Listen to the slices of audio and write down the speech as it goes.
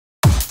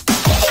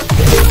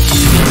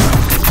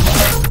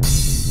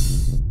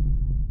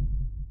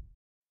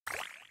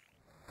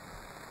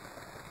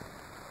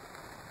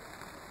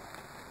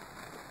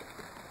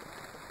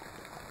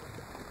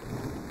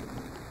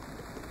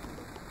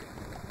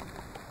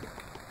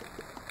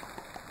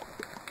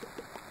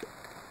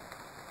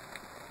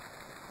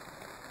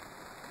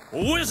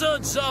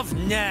Wizards of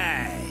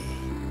Nay.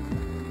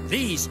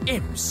 These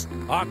imps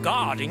are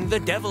guarding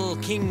the Devil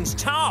King's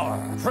tower,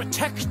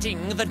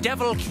 protecting the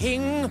Devil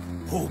King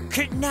who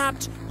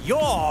kidnapped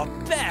your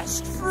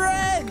best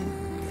friend.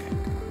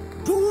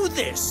 Do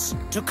this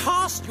to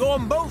cast your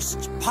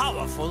most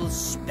powerful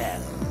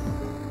spell.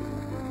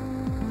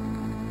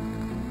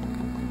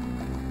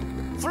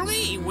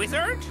 Flee,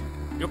 wizard!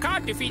 You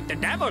can't defeat the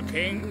Devil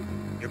King.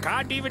 You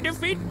can't even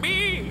defeat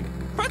me.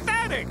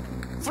 Pathetic!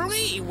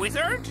 Flee,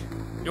 wizard!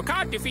 You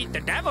can't defeat the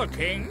Devil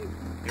King.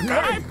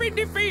 I've been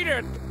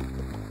defeated.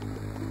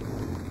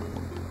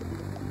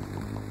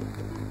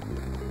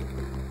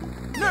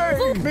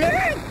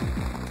 Nay!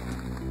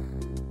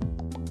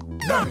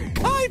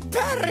 I'm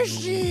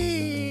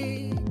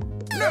perishing!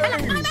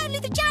 I'm only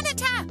the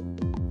janitor!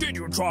 Did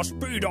you just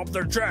beat up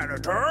the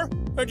janitor?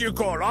 And you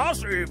call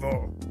us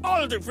evil?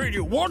 I'll defeat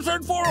you once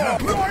and for all,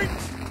 right?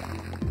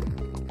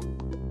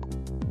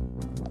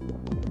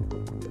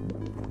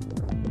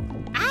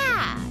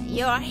 Ah,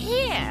 you're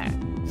here.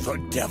 The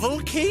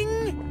Devil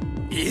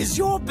King is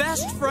your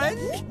best friend?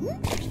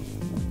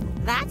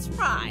 That's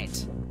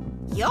right.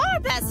 Your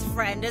best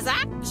friend is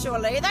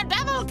actually the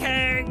Devil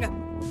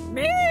King.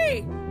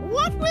 Me?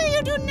 What will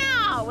you do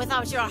now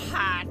without your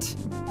hat?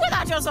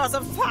 Without your source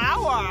of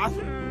power?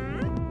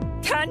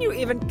 Can you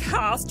even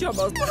cast your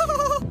most...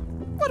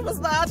 What was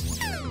that?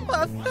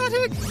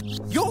 Pathetic.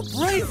 Your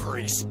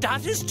bravery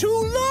stat is too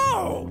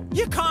low.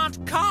 You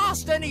can't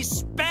cast any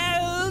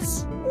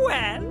spells.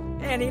 Well,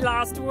 any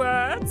last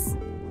words?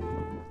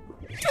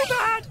 Too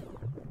bad.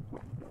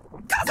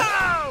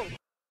 Go!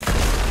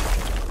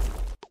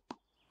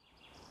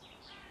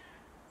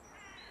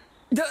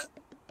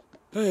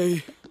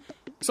 Hey,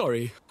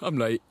 sorry, I'm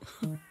late.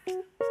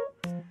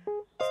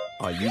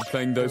 Are you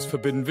playing those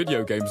forbidden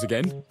video games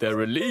again?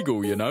 They're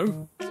illegal, you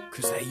know.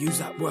 'Cause they use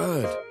that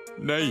word.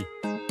 Nay.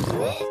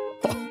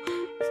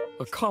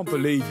 I can't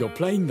believe you're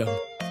playing them.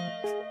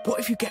 What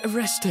if you get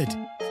arrested?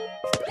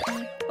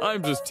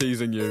 I'm just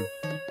teasing you.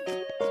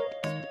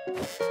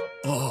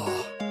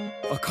 Oh,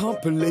 I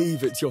can't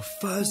believe it's your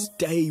first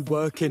day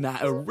working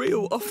at a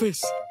real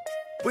office.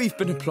 We've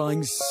been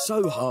applying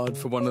so hard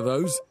for one of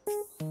those.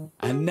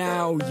 And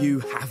now you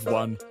have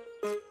one.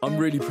 I'm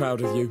really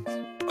proud of you.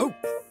 Oh,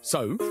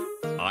 so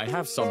I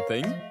have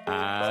something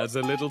as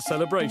a little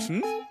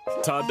celebration.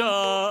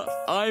 Ta-da!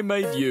 I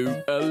made you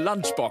a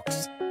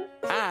lunchbox.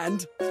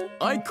 And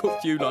I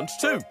cooked you lunch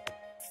too.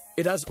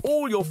 It has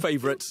all your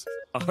favourites.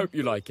 I hope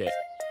you like it.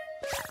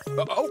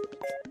 Oh,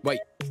 wait.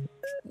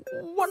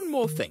 One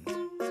more thing.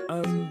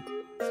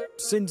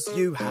 Since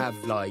you have,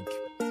 like,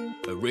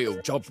 a real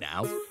job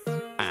now,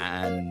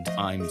 and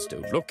I'm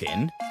still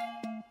looking,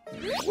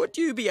 would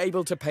you be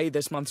able to pay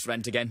this month's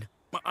rent again?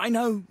 I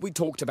know we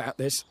talked about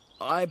this.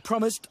 I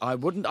promised I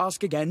wouldn't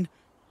ask again,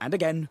 and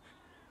again,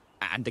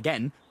 and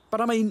again.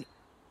 But I mean,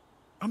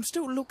 I'm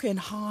still looking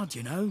hard,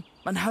 you know?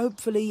 And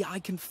hopefully I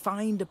can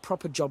find a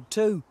proper job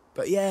too.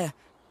 But yeah,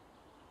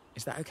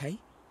 is that okay?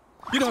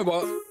 You know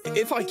what?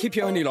 If I keep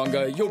you any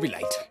longer, you'll be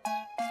late.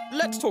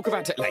 Let's talk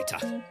about it later.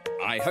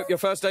 I hope your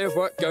first day of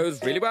work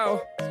goes really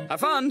well. Have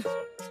fun.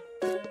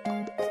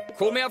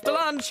 Call me after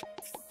lunch.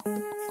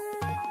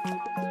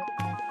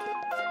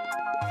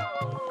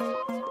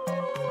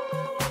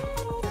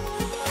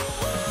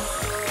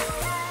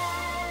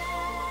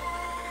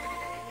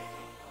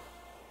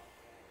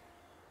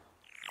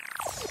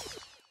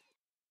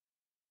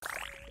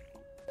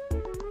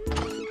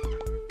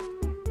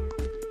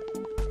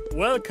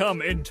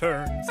 Welcome,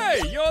 interns.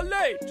 Hey, you're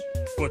late.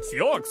 What's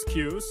your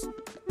excuse?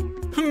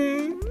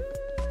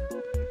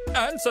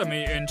 Answer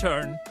me,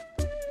 intern.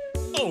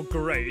 Oh,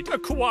 great, a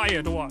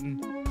quiet one.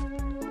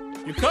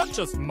 You can't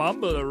just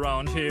mumble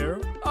around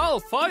here. I'll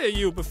fire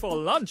you before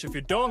lunch if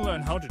you don't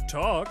learn how to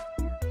talk.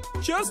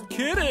 Just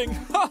kidding.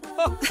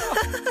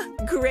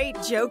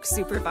 Great joke,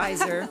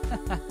 supervisor.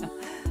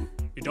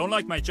 You don't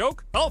like my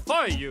joke? I'll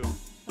fire you.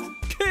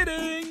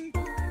 Kidding.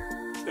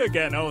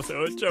 Again,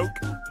 also a joke.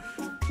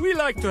 We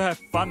like to have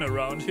fun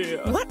around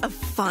here. What a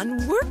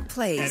fun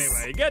workplace.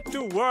 Anyway, get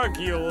to work,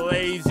 you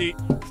lazy...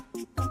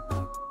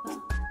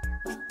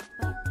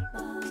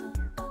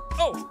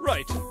 Oh,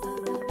 right.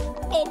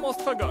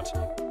 Almost forgot.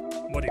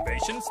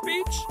 Motivation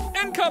speech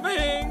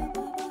incoming!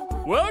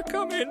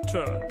 Welcome,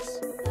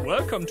 interns.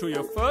 Welcome to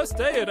your first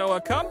day at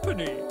our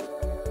company.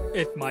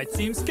 It might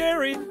seem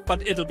scary,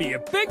 but it'll be a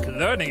big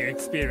learning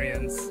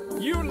experience.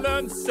 You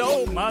learn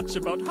so much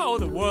about how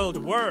the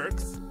world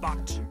works,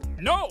 but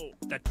know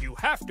that you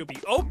have to be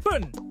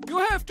open. You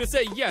have to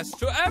say yes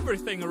to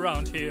everything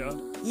around here.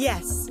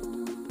 Yes.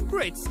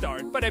 Great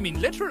start, but I mean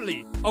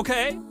literally,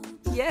 okay?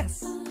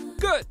 Yes.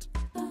 Good.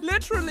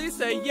 Literally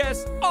say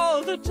yes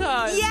all the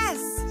time. Yes.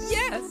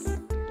 Yes.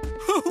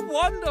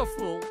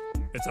 Wonderful.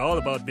 It's all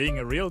about being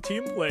a real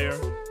team player.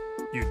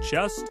 You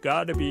just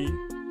gotta be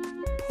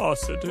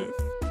positive.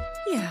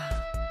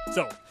 Yeah.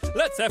 So,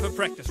 let's have a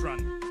practice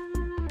run.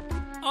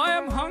 I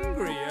am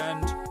hungry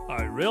and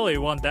I really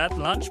want that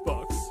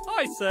lunchbox.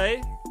 I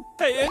say,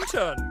 hey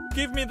intern,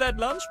 give me that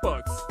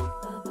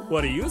lunchbox.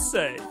 What do you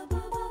say?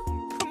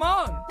 Come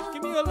on, give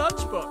give me your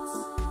lunchbox.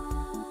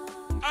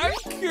 I'm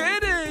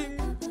kidding!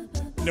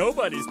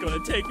 Nobody's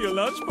gonna take your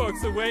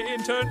lunchbox away,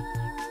 intern.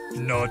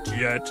 Not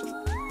yet.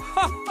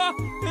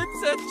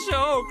 It's a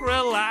joke,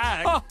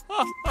 relax.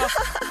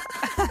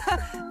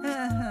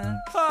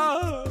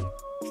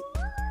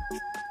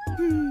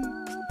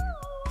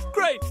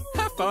 Great,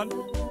 have fun.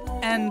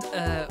 And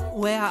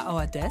where are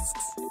our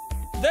desks?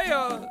 They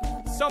are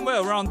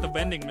somewhere around the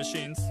vending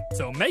machines.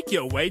 So make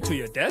your way to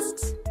your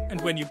desks,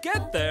 and when you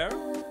get there,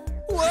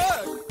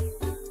 work.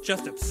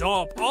 Just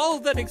absorb all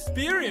that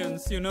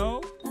experience, you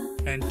know?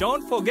 And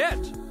don't forget,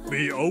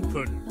 be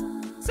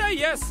open. Say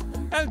yes,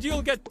 and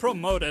you'll get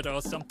promoted or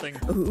something.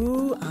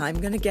 Ooh, I'm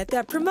gonna get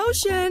that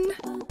promotion.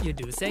 You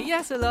do say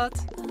yes a lot.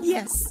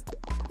 Yes.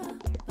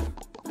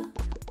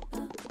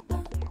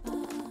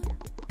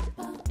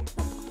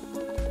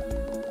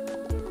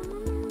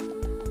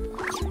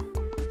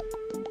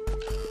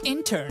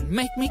 Intern,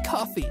 make me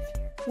coffee.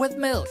 With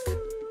milk,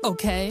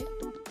 okay?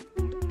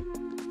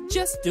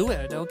 Just do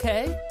it,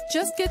 okay?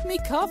 Just get me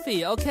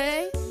coffee,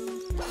 okay?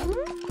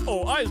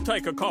 Oh, I'll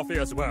take a coffee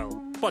as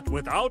well, but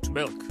without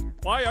milk.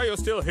 Why are you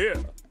still here?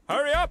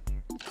 Hurry up!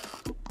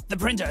 The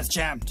printer is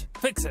jammed.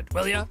 Fix it,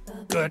 will ya?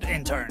 Good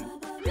intern.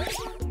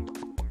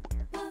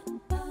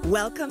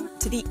 Welcome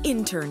to the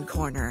intern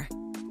corner.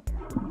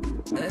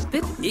 A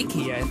bit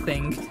icky, I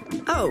think.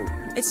 Oh,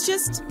 it's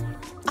just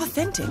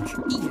authentic.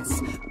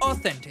 Yes,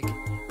 authentic.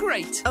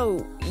 Great.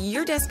 Oh,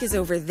 your desk is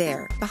over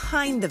there,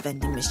 behind the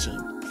vending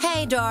machine.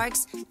 Hey,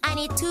 dorks. I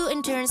need 2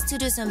 interns to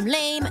do some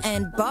lame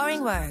and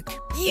boring work.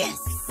 Yes!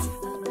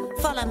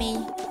 Follow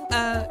me.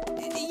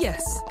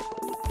 Yes.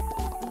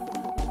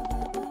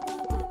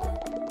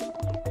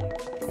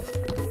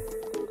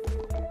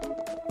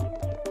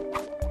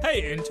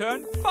 Hey,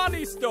 intern,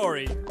 funny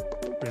story.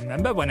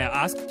 Remember when I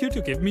asked you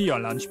to give me your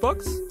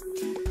lunchbox?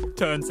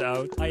 Turns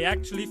out I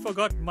actually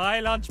forgot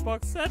my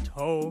lunchbox at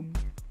home.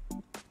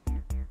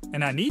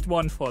 And I need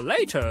one for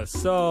later,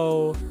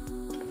 so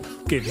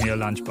give me your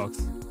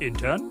lunchbox.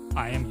 Intern,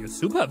 I am your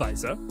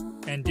supervisor.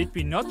 And did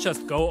we not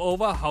just go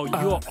over how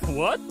your...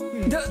 What?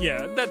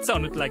 Yeah, that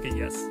sounded like a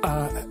yes.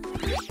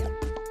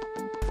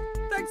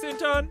 Thanks,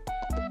 intern.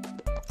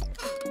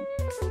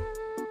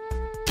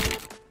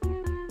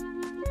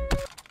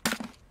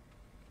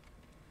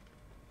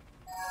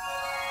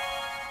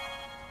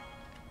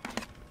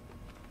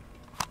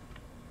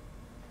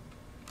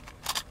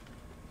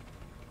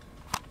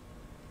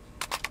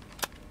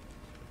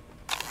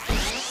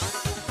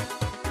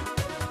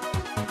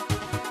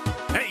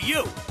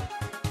 You!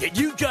 Did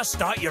you just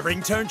start your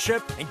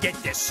internship and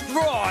get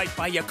destroyed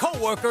by your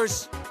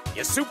coworkers?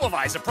 Your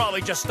supervisor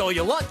probably just stole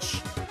your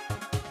lunch.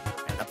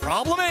 And the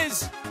problem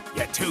is,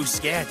 you're too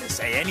scared to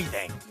say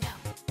anything.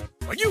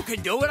 But you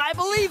can do it, I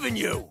believe in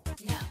you.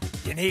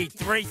 You need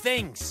 3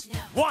 things.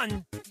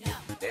 1,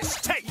 this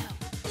tape.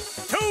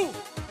 2,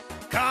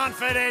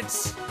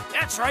 confidence.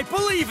 That's right,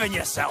 believe in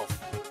yourself.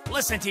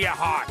 Listen to your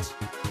heart.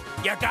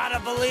 You gotta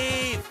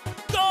believe.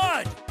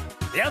 Good!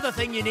 The other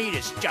thing you need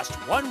is just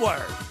 1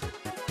 word.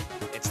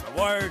 It's the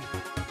word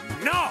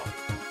no.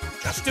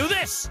 Just do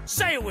this.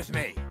 Say it with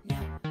me.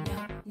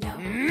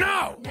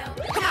 No.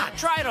 Come on,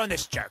 try it on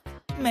this jerk.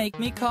 Make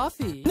me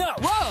coffee. No.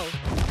 Whoa!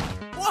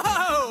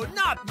 Whoa,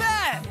 not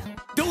bad.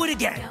 Do it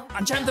again.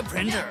 Unjam the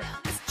printer.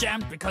 It's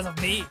jammed because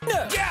of me.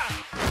 No. Yeah.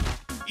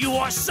 You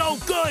are so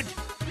good.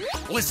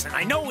 Listen,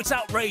 I know it's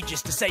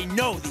outrageous to say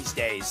no these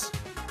days.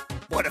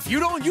 But if you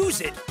don't use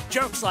it,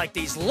 jerks like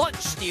these lunch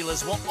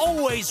stealers will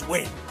always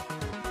win.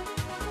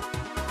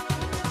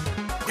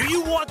 Do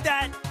you want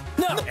that?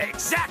 No.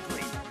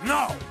 Exactly,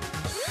 no.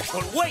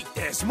 But wait,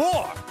 there's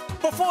more.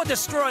 Before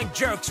destroying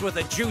jerks with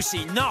a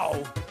juicy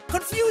no,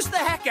 confuse the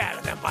heck out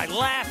of them by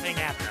laughing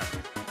at them.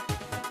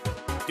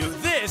 Do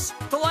this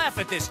to laugh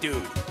at this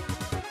dude.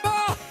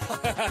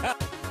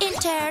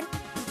 Intern,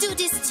 do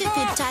this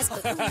stupid task.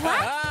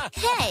 What?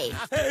 Hey,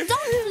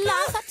 don't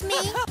laugh at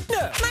me.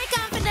 My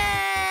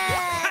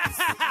confidence!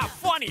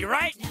 Funny,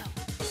 right?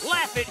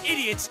 Laugh at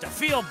idiots to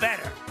feel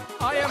better.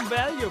 I am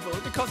valuable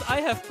because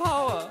I have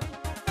power.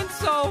 And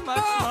so much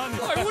money.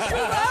 Why would you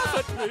laugh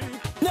at me?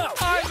 No.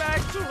 I'm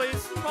actually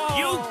small.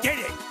 You did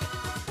it.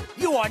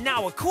 You are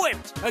now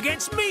equipped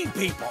against mean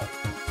people.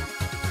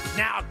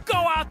 Now go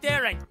out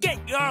there and get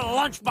your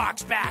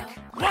lunchbox back.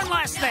 One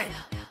last thing.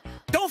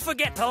 Don't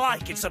forget to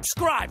like and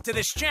subscribe to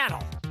this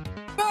channel.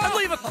 And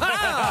leave a...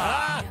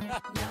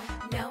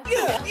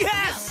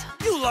 Yes!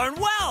 You learned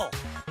well.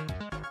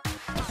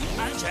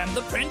 Unjam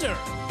the printer.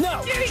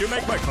 No. Did you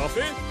make my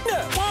coffee?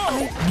 No.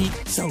 I need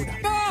soda.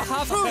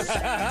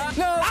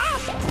 No.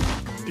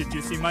 Did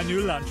you see my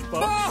new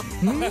lunchbox?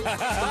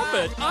 Stop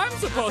it. I'm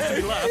supposed to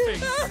be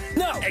laughing.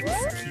 No.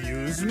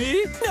 Excuse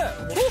me?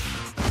 No.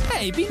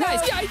 Hey, be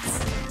nice.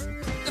 Yikes!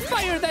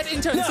 Fire that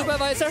intern,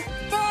 supervisor.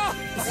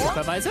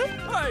 Supervisor?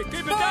 Hey,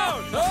 keep it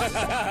down.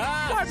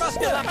 Why must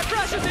we let the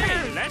crashes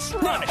in? Let's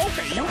run.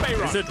 Okay, you may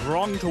run. Is it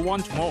wrong to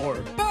want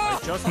more? I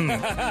just...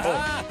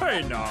 Oh,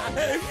 hey now.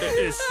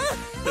 Is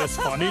this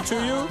funny to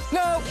you?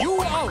 No.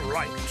 You are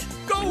right.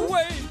 Go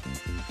away.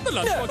 The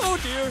lunchbox. Oh,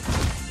 dear.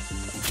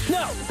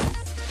 No.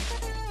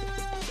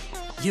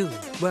 You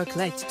work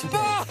late today.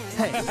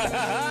 Hey.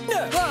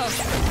 No!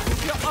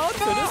 Your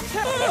outfit is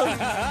terrible!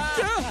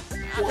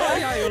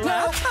 Why are you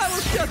laughing? I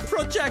was just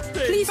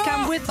projecting! Please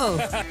come with... Oh.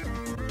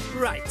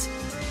 Right.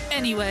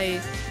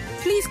 Anyway,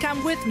 please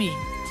come with me.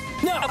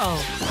 No! Oh.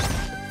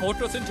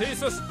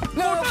 Photosynthesis!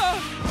 No!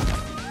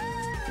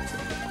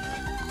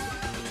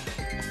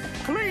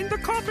 Clean the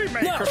coffee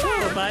maker!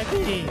 Oh, my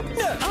beans.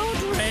 No!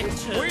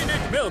 Outrageous. We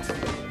need milk!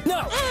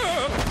 No!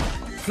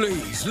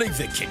 Please leave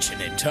the kitchen,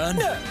 intern.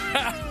 No!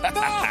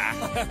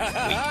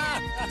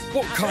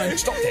 What kind?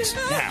 Stop this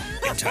now,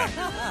 intern.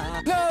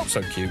 No!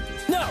 So cute.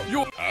 No!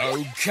 You're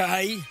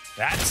okay.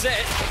 That's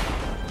it.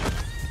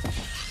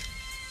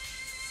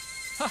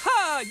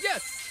 Haha!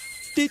 Yes!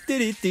 Flip the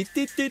tape.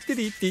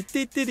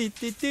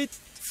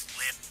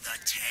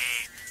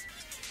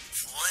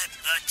 Flip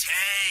the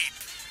tape.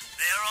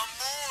 There are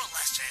more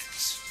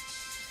lessons.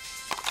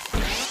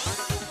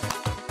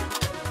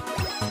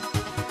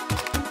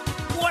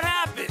 What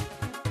happened?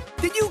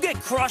 Did you get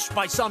crushed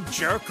by some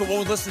jerk who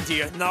won't listen to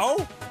you?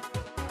 No?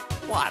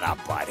 What a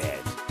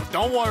butthead.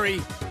 Don't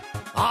worry.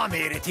 I'm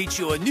here to teach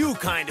you a new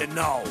kind of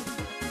no.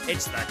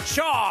 It's the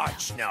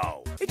charge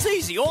no. It's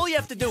easy. All you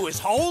have to do is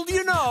hold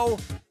your no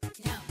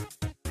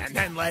and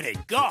then let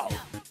it go.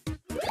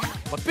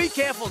 But be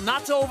careful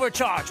not to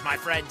overcharge, my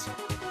friend.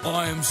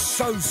 I am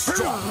so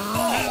strong.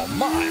 Oh,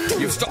 my.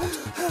 You've stopped.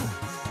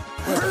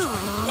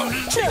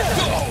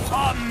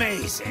 Oh,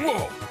 amazing.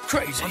 Whoa,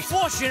 crazy.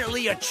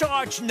 Unfortunately, a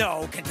charged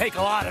no can take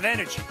a lot of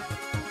energy.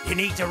 You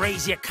need to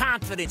raise your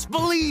confidence,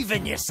 believe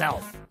in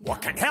yourself.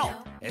 What can help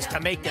is to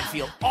make them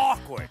feel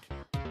awkward,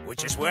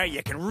 which is where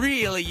you can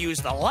really use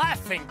the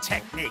laughing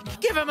technique.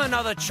 Give him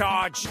another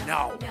charged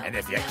no. And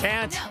if you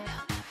can't,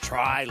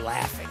 try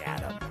laughing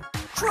at him.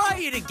 Try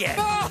it again.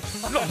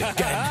 Not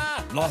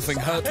again. Laughing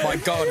hurt my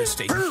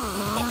honesty.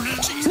 Oh,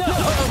 jeez. No.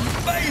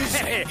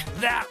 Amazing.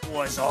 That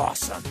was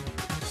awesome.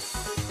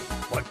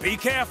 But be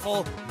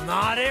careful,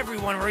 not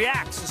everyone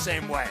reacts the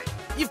same way.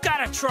 You've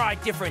got to try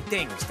different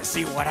things to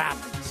see what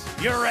happens.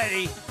 You're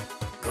ready.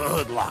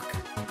 Good luck.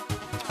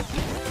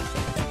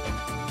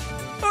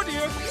 Oh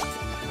dear!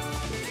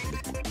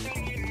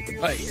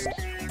 Hey,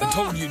 I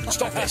told you to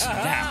stop this.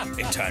 Now,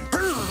 intern.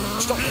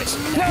 Stop this.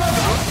 Now.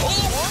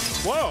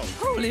 Whoa!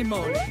 Holy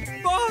moly.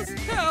 Boss,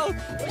 help!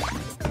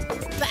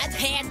 Bad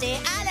handy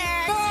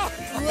alert!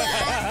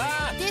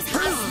 This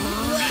is...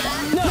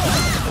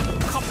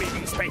 Copy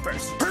these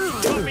papers.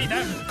 Copy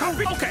them.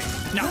 Copy. Okay.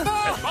 Now.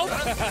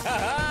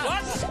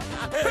 What?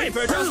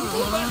 Paper just.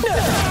 My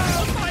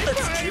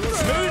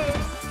paper.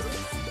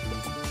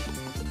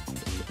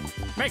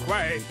 Make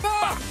way.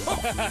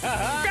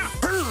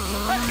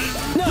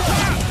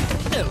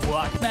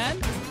 What, man?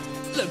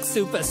 Looks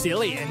super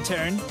silly,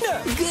 intern.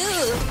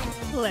 Good.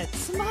 Let's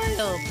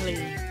smile,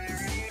 please.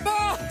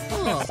 Oh.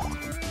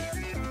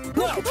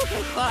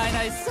 Okay, fine,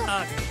 I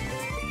suck.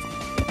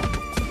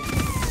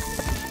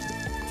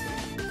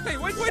 Hey,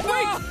 wait!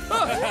 Hey.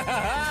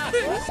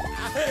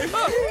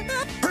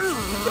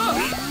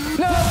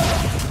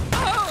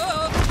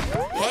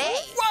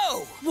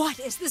 Whoa! What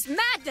is this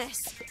madness?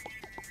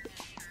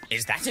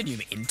 Is that a new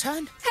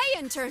intern? Hey,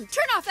 intern,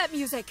 turn off that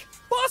music.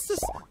 Bosses,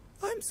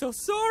 I'm so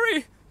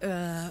sorry.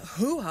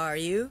 Who are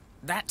you?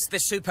 That's the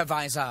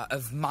supervisor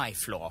of my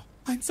floor.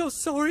 I'm so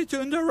sorry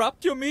to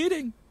interrupt your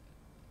meeting.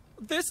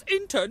 This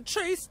intern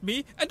chased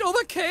me and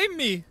overcame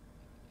me.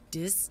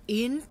 This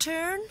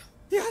intern?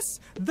 Yes,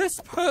 this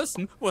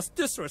person was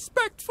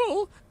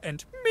disrespectful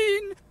and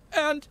mean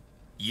and...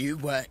 You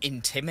were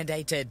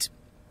intimidated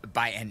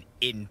by an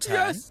intern?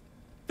 Yes,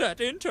 that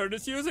intern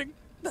is using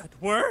that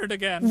word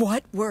again.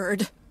 What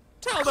word?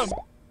 Tell them.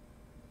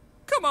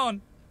 Come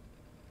on.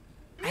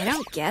 I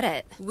don't get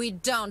it. We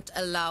don't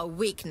allow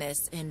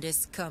weakness in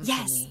this company.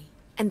 Yes,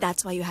 and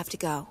that's why you have to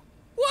go.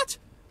 What?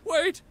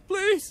 Wait,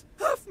 please,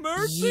 have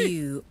mercy.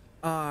 You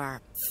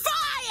are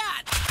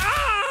Fired!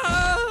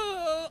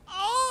 Ah!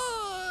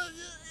 Oh!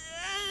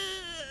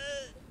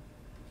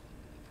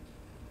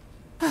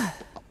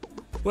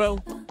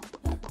 Well,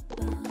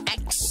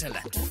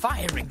 Excellent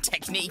firing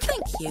technique.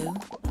 Thank you.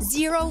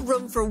 Zero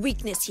room for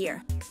weakness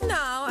here.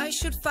 Now I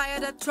should fire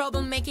that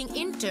troublemaking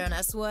intern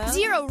as well.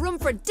 Zero room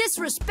for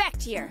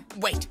disrespect here.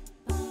 Wait,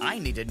 I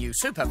need a new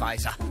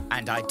supervisor,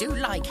 and I do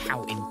like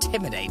how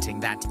intimidating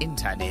that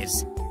intern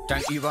is.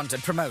 Don't you want a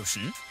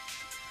promotion?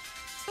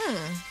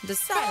 The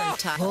silent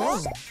type.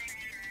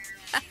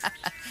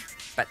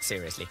 But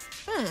seriously,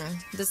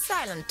 The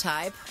silent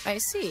type. I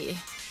see.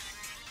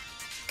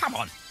 come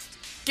on,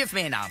 give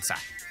me an answer.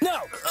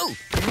 No! Oh,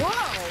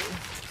 Whoa!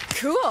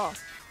 Cool.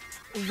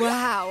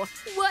 Wow,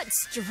 what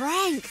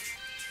strength.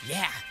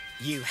 yeah,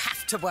 you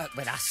have to work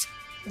with us.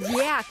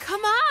 Yeah,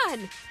 come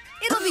on.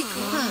 It'll be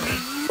cool.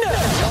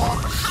 You're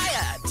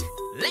hired!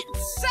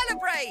 Let's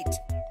celebrate!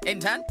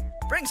 Intern,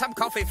 bring some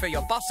coffee for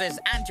your bosses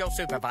and your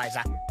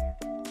supervisor.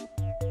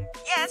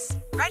 Yes,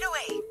 right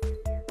away.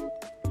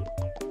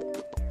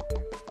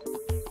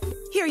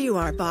 Here you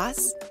are,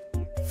 boss.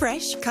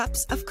 Fresh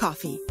cups of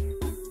coffee.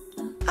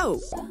 Oh,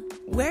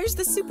 where's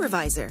the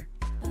supervisor?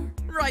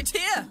 Right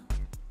here.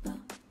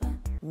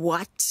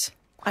 What?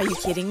 Are you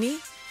kidding me?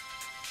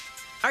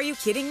 Are you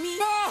kidding me?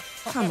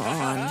 Come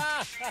on.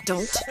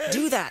 Don't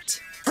do that.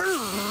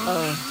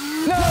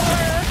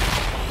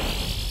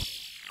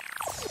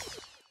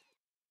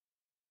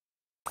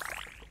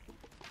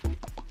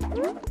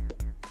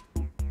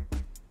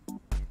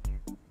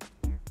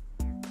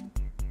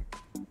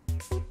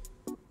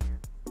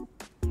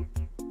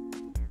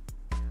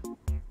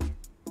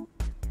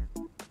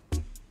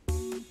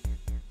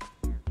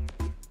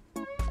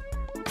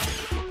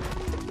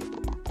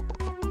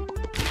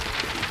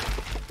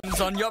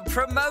 On your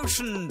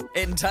promotion,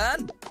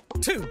 intern.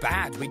 Too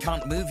bad we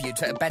can't move you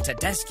to a better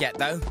desk yet,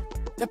 though.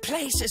 The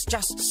place is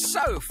just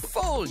so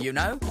full, you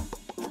know.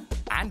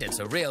 And it's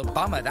a real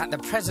bummer that the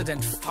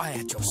president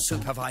fired your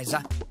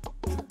supervisor.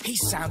 He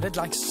sounded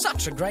like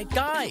such a great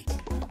guy.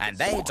 And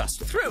they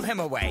just threw him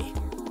away.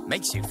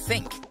 Makes you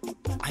think.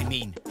 I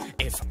mean,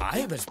 if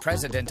I was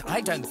president,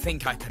 I don't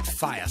think I could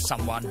fire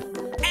someone.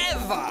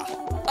 Ever!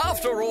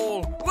 After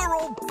all, we're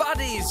all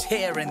buddies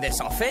here in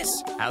this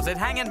office. How's it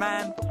hanging,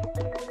 man?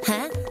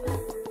 Huh?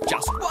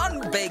 Just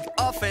one big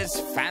office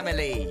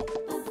family.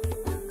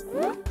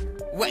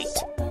 Wait,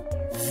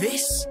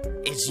 this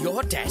is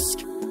your desk?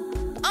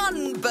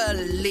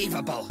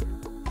 Unbelievable!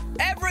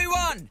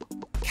 Everyone,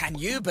 can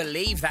you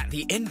believe that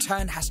the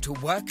intern has to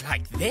work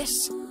like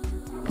this?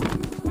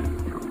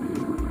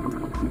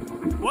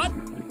 What?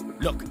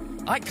 Look,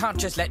 I can't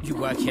just let you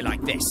work here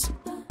like this.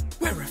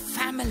 We're a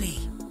family.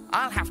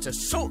 I'll have to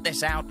sort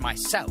this out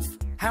myself.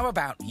 How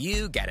about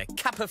you get a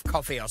cup of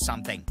coffee or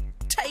something?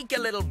 Take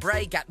a little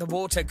break at the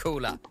water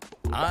cooler.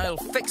 I'll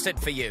fix it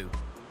for you.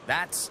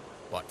 That's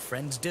what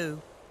friends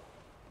do.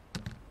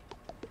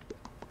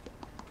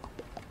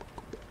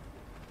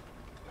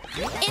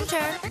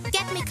 Intern,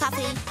 get me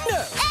coffee.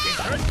 No!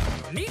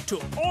 Need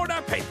to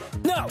order paper.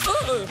 No!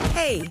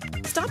 Hey,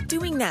 stop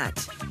doing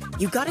that.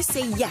 You gotta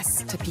say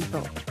yes to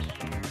people.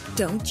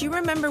 Don't you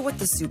remember what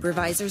the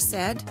supervisor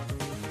said?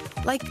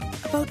 Like,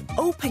 about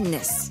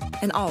openness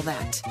and all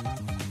that.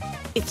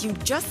 If you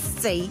just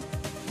say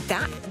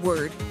that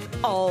word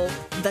all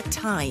the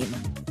time,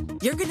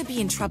 you're gonna be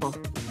in trouble.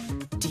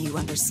 Do you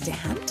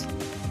understand?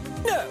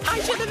 No! I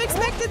should have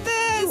expected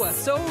this! You are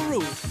so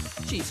rude.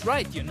 She's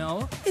right, you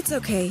know. It's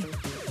okay.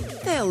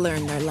 They'll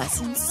learn their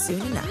lessons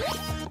soon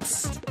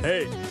enough.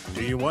 Hey,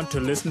 do you want to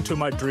listen to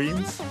my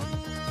dreams?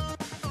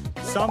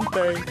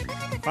 Someday,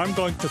 I'm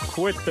going to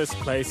quit this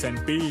place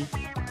and be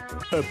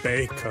a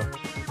baker.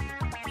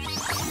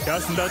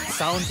 Doesn't that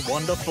sound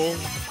wonderful?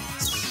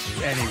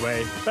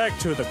 Anyway, back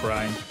to the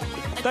grind.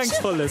 Thanks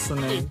for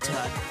listening.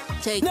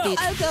 Take this.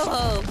 I'll go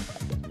home.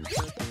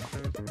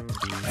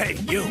 Hey,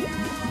 you!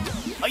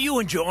 Are you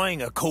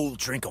enjoying a cold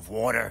drink of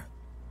water?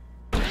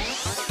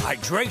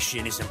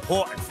 Hydration is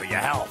important for your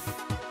health.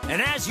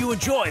 And as you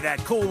enjoy that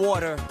cool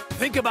water,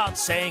 think about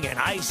saying an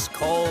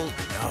ice-cold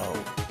no.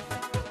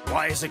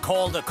 Why is it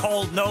called a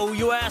cold no,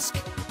 you ask?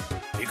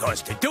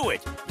 Because to do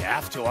it, you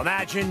have to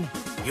imagine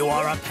you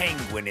are a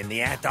penguin in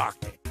the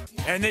Antarctic.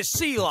 And this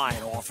sea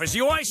lion offers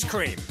you ice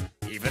cream,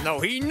 even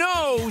though he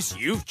knows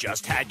you've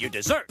just had your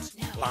dessert.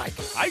 Like,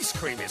 ice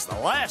cream is the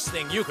last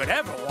thing you could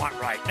ever want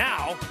right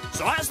now.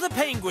 So as the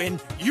penguin,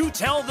 you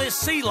tell this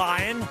sea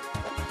lion,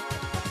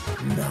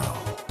 no.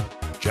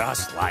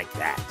 Just like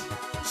that.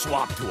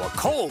 Swap to a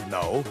cold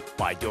no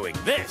by doing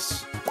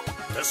this.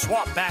 To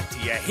swap back to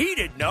your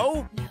heated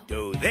no,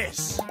 do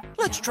this.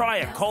 Let's try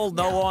a cold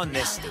no on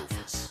this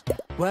doofus.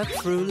 Work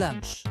through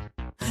lunch.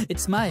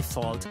 It's my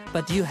fault,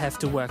 but you have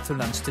to work through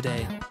lunch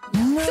today.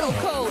 So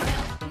cold.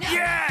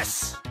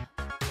 Yes!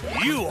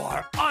 You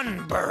are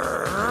unbelievable!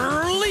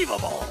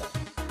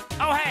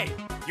 Oh, hey,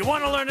 you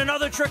want to learn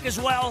another trick as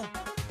well?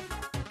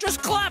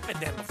 Just clap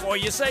at them before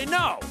you say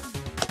no.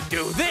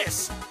 Do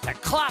this to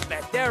clap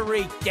at their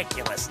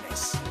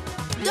ridiculousness.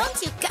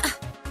 Don't you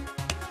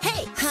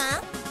Hey,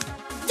 huh?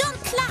 Don't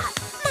clap.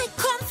 My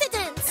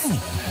confidence.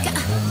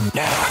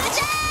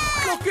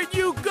 Look at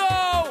you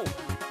go!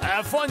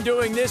 Have fun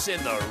doing this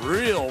in the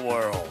real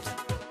world.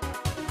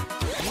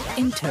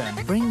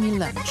 Intern, bring me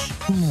lunch.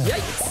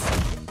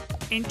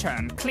 Yikes!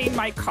 Intern, clean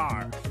my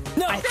car.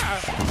 No!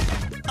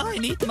 I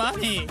need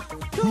money.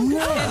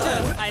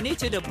 Intern, I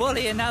need you to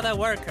bully another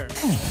worker.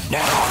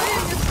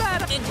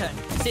 Intern,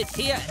 sit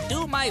here and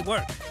do my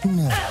work.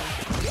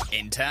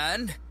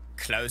 Intern,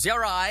 close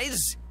your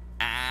eyes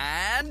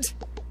and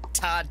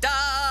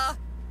ta-da!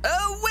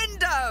 A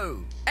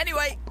window!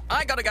 Anyway,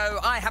 I gotta go.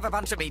 I have a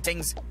bunch of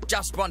meetings.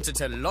 Just wanted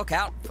to look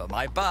out for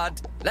my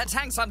bud. Let's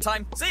hang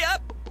sometime. See ya!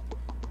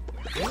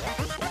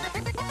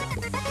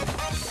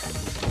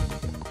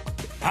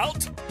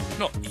 Halt!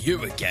 Not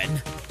you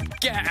again.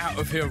 Get out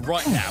of here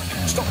right now.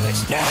 Stop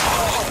this now.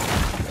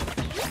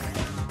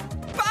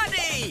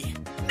 Buddy!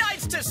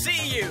 Nice to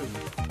see you.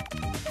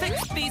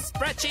 Fix these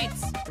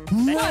spreadsheets.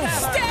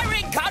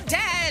 Staring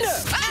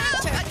contest!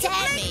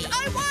 Damn me.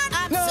 I won!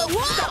 I'm so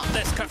Stop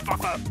this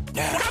kerfuffle!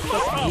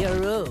 Your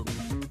room.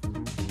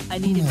 I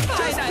need it.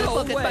 I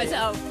book it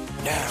myself.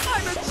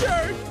 I'm a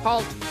jerk!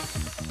 Halt.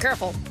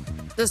 Careful.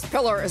 This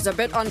pillar is a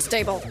bit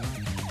unstable.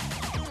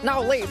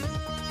 Now leave.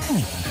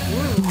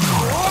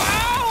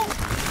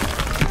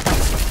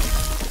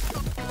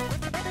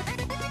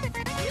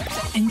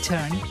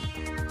 Intern,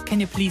 can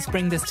you please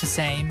bring this to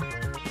Same?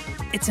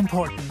 It's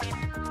important.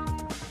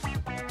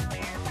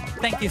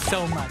 Thank you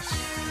so much.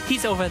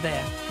 He's over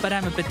there, but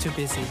I'm a bit too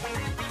busy.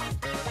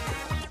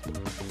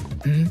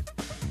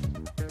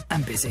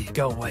 I'm busy.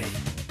 Go away.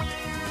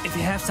 If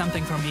you have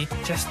something for me,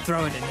 just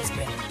throw it in his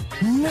bin.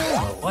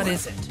 No. What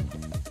is it?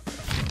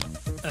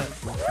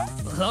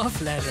 Love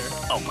letter.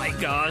 Oh my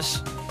gosh.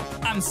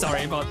 I'm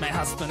sorry about my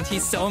husband.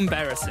 He's so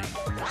embarrassing.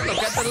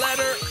 Look at the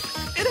letter.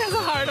 It has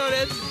a heart on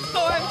it.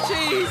 OMG,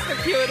 he's the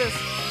cutest.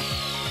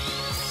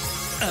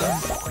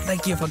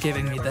 Thank you for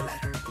giving me the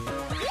letter.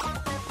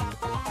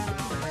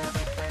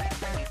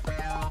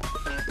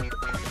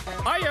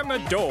 I am a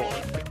door.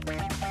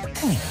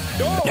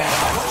 Door!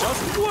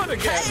 Just one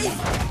again! Hey!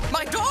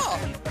 My door!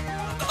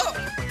 Oh,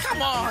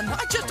 come on!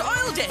 I just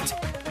oiled it!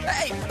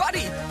 Hey,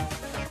 buddy!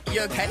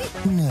 You okay?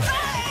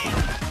 Hey!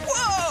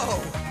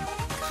 Whoa!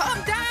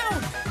 Calm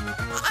down!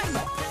 I'm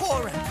a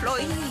poor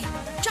employee,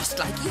 just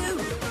like you.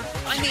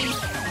 I mean,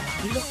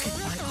 look at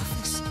my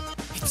office.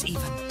 It's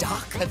even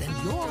darker than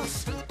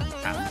yours.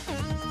 Huh?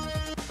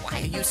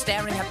 Why are you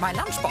staring at my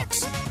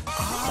lunchbox?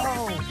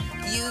 Oh,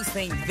 you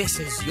think this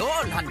is your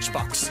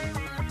lunchbox?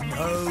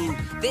 No,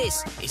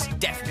 this is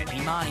definitely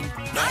mine.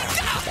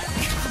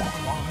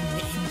 Come on,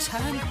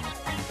 intern.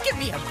 Give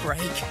me a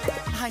break.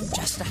 I'm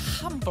just a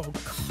humble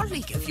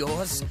colleague of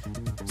yours,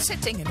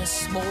 sitting in a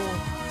small,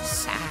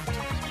 sad,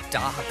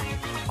 dark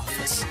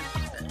office.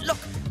 Look,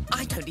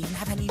 I don't even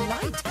have any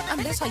light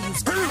unless I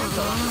use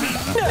candle.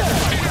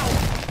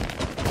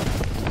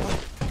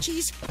 Oh,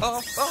 jeez.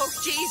 Oh,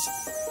 jeez.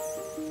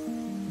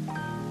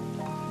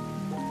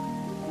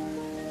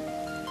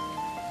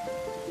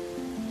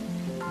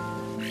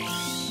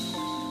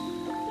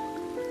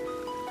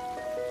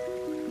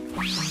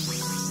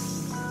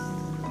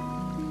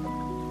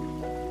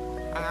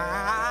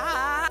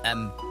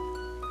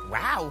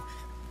 Wow.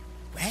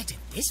 Where did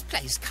this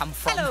place come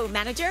from? Hello,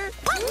 manager.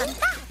 Welcome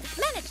back,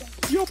 manager.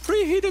 Your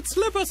preheated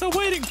slippers are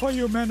waiting for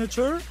you,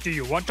 manager. Do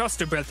you want us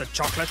to build the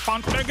chocolate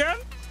fountain again?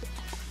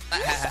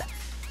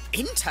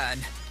 Intern?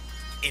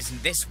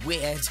 Isn't this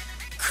weird?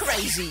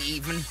 Crazy,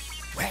 even.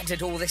 Where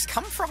did all this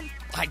come from?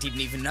 I didn't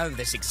even know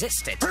this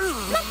existed.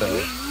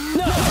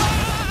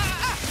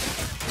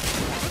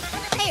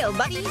 Hail,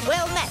 buddy.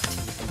 Well met.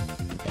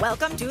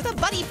 Welcome to the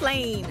Buddy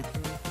Plane.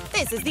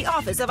 This is the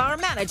office of our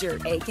manager,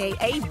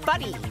 a.k.a.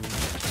 Buddy.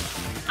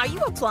 Are you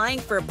applying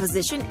for a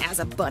position as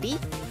a buddy?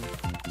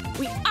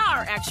 We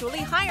are actually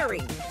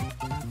hiring.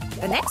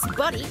 The next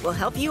buddy will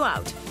help you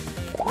out.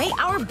 May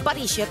our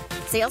buddy ship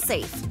sail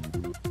safe.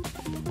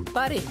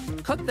 Buddy,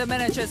 cook the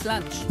manager's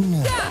lunch.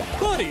 Yeah,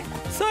 buddy,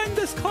 sign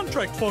this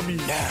contract for me.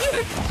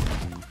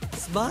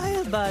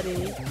 Smile,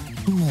 buddy.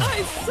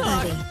 I suck.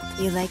 Buddy,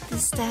 you like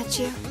this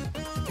statue?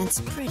 It's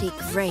pretty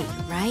great,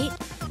 right?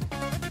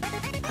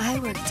 I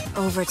worked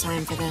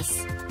overtime for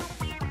this.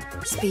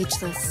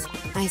 Speechless,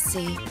 I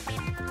see.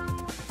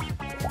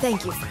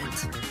 Thank you, friend.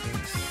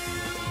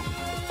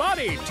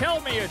 Buddy,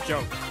 tell me a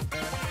joke.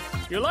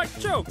 You like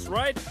jokes,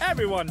 right?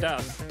 Everyone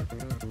does.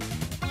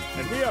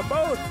 And we are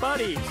both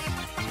buddies.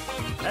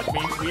 That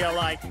means we are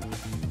like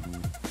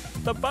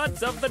the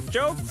butts of the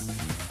jokes.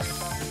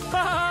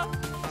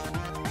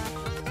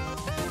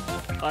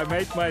 I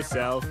made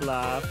myself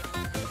laugh.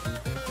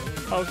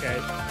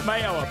 Okay,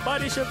 may our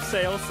buddy ship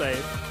sail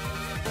safe.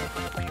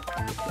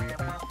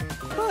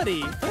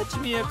 Buddy, fetch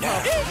me a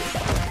coffee.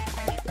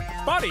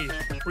 Buddy,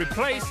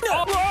 replace...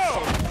 No.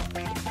 Whoa!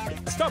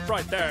 Stop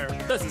right there.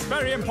 This is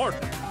very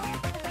important.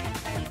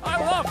 I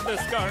love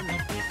this gun.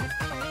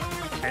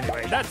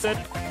 Anyway, that's it.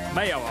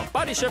 May our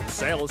buddy ship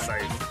sail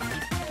safe.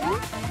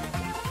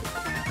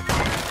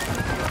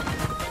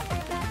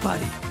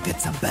 Buddy,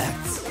 get some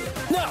bags.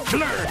 No!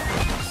 Blur!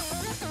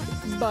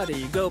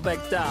 Buddy, go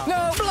back down.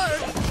 No, Blur!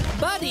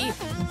 Buddy,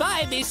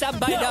 buy me some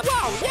by the...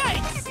 Wow,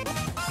 yikes!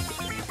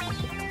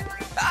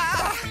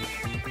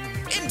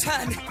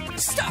 Intern,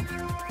 stop!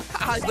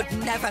 I would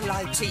never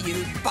lie to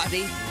you,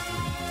 buddy.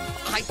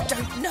 I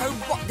don't know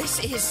what this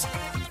is.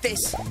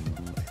 This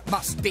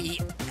must be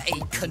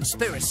a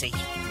conspiracy.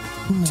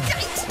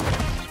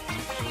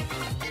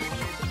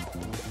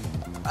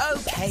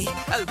 Okay.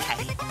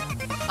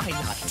 I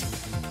lied.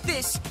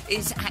 This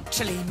is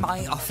actually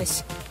my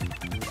office.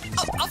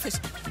 Oh, office!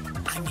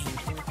 I mean,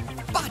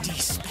 buddy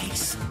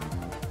space.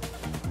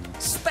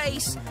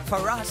 Space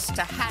for us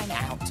to hang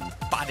out,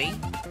 buddy.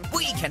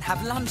 We can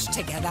have lunch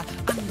together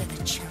under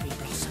the cherry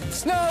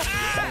blossoms. No!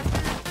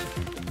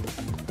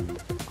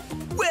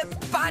 We're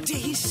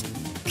buddies.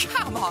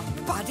 Come on,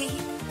 buddy.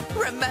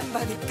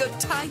 Remember the good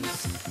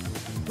times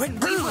when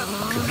we were...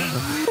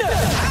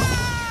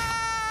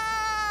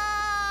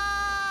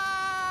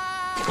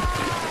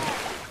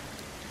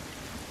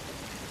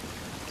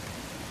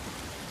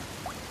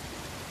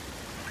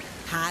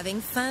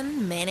 Having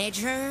fun,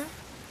 manager?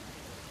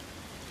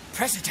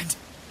 President.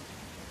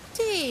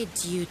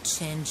 Did you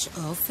change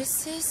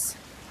offices?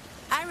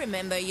 I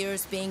remember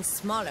yours being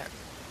smaller,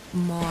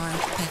 more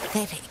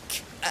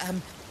pathetic.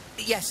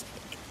 Yes.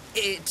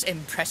 It's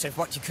impressive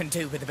what you can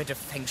do with a bit of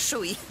feng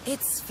shui.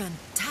 It's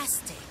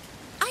fantastic.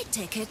 I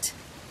Take it.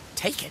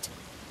 Take it?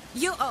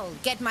 You all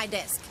get my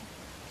desk.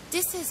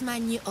 This is my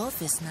new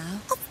office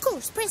now. Of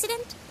course,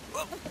 President.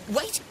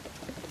 Wait!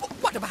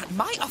 What about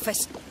my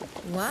office?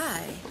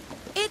 Why?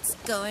 It's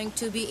going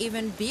to be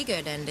even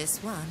bigger than this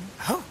one.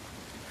 Oh,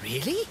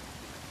 really?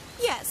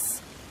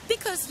 Yes,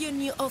 because your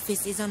new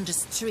office is on the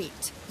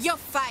street. You're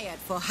fired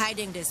for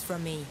hiding this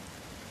from me.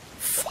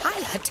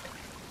 Fired?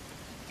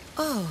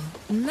 Oh,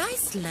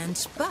 nice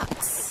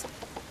lunchbox.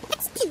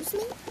 Excuse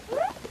me?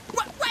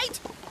 Wait!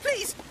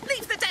 Please,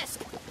 leave the desk!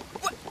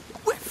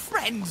 We're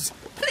friends!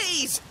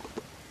 Please!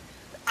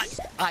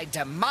 I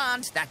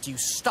demand that you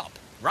stop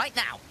right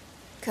now.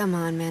 Come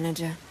on,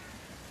 manager.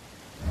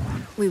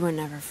 We were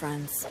never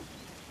friends.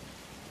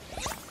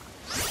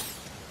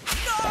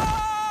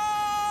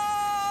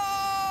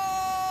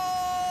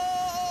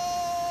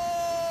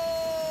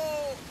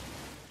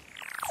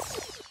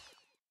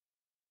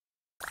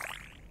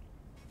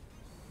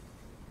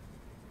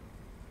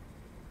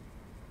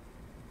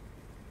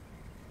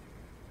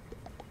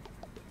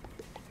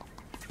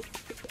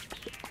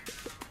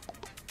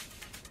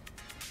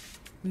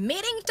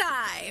 Meeting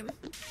time!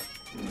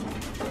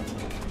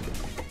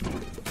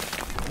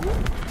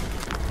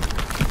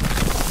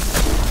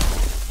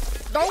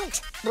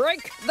 Don't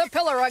break the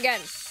pillar again.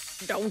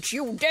 Don't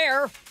you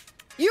dare.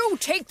 You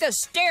take the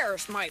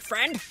stairs, my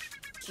friend.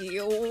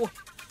 You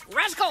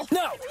rascal.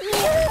 No!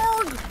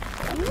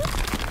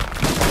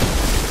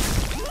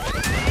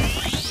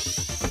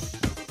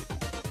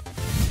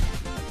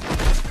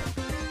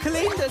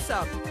 Clean this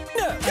up.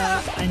 No!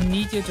 I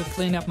need you to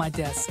clean up my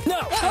desk.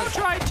 No! Go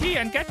try tea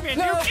and get me a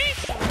new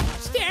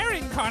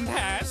staring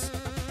contest.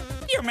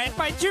 You met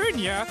my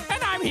junior,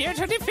 and I'm here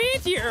to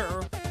defeat you.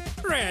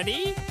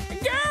 Ready?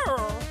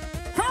 Go!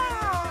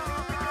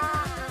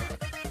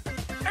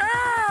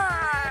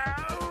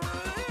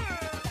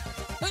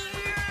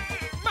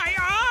 My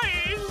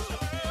eyes!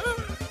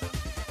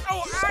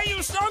 Oh, are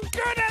you so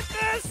good at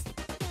this?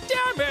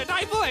 Damn it,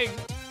 I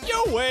blinked.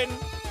 You win.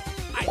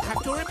 I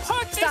have to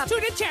report this Stop. to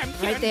the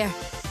champion. Right there.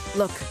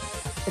 Look,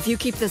 if you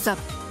keep this up,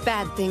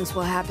 bad things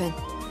will happen.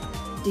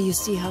 Do you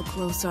see how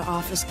close our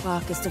office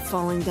clock is to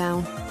falling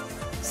down?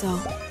 So,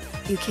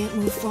 you can't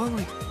move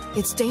forward.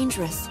 It's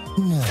dangerous.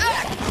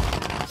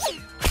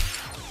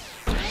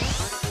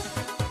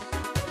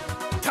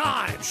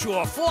 Time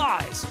sure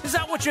flies. Is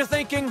that what you're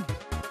thinking?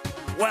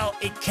 Well,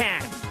 it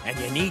can, and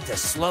you need to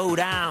slow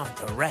down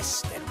to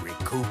rest and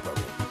recuperate.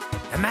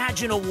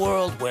 Imagine a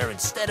world where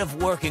instead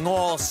of working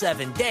all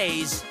 7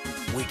 days,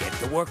 we get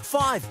to work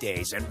 5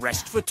 days and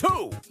rest for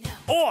 2.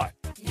 Or,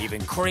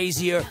 even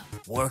crazier,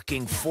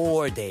 working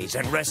 4 days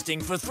and resting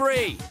for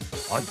 3.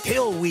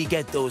 Until we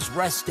get those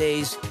rest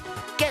days,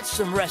 get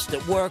some rest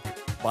at work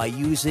by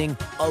using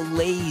a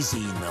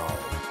lazy no.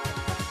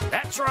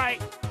 That's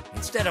right.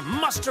 Instead of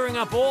mustering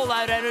up all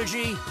that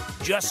energy,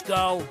 just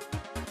go,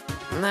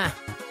 nah.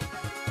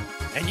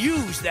 And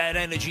use that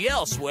energy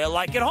elsewhere,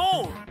 like at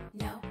home.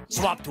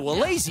 Swap to a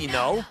lazy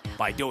no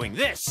by doing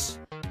this.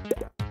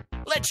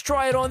 Let's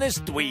try it on this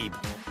dweeb.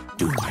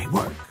 Do my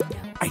work.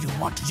 I don't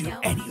want to do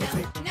any of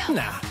it.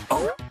 Nah.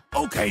 Oh,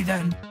 okay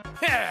then.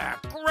 Yeah,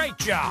 great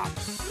job.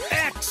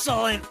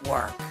 Excellent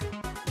work.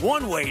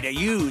 One way to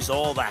use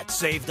all that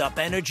saved up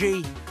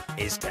energy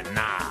is to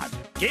nod.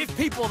 Give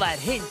people that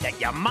hint that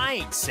you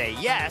might say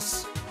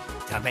yes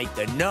to make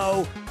the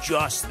no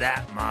just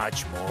that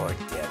much more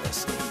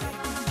devastating.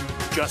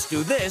 Just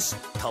do this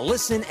to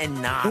listen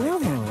and nod.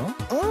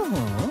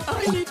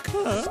 I need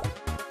cup.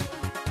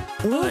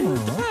 No,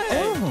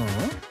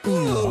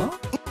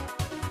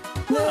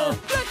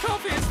 black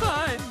coffee is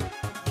fine.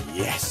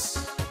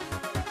 Yes.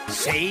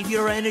 Save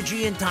your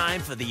energy and time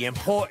for the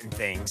important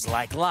things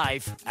like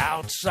life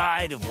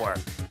outside of work.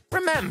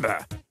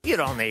 Remember, you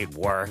don't need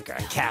work or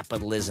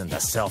capitalism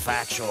to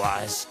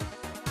self-actualize.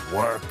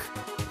 Work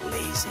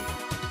lazy.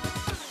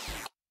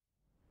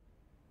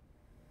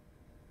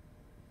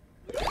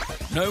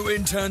 No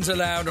interns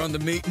allowed on the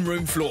meeting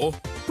room floor.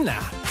 Nah.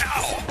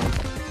 Ow.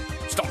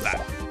 Stop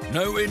that.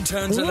 No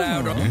interns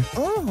allowed on...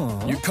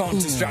 You can't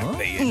distract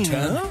me,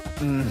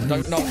 intern.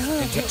 Don't knock.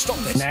 Intern, stop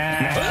this.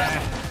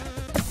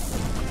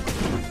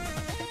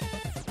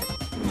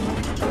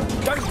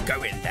 Don't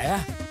go in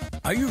there.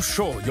 Are you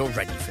sure you're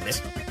ready for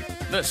this?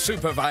 The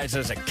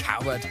supervisor's a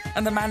coward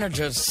and the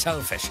manager's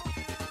selfish.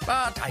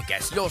 But I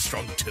guess you're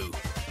strong too.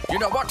 You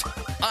know what?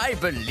 I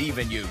believe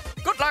in you.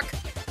 Good luck.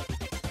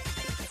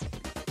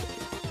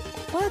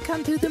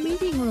 Welcome to the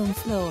meeting room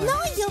floor.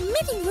 Know your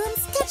meeting room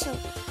schedule.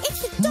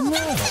 If you don't...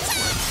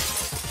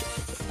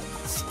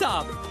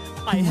 Stop.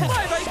 I have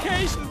my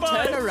vacation, boys.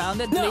 Turn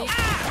around and leave.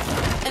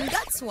 And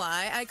that's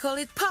why I call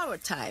it power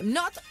time,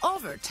 not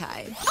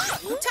overtime.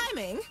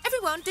 Timing.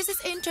 Everyone, this is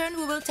intern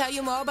who will tell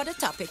you more about the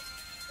topic.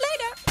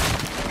 Later.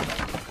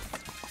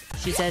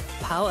 She said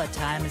power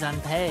time is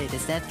unpaid.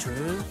 Is that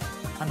true?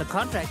 On the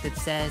contract it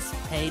says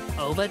paid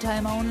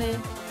overtime only.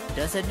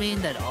 Does it mean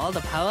that all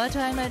the power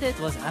time I did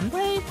was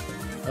unpaid?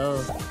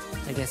 Oh,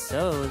 I guess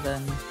so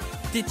then.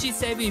 Did she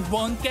say we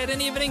won't get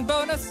an evening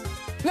bonus?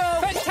 No!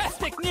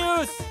 Fantastic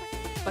news!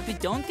 But we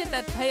don't get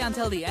that pay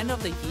until the end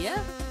of the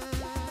year?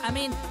 I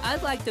mean,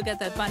 I'd like to get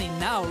that money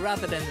now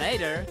rather than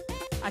later.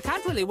 I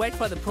can't really wait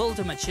for the pool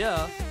to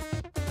mature.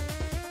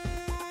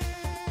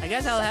 I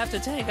guess I'll have to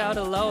take out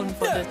a loan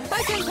for the...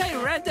 I can pay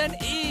rent and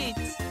eat!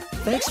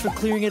 Thanks for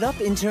clearing it up,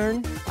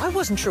 intern. I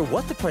wasn't sure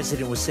what the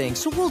president was saying,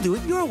 so we'll do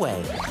it your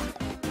way.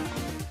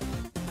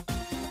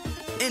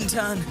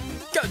 Intern,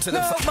 go to the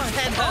my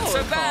head hurts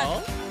so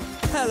bad.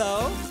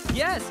 Hello?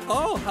 Yes.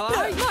 Oh,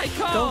 hi,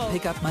 Michael. Don't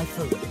pick up my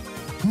food.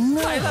 And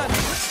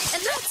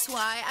that's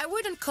why I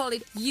wouldn't call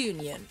it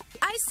union.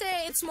 I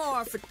say it's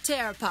more for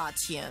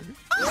Therapatian.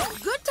 Oh,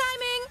 good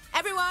timing.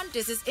 Everyone,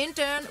 this is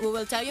Intern, who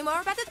will tell you more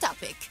about the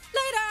topic.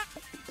 Later.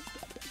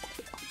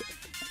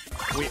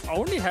 We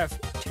only have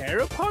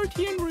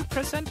Therapatian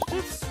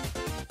representatives?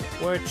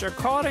 Which,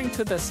 according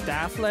to the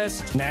staff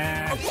list...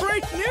 Nah. Oh,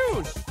 great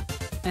news!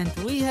 And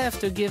we have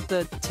to give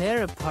the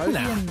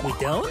Therapatian... Nah, we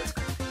don't?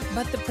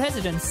 But the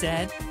president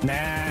said...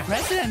 Nah. The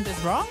president is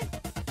wrong?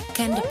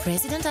 Can the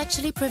president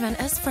actually prevent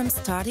us from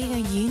starting a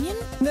union?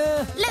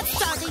 Nah. Let's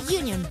start a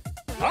union.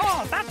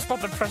 Oh, that's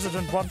what the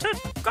president wanted.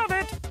 Got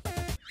it.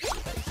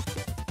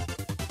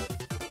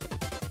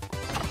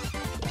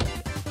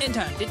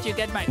 Intern, did you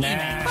get my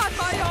email? Not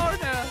my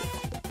order.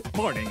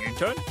 Morning,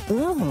 intern.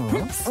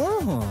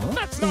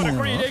 That's not a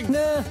greeting.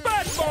 Nah.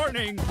 Bad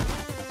morning.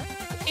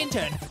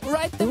 Intern,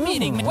 write the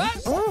meeting.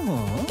 What?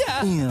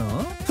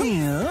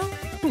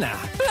 Nah.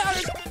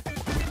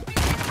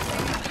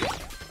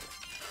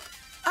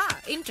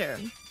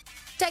 Intern,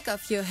 take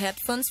off your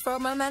headphones for a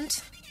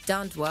moment.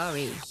 Don't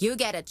worry, you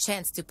get a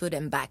chance to put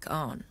them back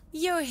on.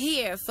 You're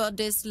here for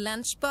this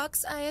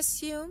lunchbox, I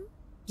assume?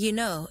 You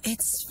know,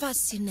 it's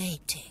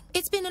fascinating.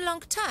 It's been a long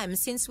time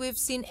since we've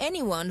seen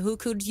anyone who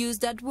could use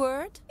that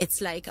word.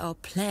 It's like our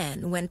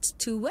plan went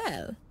too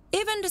well.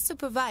 Even the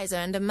supervisor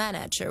and the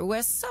manager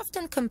were soft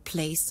and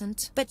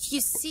complacent. But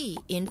you see,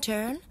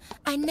 intern,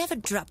 I never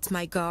dropped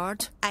my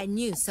guard. I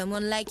knew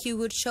someone like you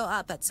would show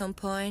up at some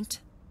point.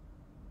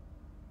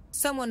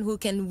 Someone who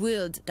can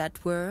wield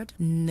that word?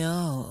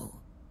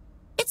 No.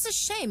 It's a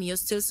shame you're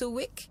still so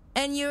weak.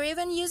 And you're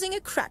even using a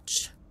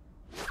crutch.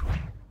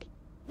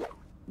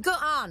 Go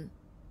on.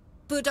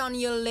 Put on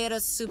your little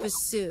super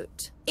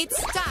suit.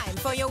 It's time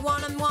for your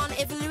one-on-one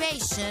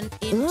evaluation,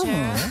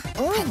 intern.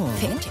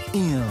 Pathetic.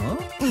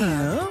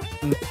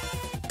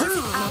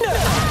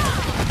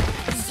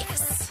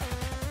 Yes.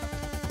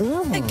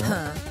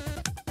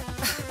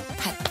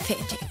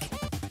 Pathetic.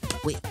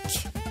 Weak.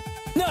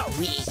 No.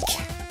 Weak.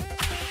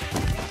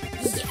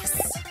 Yes.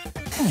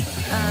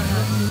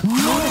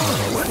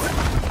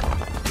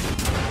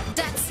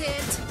 That's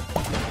it.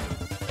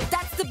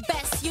 That's the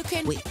best you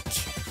can... Weak.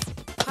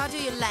 How do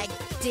you like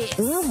this?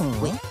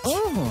 Weak.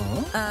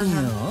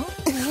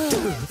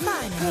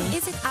 Finally,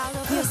 is it out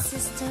of your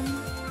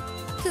system?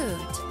 Good.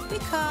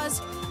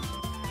 Because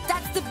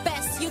that's the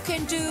best you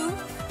can do.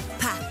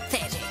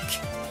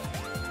 Pathetic.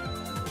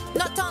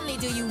 Not only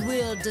do you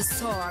wield the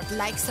sword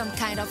like some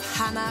kind of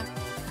hammer,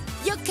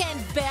 you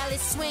can barely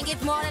swing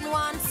it more than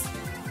once.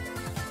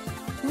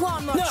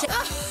 One more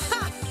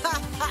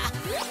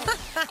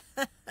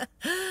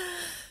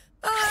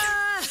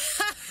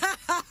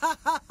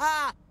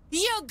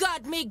You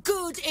got me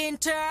good,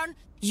 intern.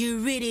 You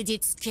really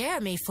did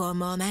scare me for a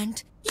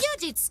moment. You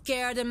did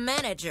scare the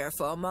manager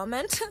for a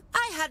moment.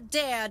 I had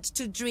dared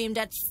to dream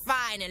that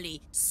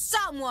finally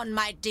someone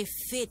might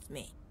defeat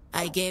me.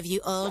 I gave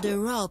you all the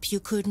rope you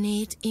could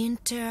need,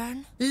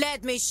 intern.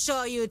 Let me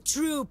show you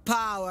true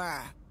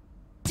power.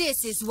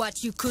 This is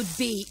what you could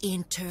be,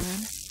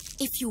 intern,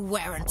 if you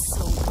weren't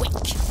so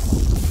weak.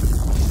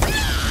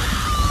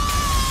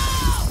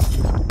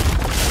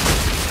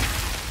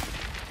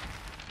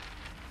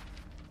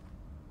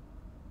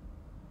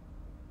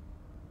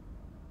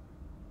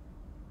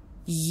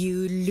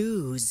 You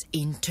lose,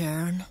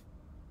 intern.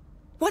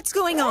 What's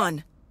going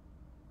on?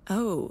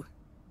 Oh,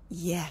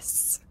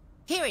 yes.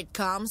 Here it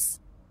comes.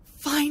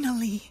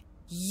 Finally.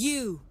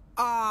 You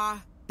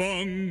are...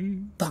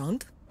 Bong.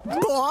 Bong?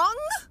 Bong?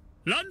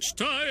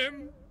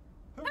 Lunchtime.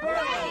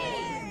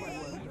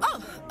 Oh,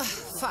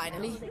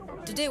 finally.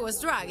 The day was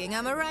dragging,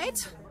 am I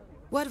right?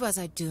 What was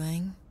I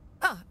doing?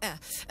 Oh,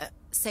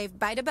 saved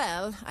by the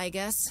bell, I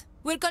guess.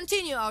 We'll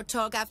continue our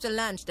talk after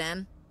lunch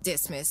then.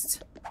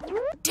 Dismissed.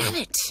 Damn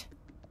it.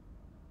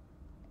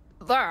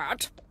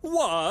 That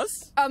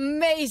was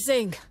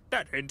amazing.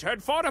 That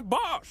intern fought a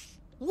boss.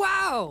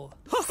 Wow.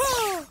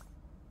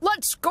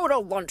 Let's go to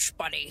lunch,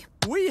 buddy.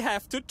 We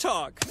have to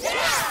talk.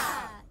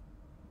 Yeah!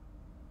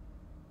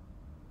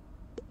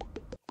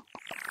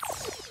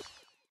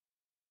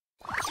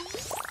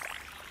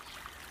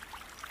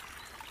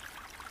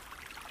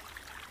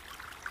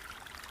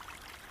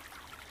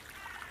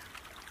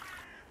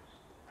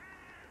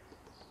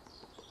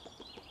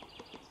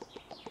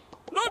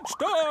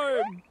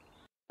 Lunchtime!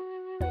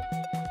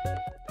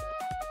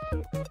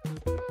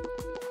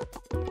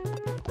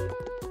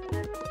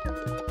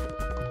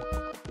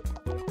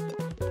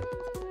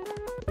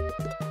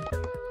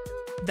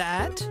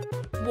 That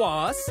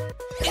was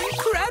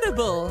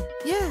incredible!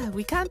 Yeah,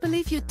 we can't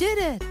believe you did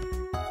it.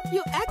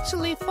 You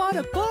actually fought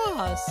a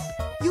boss.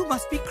 You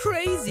must be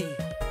crazy.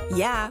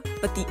 Yeah,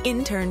 but the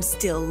intern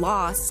still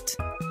lost.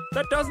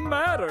 That doesn't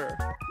matter.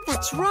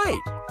 That's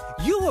right.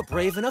 You were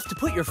brave enough to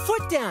put your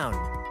foot down.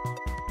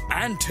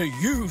 And to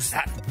use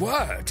that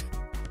word.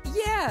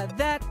 Yeah,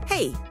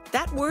 Hey,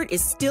 that word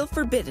is still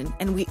forbidden,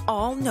 and we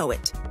all know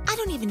it. I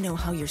don't even know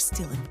how you're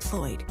still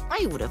employed.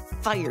 I would have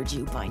fired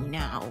you by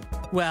now.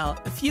 Well,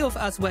 a few of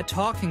us were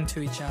talking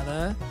to each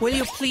other. Will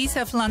you please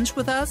have lunch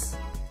with us?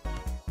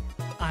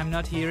 I'm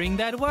not hearing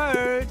that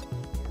word.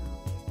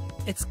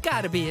 It's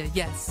gotta be a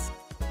yes.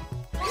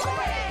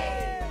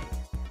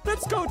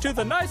 Let's go to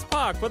the nice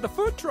park with the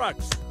food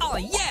trucks. Oh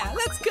yeah,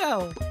 let's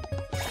go.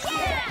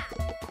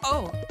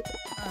 Oh,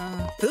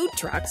 Food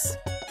trucks?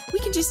 We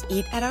can just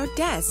eat at our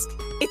desk.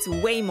 It's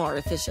way more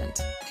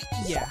efficient.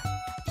 yeah,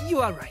 you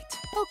are right.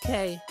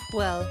 Okay,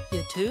 well,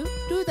 you two,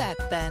 do that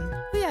then.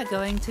 We are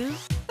going to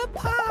the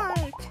park.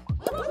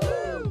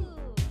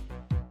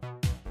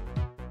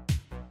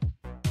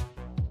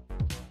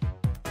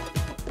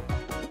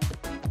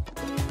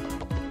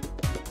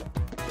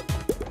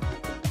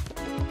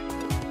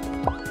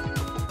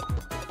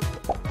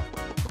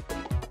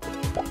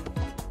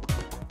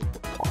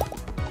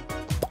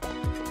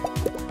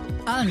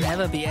 I'll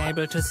never be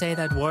able to say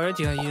that word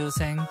you're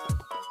using.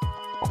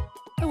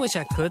 I wish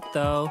I could,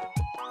 though.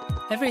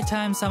 Every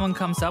time someone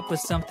comes up with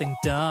something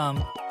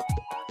dumb.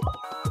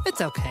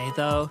 It's okay,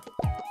 though.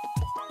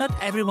 Not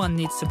everyone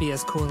needs to be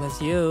as cool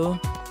as you.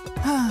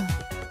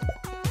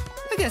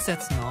 I guess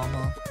that's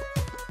normal.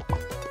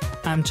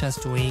 I'm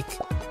just weak.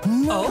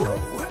 No.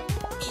 Oh?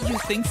 You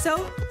think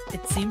so?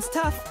 It seems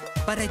tough,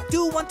 but I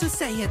do want to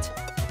say it.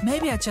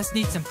 Maybe I just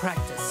need some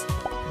practice.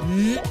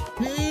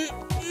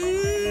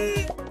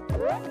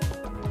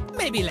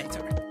 Maybe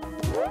later.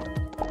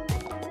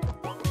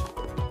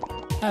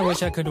 I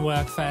wish I could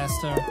work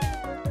faster.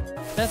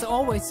 There's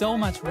always so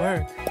much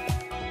work.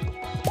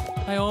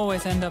 I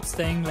always end up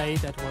staying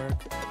late at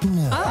work.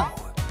 No.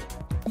 Oh,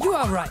 you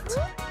are right.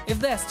 If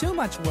there's too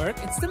much work,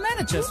 it's the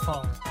manager's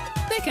fault.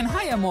 They can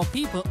hire more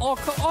people or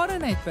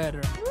coordinate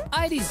better.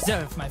 I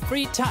deserve my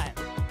free time.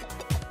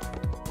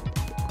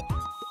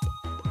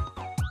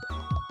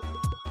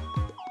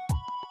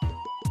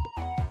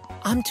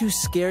 I'm too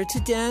scared to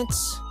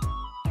dance.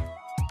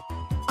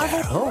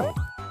 Oh.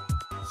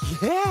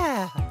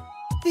 Yeah!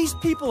 These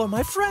people are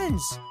my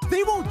friends.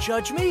 They won't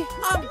judge me.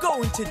 I'm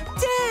going to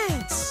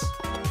dance!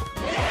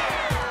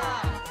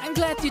 I'm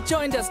glad you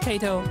joined us,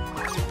 Kato.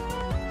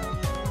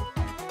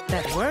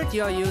 That word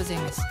you're using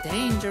is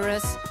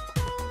dangerous.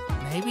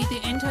 Maybe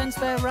the interns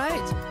were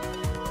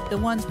right. The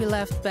ones we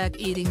left back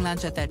eating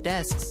lunch at their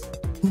desks.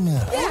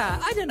 No.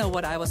 Yeah, I don't know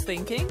what I was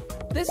thinking.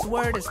 This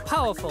word is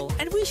powerful,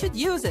 and we should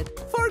use it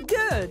for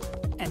good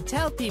and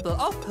tell people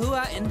off who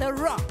are in the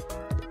wrong.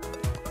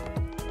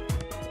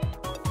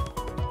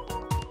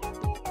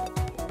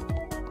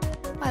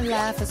 My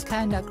laugh is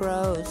kinda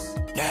gross.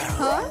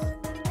 Huh?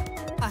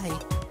 I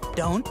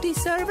don't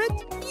deserve it?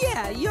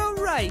 Yeah, you're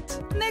right.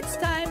 Next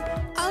time,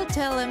 I'll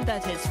tell him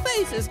that his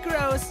face is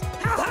gross.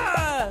 Ha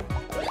ha!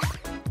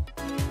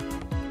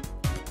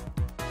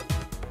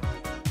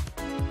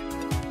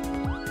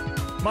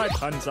 My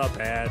puns are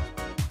bad.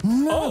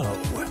 No.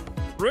 Oh,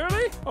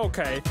 really?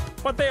 Okay,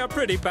 but they are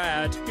pretty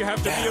bad. You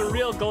have to be a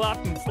real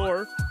glutton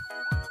for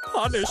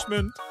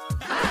punishment.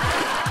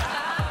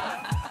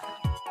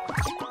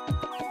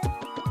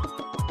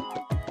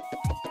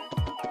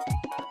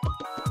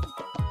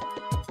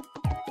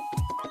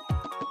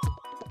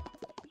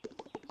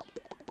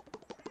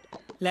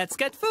 Let's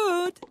get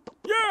food.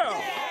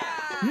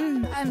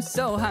 Yeah! I'm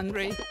so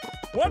hungry.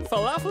 One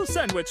falafel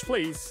sandwich,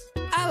 please.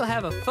 I'll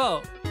have a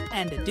pho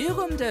and a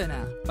durum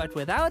döner, but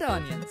without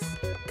onions.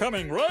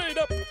 Coming right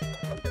up.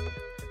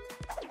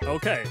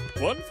 Okay,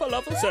 one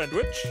falafel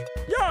sandwich.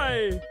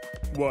 Yay!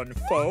 One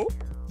pho.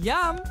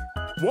 Yum!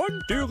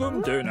 One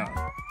durum döner.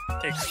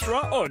 Extra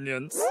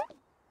onions.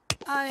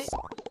 I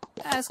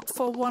asked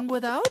for one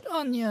without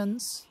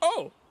onions.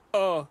 Oh,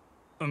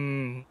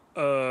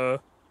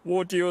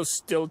 would you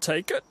still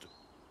take it?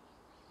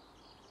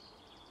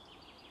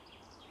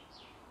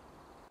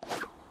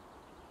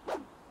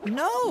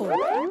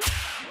 No!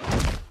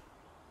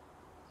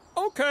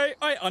 Okay,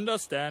 I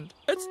understand.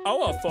 It's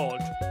our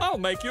fault. I'll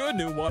make you a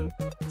new one.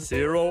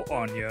 0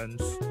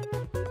 onions.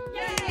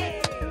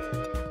 Yay!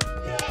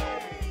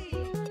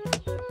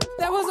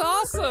 That was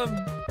awesome!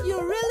 You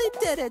really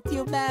did it,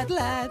 you mad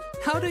lad.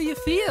 How do you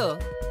feel?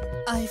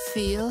 I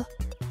feel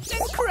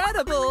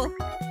incredible.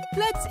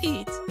 Let's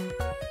eat.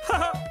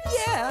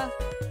 Yeah,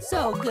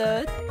 so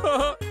good.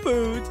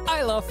 Food.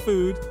 I love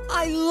food.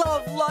 I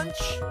love lunch.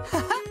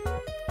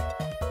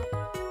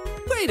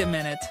 Wait a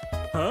minute.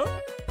 Huh?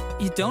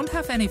 You don't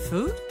have any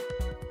food?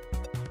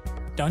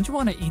 Don't you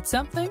want to eat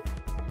something?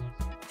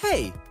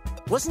 Hey,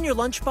 wasn't your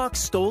lunchbox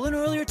stolen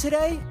earlier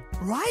today?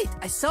 Right,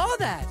 I saw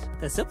that.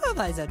 The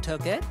supervisor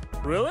took it.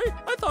 Really?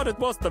 I thought it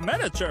was the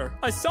manager.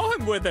 I saw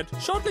him with it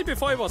shortly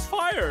before he was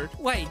fired.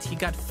 Wait, he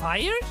got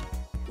fired?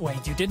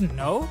 Wait, you didn't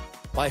know?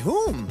 By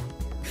whom?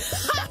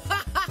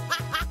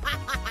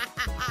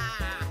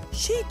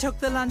 She took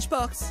the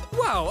lunchbox.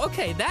 Wow,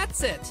 okay,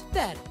 that's it.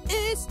 That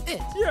is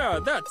it. Yeah,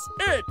 that's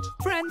it.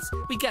 Friends,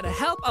 we gotta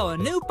help our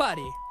new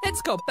buddy.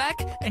 Let's go back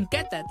and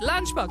get that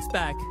lunchbox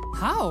back.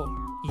 How?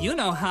 You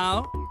know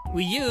how.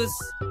 We use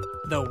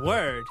the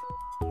word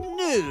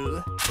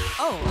new.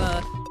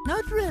 Oh,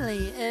 not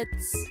really.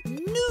 It's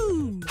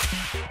new.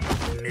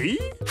 Me?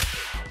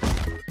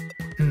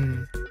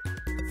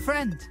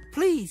 Friend,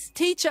 please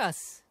teach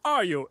us.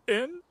 Are you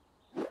in?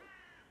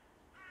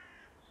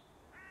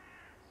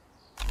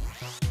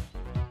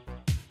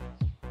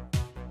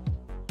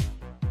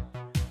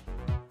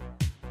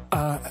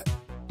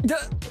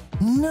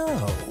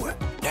 No.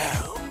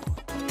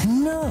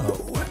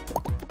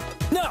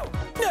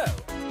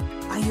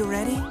 Are you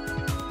ready?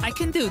 I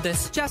can do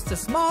this. Just a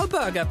small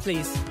burger,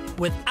 please.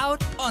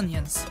 Without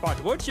onions.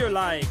 But would you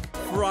like?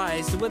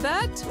 Fries with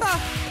that?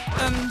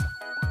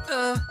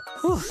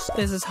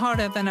 This is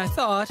harder than I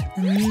thought.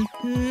 No!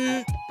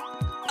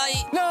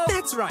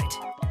 That's right.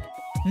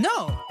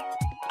 No!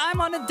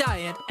 I'm on a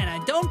diet and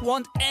I don't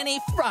want any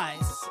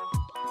fries.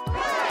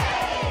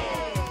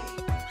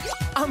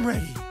 I'm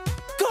ready.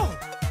 Go!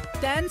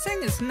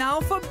 Dancing is now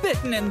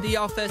forbidden in the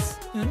office.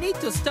 You need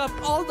to stop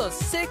all those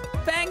sick,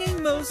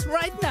 banging moves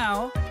right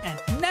now and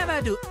never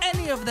do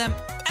any of them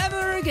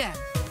ever again.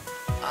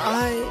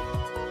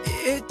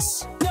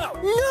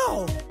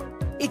 No!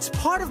 It's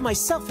part of my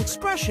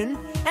self-expression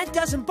and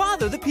doesn't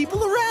bother the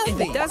people around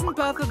me. If it doesn't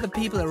bother the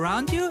people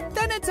around you,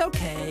 then it's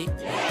okay.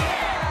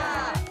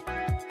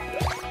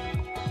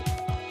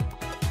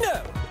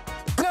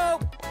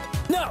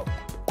 No!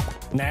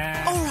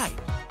 Nah. All right,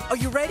 are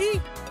you ready?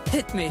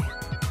 Hit me.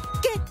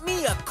 Get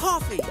me a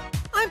coffee.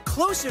 I'm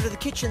closer to the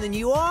kitchen than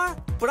you are,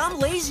 but I'm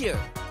lazier.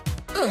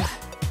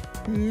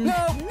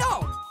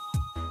 No!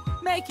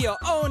 Make your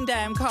own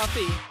damn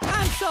coffee.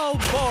 I'm so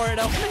bored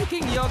of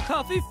making your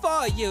coffee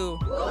for you.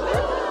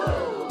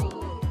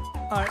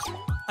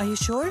 Are you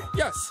sure?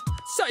 Yes,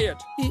 say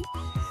it.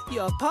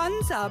 Your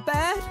puns are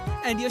bad,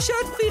 and you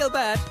should feel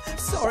bad.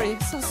 Sorry,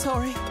 so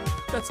sorry.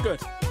 That's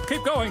good.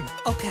 Keep going.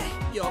 Okay,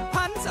 your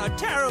puns are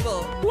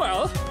terrible.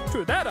 Well,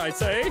 to that I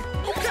say,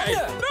 okay,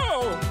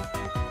 no!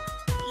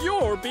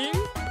 You're being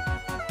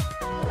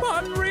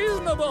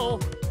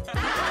unreasonable.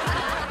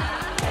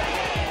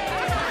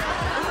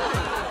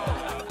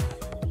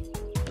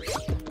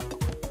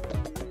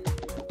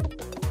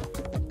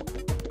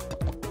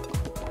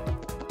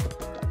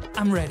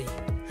 I'm ready.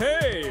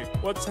 Hey,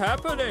 what's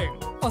happening?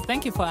 Oh,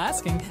 thank you for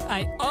asking.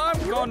 I'm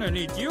gonna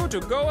need you to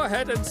go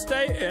ahead and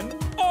stay in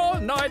all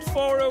night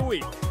for a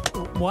week.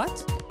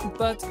 What?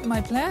 But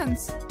my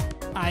plans...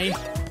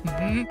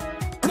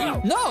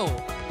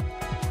 No!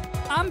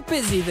 I'm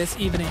busy this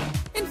evening.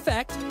 In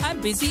fact,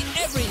 I'm busy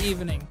every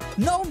evening.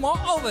 No more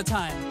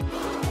overtime.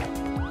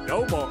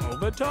 No more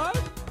overtime?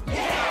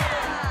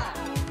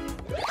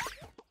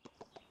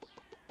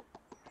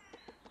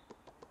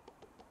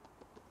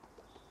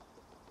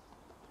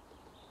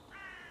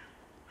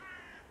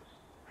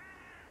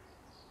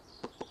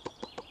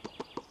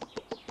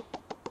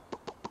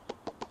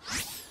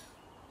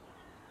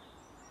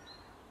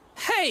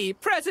 Hey,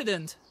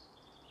 President!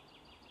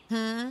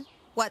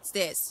 What's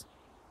this?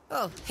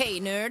 Oh, hey,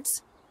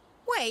 nerds.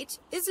 Wait,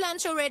 is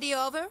lunch already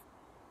over?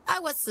 I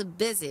was so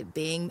busy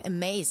being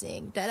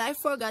amazing that I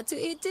forgot to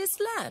eat this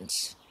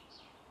lunch.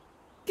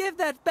 Give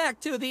that back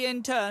to the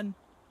intern.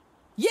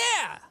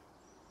 Yeah!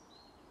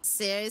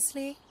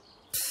 Seriously?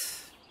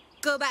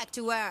 Go back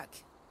to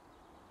work.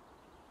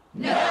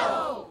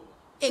 No!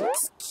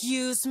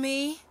 Excuse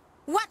me?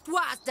 What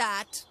was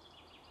that?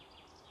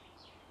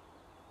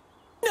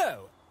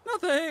 No!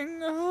 Nothing.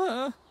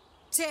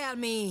 Tell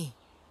me.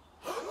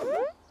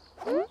 No!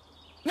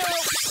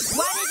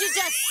 What did you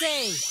just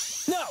say?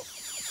 No!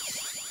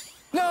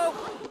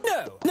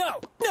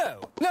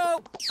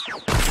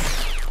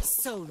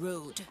 So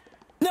rude.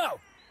 No!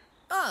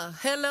 Oh,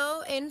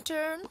 hello,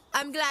 intern.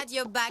 I'm glad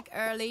you're back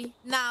early.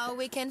 Now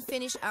we can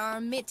finish our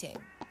meeting.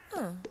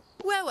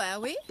 Where were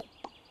we?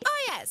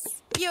 Oh, yes,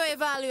 your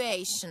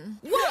evaluation.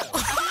 Whoa!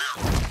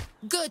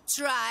 Good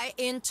try,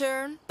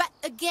 intern. But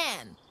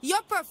again,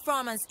 your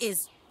performance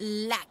is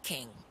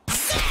lacking.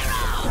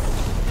 0!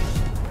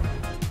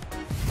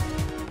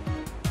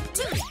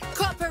 2,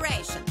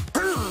 cooperation.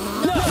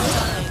 No!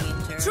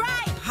 Intern.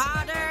 Try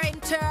harder,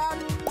 intern.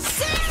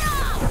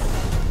 0!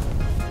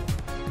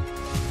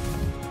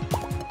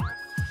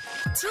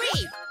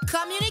 3,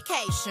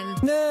 communication.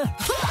 Nah.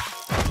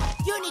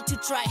 You need to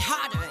try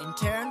harder,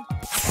 intern.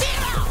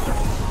 0!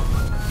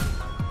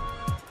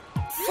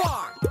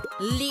 4,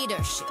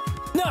 leadership.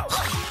 No!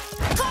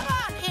 Come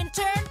on,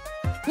 intern!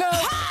 No!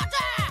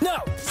 Harder!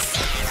 No! 0!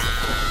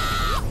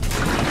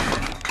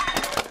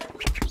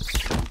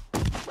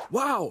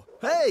 Wow!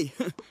 Hey!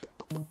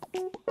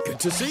 Good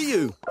to see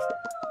you.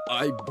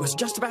 I was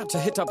just about to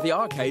hit up the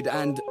arcade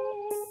and...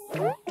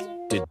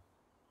 Did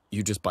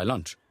you just buy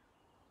lunch?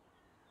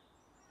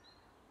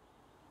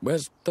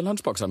 Where's the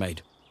lunchbox I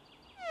made?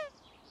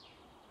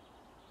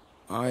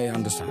 I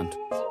understand.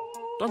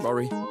 Don't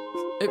worry.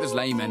 It was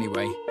lame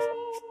anyway.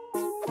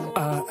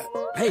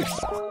 Hey,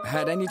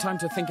 had any time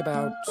to think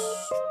about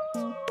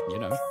you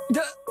know.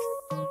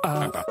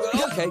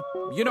 Okay,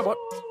 you know what?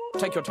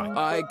 Take your time.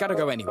 I gotta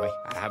go anyway.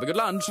 Have a good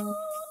lunch.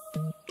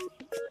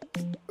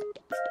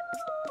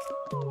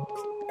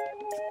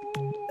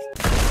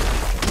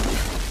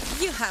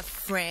 You have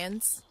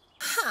friends?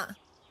 Huh.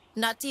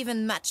 Not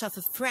even much of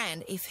a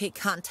friend if he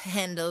can't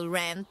handle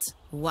rent.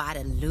 What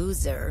a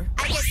loser.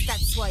 I guess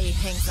that's why he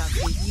hangs out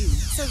with you.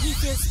 So he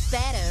feels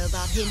better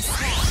about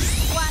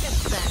himself. What a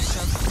bunch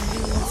of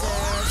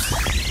losers.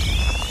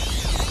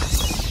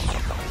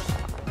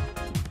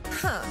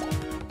 Huh.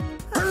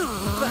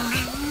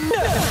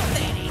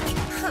 Pathetic.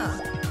 Huh.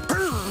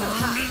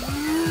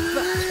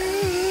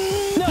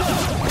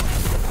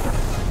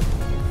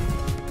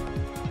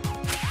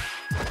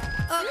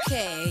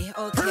 Okay.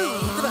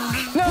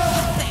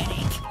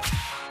 Pathetic.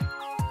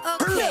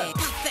 Okay,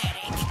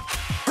 pathetic.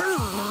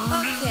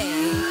 Okay,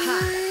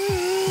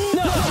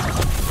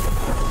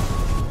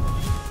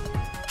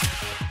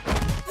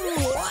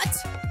 What?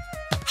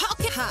 How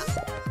can...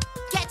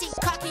 Getting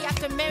cocky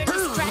after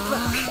Meredith's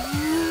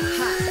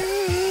Stratford.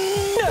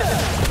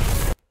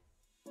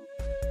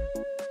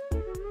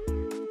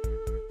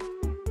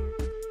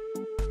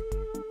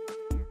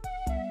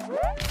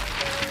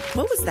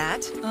 What was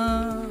that?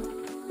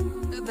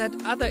 That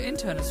other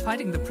intern is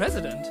fighting the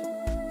president.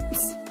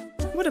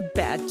 What a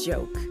bad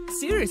joke.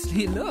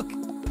 Seriously, look.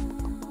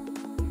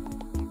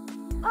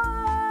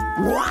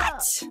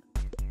 What?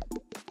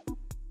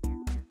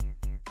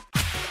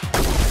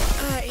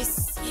 I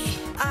see.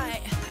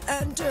 I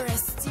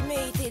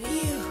underestimated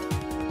you.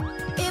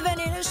 Even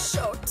in a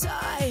short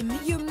time,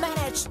 you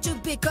managed to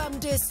become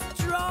this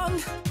strong.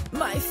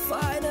 My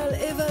final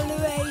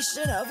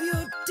evaluation of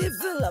your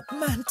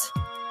development.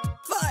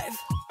 5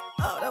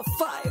 out of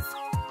 5.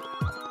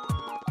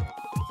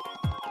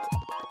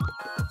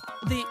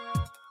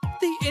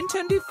 The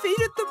intern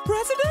defeated the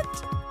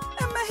president?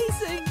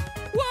 Amazing!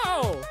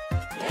 Wow!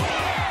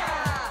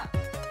 Yeah!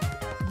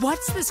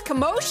 What's this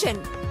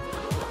commotion?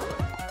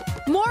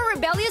 More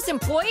rebellious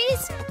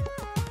employees?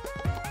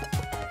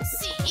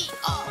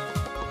 CEO,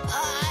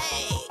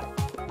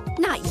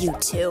 Not you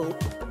two.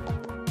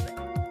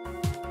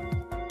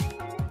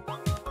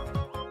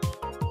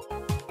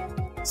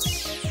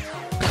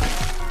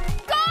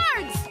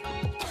 Guards!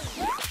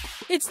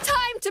 It's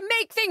time to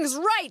make things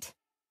right!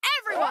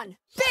 Everyone,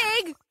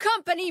 big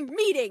company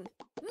meeting,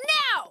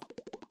 now!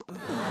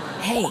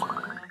 Hey,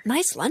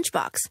 nice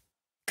lunchbox.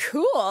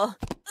 Cool.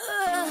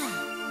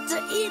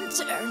 the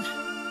intern.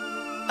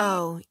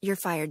 Oh, you're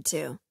fired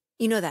too.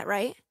 You know that,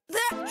 right? The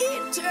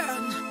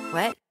intern.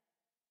 What?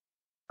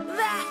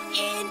 The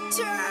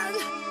intern.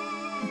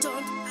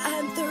 Don't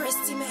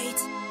underestimate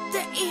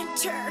the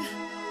intern.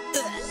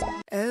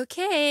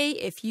 Okay,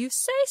 if you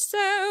say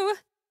so.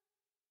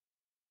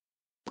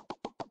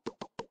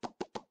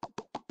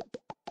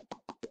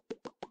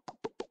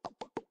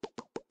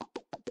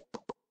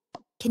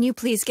 Can you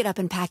please get up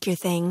and pack your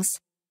things?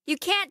 You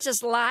can't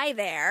just lie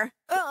there.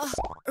 Oh,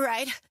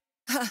 right.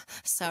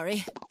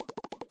 Sorry.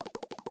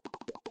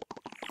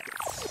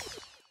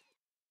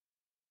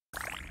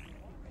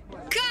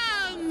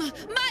 Come,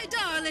 my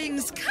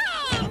darlings,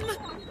 come!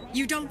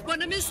 You don't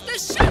want to miss the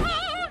show!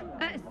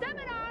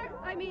 Seminar,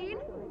 I mean.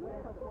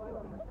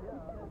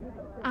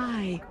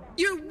 I,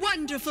 your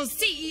wonderful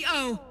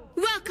CEO,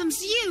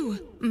 welcomes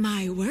you,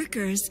 my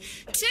workers,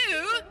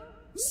 to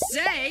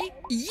say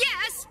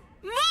yes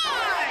more!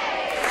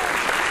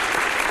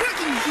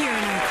 Working here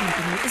in our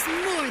company is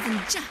more than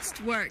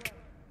just work.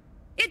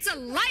 It's a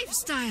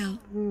lifestyle.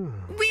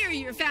 We're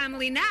your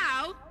family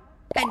now,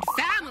 and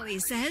family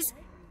says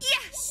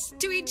yes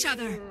to each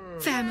other.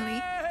 Family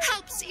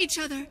helps each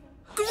other,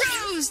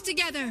 grows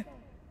together.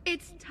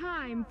 It's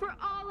time for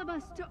all of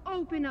us to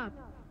open up,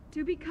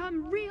 to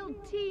become real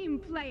team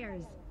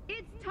players.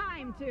 It's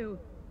time to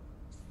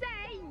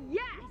say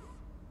yes.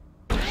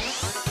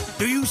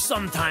 Do you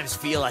sometimes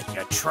feel like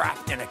you're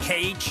trapped in a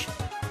cage?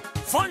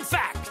 Fun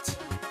fact,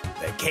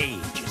 the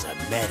cage is a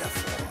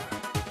metaphor.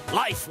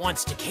 Life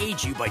wants to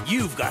cage you, but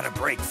you've got to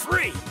break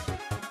free.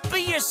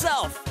 Be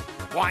yourself.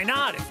 Why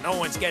not if no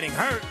one's getting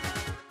hurt?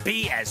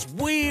 Be as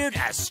weird,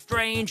 as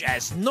strange,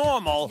 as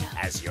normal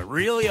as you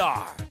really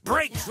are.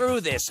 Break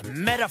through this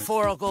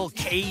metaphorical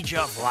cage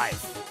of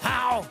life.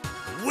 How?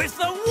 With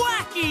a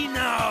wacky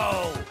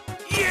no!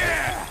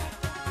 Yeah!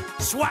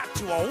 Swap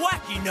to a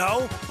wacky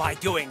no by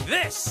doing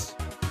this.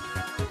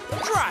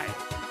 Try it.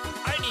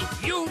 I need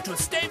you to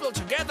staple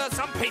together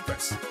some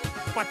papers.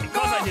 But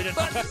because I didn't...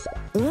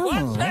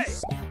 What? Hey!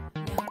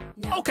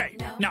 Okay,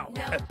 now,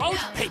 about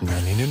paper.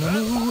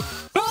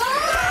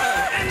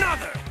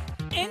 Another!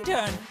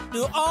 Intern,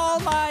 do all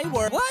my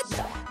work. What?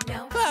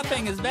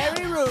 Clapping is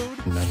very rude.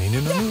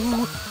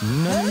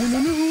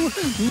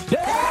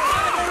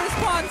 I'm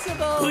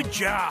responsible. Good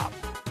job.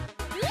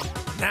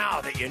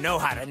 Now that you know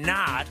how to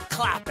nod,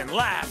 clap, and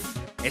laugh,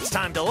 it's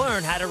time to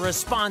learn how to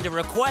respond to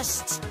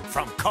requests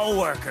from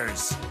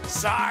coworkers.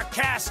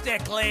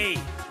 Sarcastically.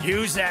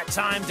 Use that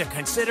time to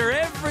consider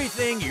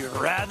everything you'd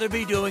rather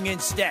be doing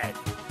instead.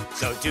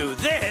 So do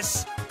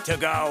this to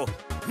go,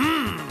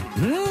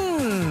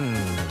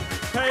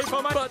 Pay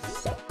for my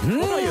butts.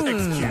 What are you?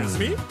 Excuse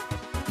me?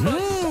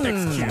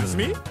 Excuse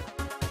me?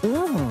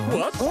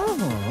 What?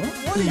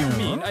 What do you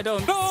mean? I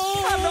don't...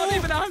 I'm not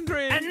even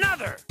hungry!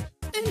 Another!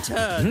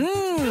 Intern!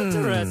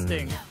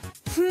 Interesting.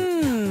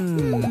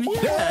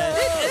 Yeah,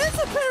 it is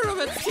a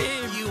pyramid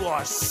scheme! You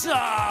are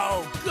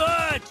so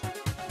good!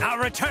 Now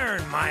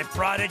return, my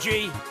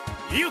prodigy.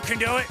 You can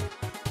do it!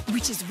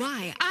 Which is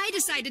why I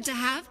decided to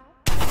have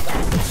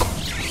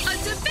a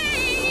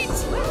debate!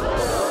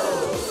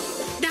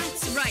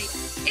 That's right.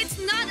 It's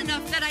not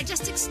enough that I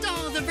just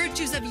extol the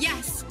virtues of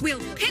yes.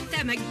 We'll pit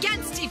them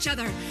against each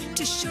other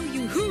to show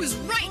you who's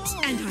right.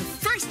 And our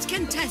first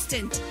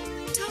contestant,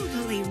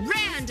 totally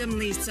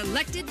randomly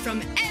selected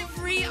from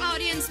every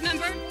audience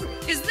member,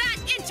 is that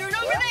intern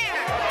over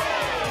there!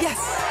 Yes!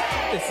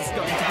 This is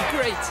going to be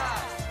great.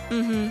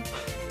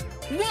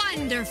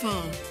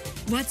 Wonderful!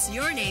 What's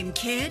your name,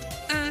 kid?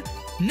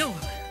 Noah.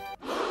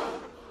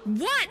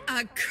 What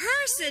a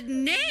cursed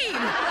name!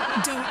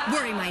 Don't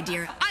worry, my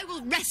dear. I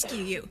will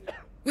rescue you.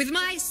 With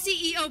my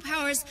CEO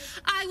powers,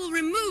 I will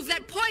remove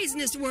that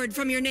poisonous word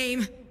from your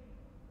name.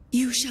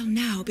 You shall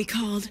now be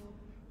called...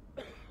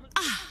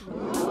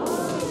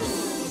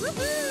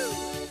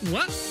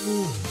 What?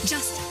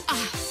 Just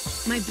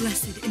my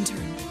blessed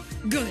intern.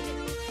 Good.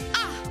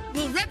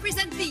 Will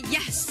represent the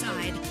yes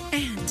side.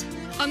 And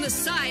on the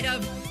side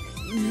of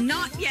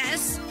not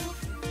yes,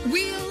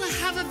 we'll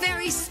have a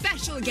very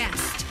special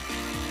guest.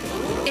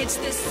 It's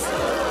this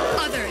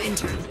other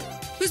intern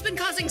who's been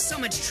causing so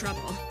much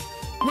trouble.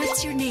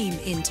 What's your name,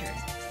 intern?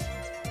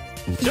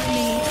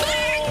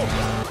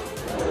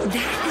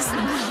 That is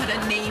not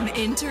a name,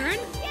 intern.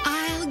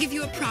 I'll give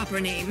you a proper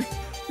name.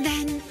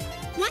 Then,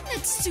 one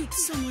that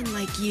suits someone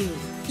like you.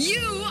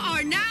 You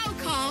are now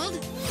called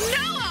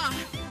Noah!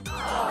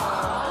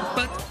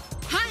 But...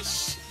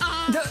 Hush!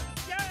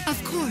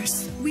 Of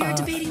course, we are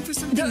debating for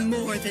something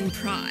more than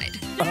pride.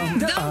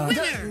 The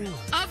winner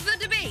of the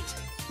debate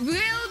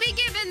will be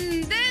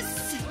given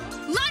this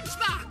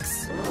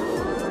lunchbox!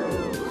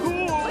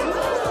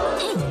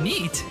 Oh,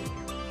 neat.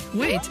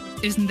 Wait,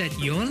 isn't that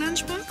your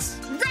lunchbox?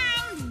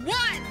 Round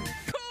one!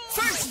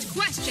 First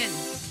question.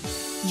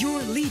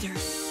 Your leader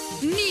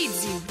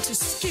needs you to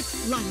skip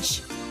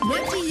lunch.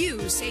 What do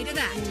you say to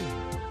that?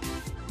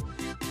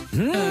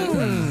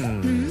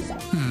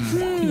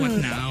 What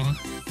now?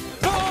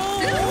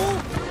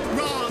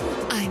 Wrong.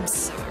 I'm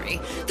sorry.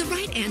 The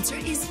right answer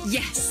is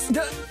yes.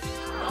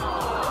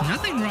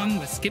 Nothing wrong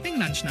with skipping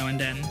lunch now and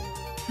then.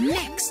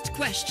 Next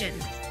question.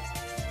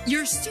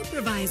 Your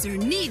supervisor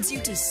needs you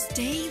to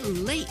stay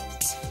late.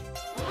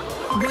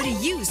 What do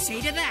you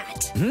say to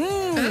that?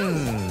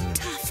 Oh,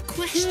 tough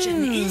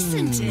question,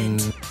 isn't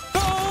it?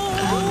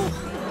 Oh,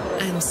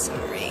 I'm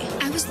sorry.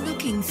 I was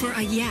looking for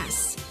a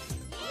yes.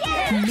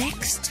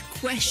 Next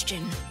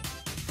question.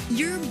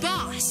 Your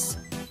boss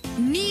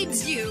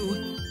needs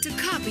you to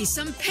copy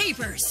some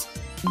papers.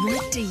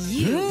 What do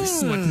you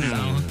say? What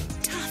now?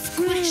 Tough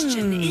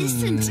question,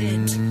 isn't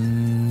it?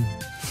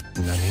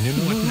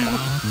 What now?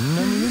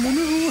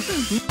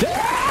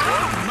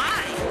 Oh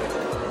my!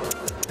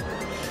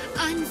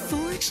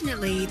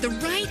 Unfortunately, the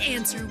right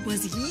answer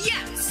was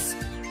yes.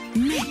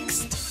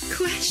 Next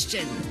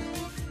question.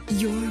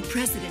 Your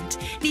president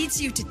needs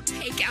you to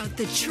take out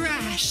the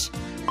trash.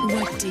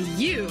 What do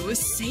you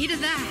say to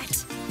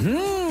that?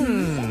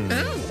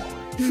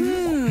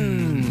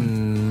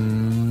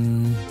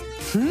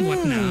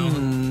 What now?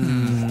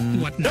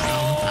 What now?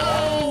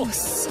 Oh,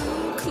 so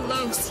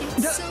close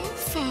yet so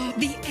far.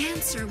 The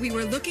answer we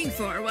were looking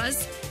for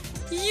was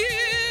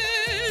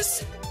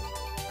yes.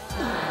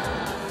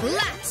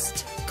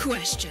 Last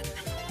question.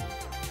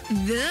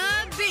 The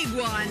big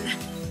one.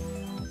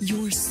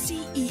 Your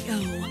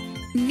CEO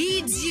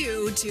needs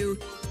you to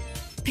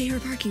pay her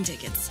parking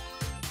tickets.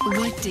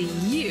 What do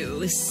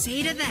you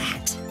say to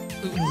that?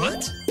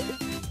 What?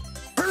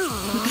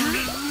 What?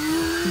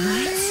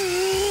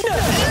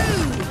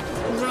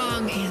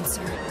 Wrong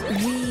answer.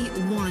 We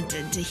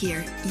wanted to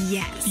hear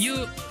yes.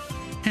 You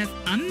have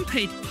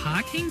unpaid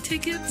parking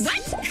tickets?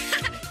 What?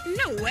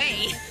 No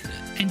way.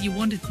 And you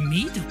wanted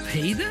me to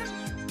pay them?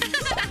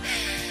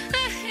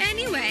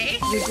 Anyway.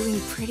 You're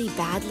doing pretty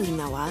badly,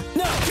 Noah.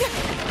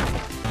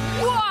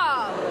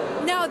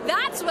 Whoa! Now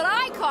that's what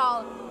I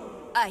call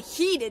a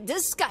heated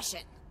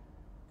discussion.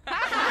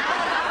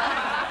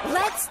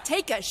 Let's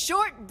take a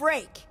short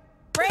break.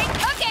 Break?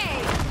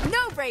 Okay,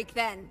 no break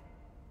then.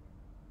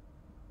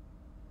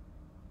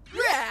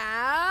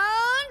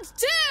 Round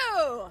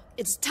 2!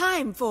 It's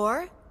time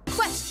for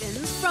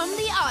questions from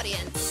the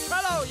audience.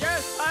 Hello,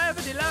 yes, I have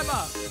a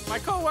dilemma. My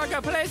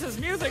coworker plays his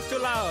music too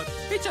loud.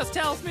 He just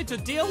tells me to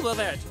deal with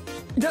it.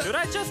 Should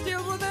I just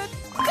deal with it?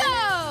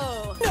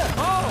 Go!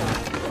 Oh,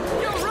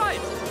 you're right.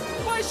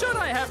 Why should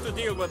I have to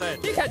deal with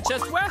it? He can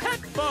just wear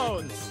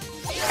headphones.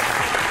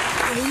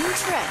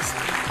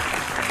 Interesting.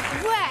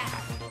 Well,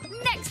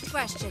 next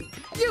question.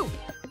 You.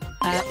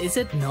 Is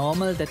it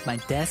normal that my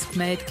desk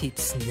mate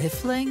keeps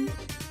sniffling?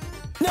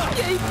 No!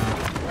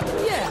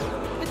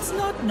 Yeah, it's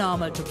not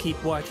normal to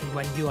keep working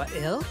when you are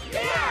ill.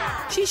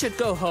 Yeah! She should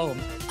go home.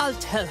 I'll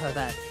tell her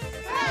that.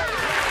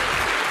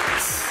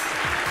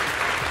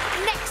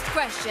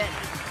 question.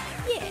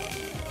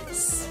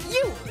 Yes.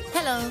 You.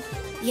 Hello.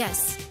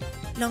 Yes.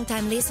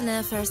 Long-time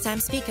listener, first-time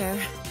speaker.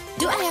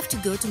 Do I have to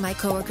go to my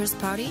coworker's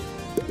party?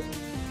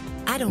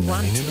 I don't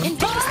want to.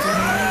 Interesting.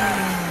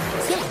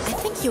 Yeah, I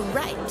think you're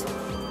right.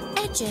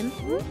 Hey, Jim.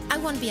 I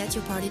won't be at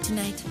your party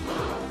tonight.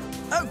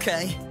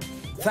 Okay.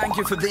 Thank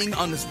you for being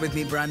honest with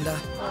me, Brenda.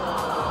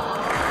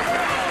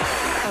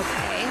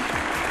 Okay.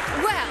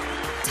 Well,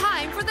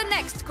 time for the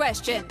next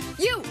question.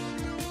 You.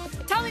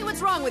 Tell me what's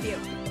wrong with you.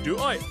 Do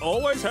I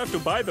always have to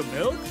buy the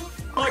milk?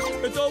 Like,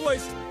 it's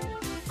always,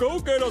 go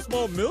get a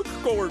small milk,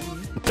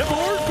 Gordon.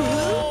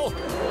 Gordon?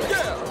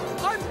 Yeah,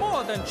 I'm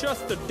more than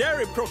just the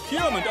dairy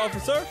procurement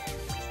officer.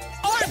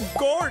 I'm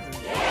Gordon.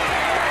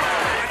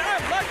 And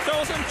I'm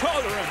lactose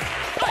intolerant.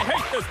 I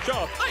hate this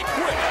job. I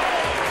quit.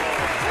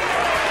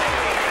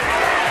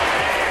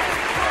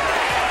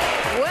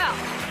 Well,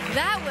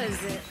 that was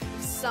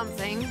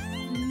something.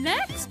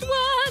 Next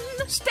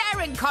one.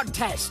 Staring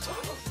contest.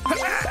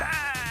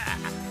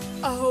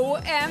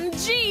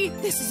 OMG,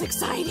 this is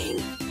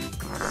exciting.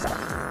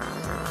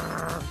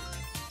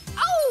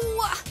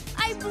 Oh,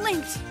 I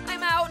blinked.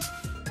 I'm out.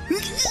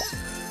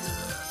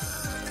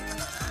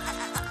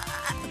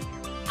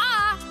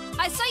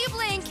 I saw you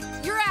blink.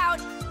 You're out.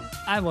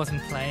 I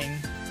wasn't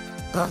playing.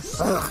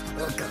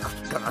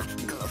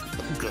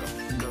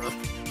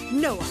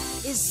 Noah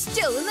is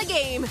still in the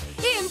game.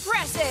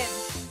 Impressive.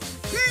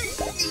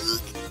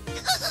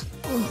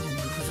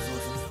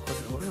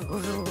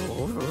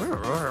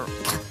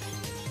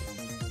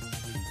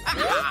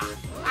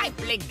 I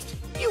blinked.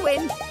 You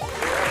win.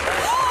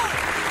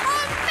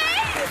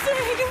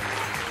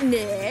 Amazing!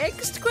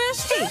 Next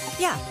question.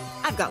 Hey, yeah,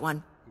 I've got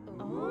one.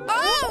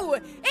 Oh,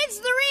 it's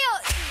the real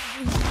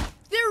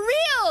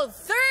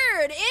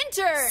third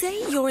intern.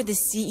 Say you're the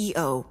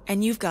CEO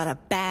and you've got a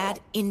bad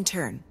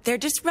intern. They're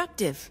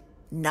disruptive,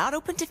 not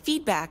open to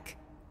feedback,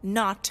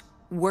 not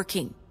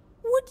working.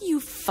 Would you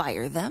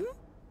fire them?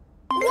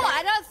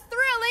 What a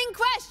thrilling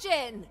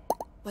question!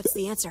 What's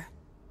the answer?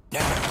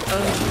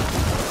 Yikes!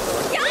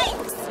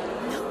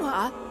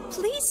 Noah,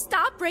 please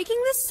stop breaking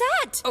the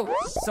set. Oh,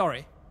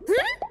 sorry.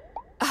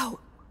 Oh,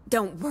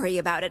 don't worry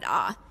about it,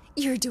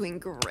 You're doing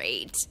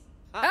great.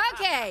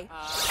 Okay,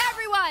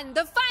 everyone,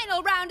 the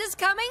final round is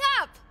coming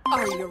up.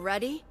 Are you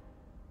ready?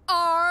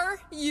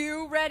 Are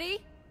you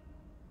ready?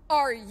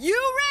 Are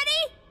you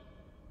ready?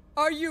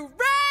 Are you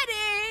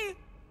ready?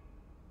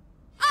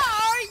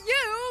 Are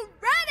you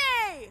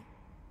ready?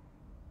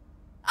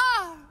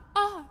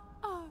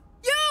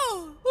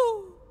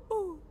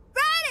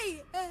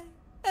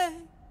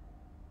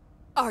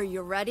 Are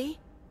you ready?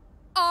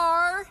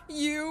 Are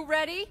you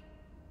ready?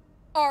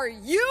 Are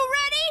you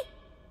ready?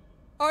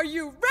 Are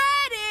you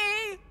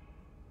ready?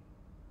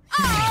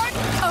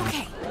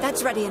 Okay,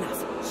 that's ready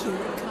enough. Here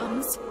it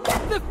comes.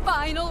 The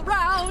final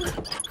round.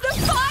 The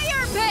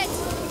fire pit!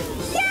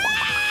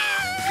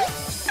 Yes!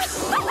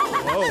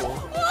 Whoa.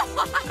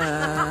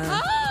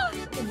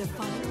 In the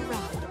final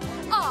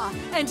round,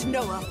 and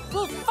Noah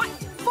will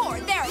fight for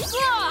their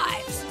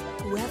lives.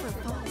 Whoever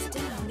falls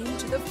down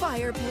into the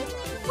fire pit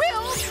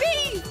will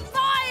be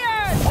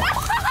fired!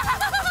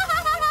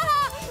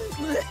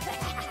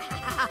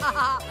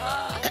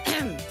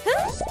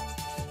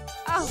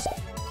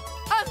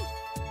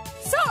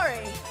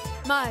 Sorry,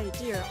 my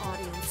dear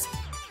audience.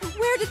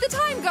 Where did the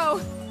time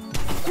go?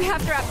 We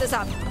have to wrap this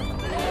up.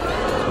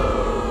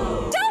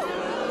 Don't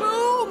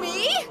boo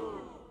me!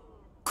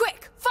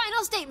 Quick,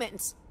 final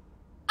statements.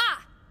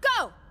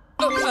 Go!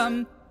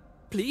 Oh,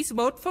 please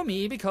vote for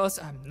me because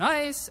I'm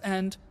nice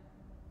and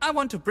I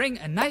want to bring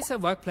a nicer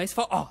workplace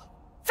for all.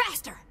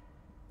 Faster!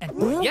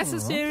 And yes,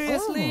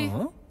 seriously,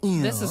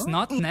 this is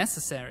not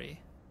necessary.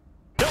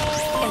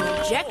 An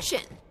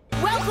objection.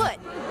 Well put.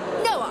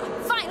 Noah,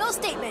 final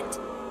statement.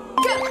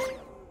 Good.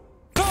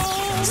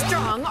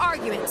 Strong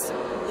arguments.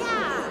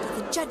 Yeah. What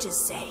do the judges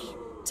say?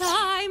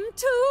 Time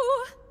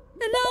to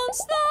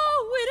announce the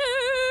winner.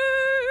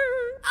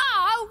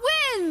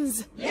 Wins.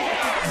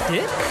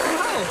 Did?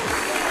 Wow.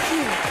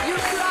 Here, your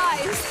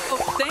prize.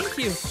 Oh, thank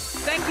you.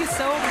 Thank you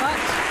so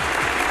much.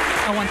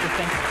 I want to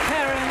thank my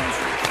parents,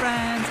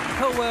 friends,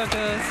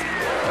 co-workers,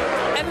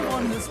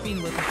 everyone who's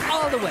been with us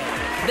all the way.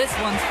 This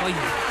one's for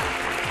you.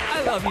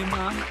 I love you,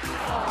 Mom.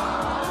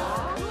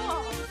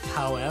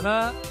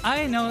 However,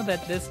 I know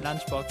that this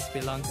lunchbox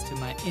belongs to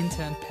my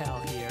intern pal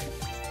here.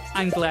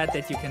 I'm glad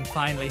that you can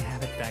finally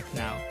have it back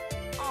now.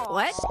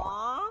 What?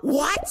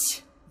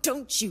 What?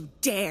 Don't you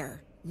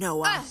dare,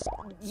 Noah.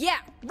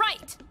 Yeah,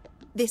 right.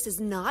 This is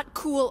not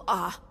cool,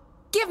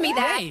 Give me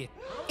that. Hey.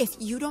 If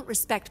you don't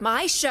respect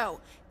my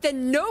show,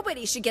 then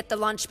nobody should get the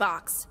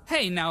lunchbox.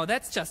 Hey, now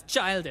that's just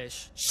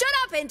childish. Shut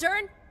up,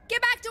 intern.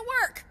 Get back to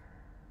work.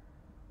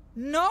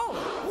 No.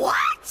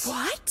 What?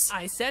 What?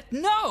 I said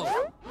no.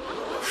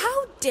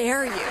 How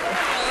dare you?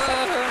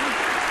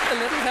 A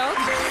little help?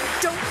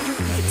 Don't you?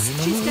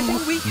 She's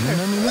getting weaker.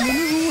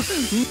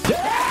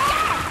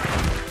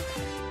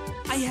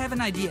 I have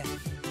an idea.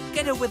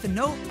 Get her with a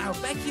no, I'll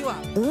back you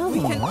up. We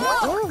can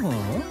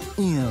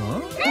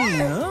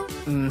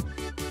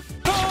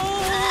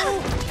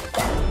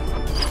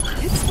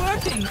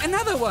working!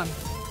 Another one!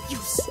 You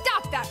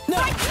stop that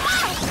right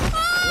now!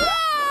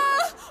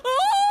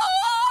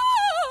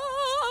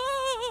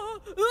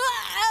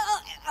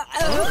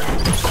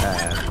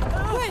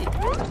 Wait,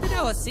 did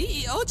our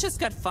CEO just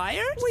got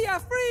fired? We are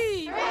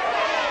free!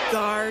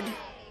 Guard.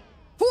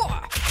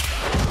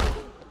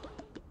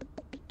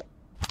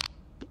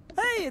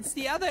 Hey, it's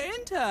the other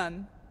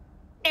intern.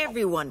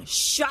 Everyone,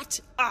 shut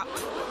up.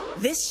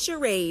 This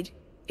charade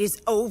is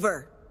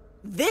over.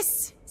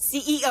 This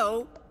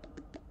CEO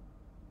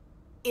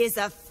is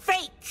a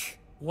fake.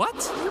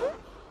 What?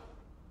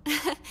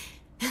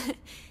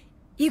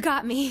 You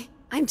got me.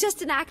 I'm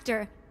just an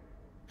actor.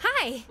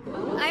 Hi,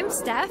 I'm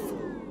Steph.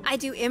 I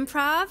do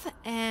improv,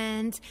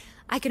 and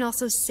I can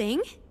also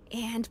sing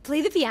and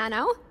play the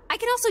piano. I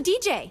can also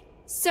DJ.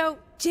 So,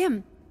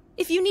 Jim,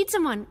 if you need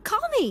someone,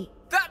 call me.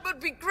 That would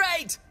be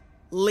great!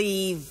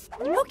 Leave.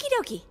 Okie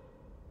dokie.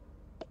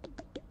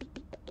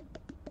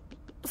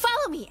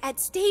 Follow me at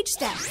Stage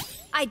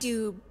Steph. I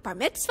do bar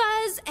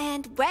mitzvahs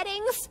and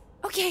weddings.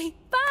 Okay,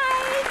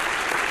 bye!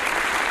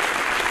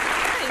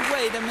 Hey,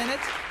 wait a minute.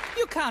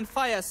 You can't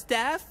fire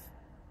Steph.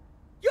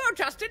 You're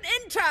just an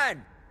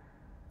intern!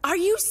 Are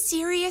you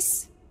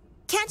serious?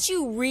 Can't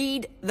you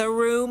read the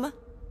room?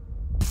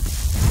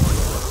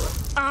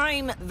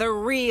 I'm the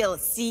real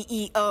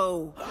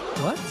CEO.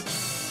 What?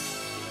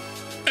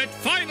 It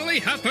finally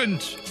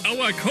happened!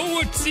 Our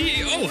coward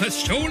CEO has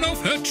shown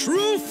off her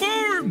true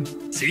form!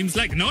 Seems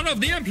like none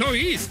of the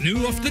employees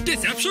knew of the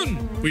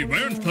deception. We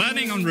weren't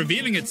planning on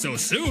revealing it so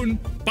soon,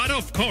 but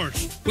of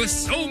course, with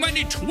so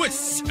many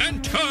twists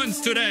and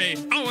turns today,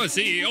 our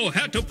CEO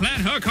had to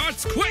plan her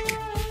cards quick.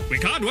 We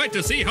can't wait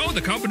to see how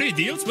the company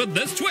deals with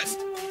this twist.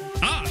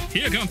 Ah,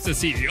 here comes the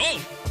CEO,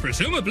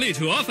 presumably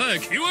to offer a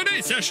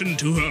Q&A session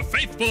to her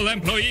faithful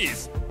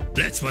employees.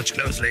 Let's watch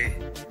closely.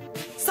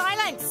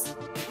 Silence!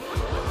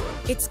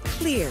 It's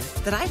clear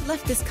that I've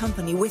left this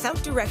company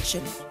without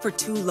direction for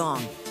too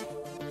long.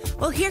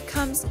 Well, here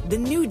comes the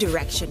new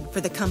direction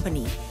for the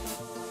company.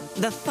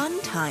 The fun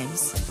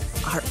times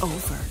are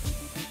over.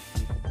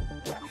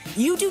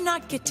 You do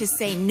not get to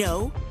say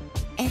no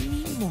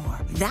anymore.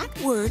 That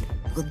word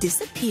will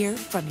disappear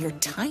from your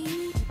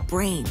tiny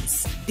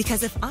brains.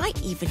 Because if I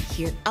even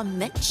hear a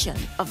mention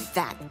of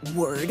that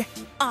word,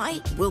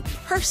 I will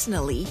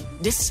personally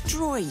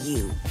destroy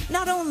you.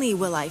 Not only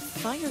will I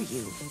fire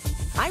you,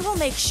 I will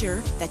make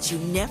sure that you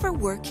never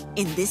work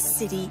in this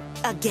city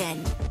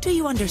again. Do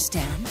you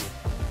understand?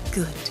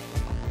 Good.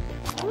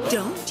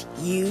 Don't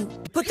you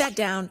put that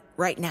down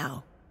right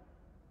now.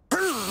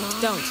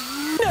 Don't.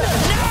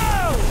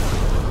 No!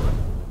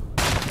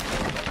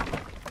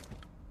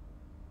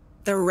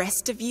 The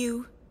rest of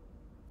you,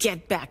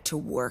 get back to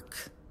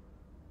work.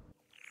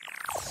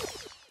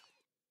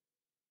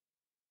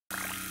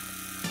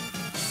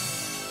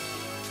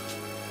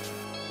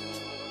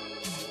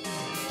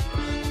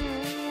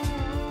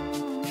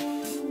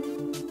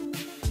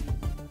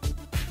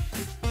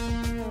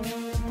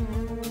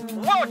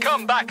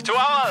 Welcome back to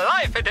our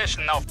live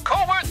edition of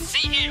Covert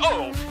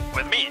CEO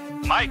with me,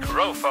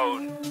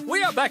 Microphone.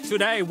 We are back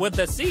today with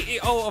the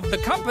CEO of the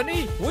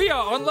company we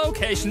are on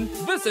location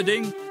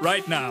visiting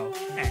right now.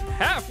 And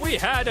have we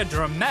had a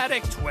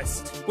dramatic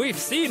twist? We've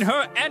seen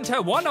her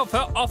enter one of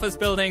her office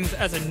buildings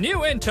as a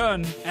new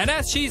intern, and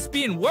as she's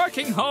been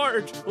working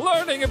hard,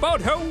 learning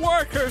about her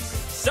workers,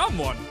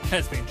 someone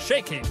has been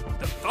shaking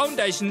the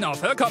foundation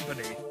of her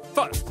company.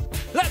 First,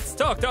 let's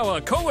talk to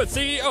our Covert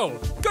CEO.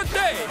 Good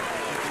day!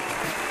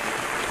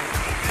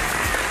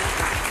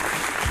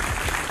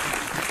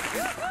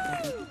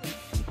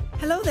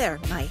 Hello there,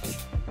 Mike.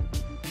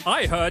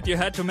 I heard you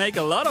had to make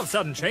a lot of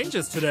sudden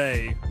changes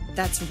today.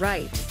 That's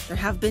right. There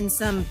have been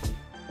some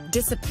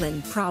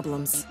discipline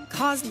problems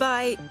caused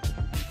by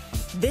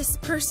this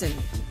person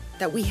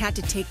that we had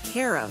to take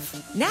care of.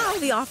 Now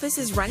the office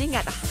is running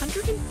at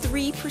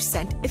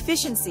 103%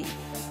 efficiency.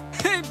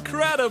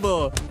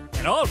 Incredible!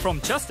 And all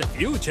from just a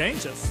few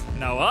changes.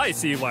 Now I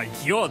see why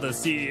you're the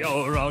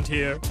CEO around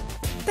here.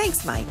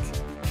 Thanks, Mike.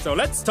 So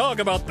let's talk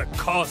about the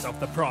cause of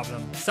the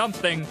problem.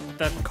 Something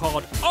that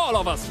caught all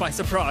of us by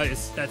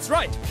surprise. That's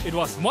right, it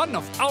was one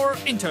of our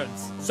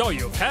interns. So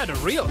you've had a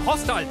real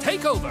hostile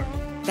takeover.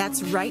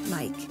 That's right,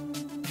 Mike.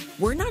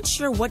 We're not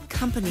sure what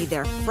company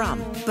they're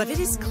from, but it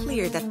is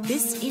clear that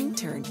this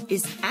intern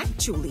is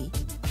actually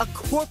a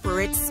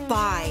corporate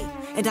spy.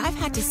 And I've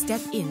had to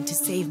step in to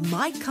save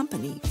my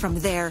company from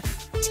their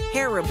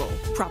terrible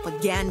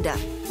propaganda,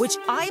 which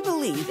I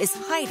believe is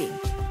hiding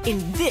in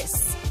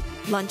this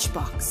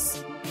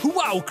lunchbox.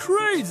 Wow,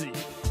 crazy!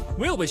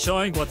 We'll be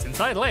showing what's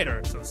inside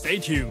later, so stay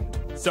tuned.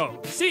 So,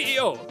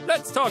 CEO,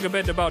 let's talk a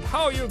bit about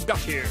how you got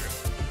here.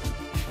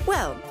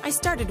 Well, I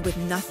started with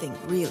nothing,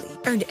 really.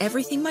 Earned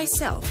everything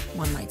myself,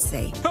 one might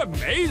say.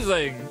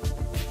 Amazing!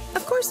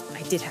 Of course,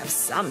 I did have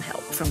some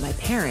help from my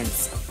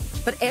parents,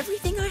 but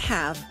everything I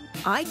have,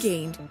 I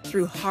gained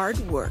through hard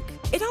work.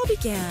 It all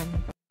began...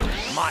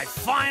 My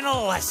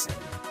final lesson.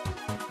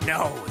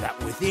 Know that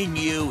within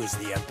you is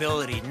the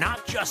ability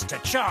not just to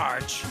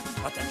charge,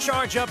 but to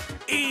charge up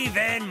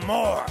even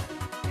more.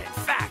 In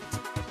fact,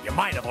 you You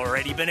might have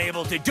already been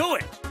able to do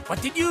it,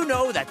 but did you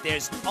know that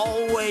there's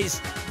always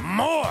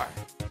more?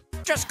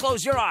 Just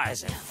close your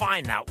eyes and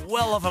find that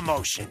well of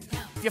emotion.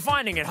 If you're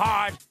finding it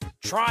hard,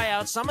 try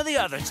out some of the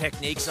other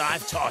techniques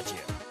I've taught you.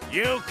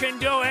 You can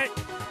do it.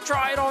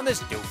 Try it on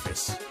this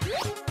doofus.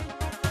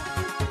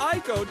 I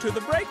go to the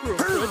break room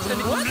switch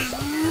and what?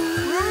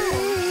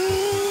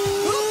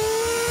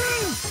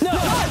 No!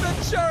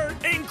 Diamond shirt!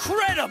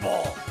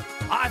 Incredible!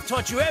 I've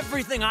taught you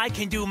everything I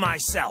can do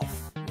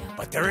myself.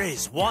 But there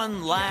is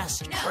one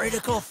last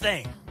critical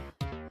thing.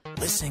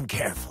 Listen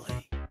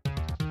carefully.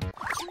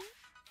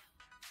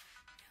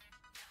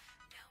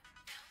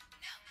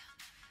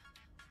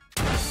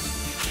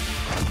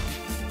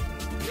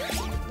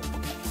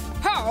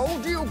 How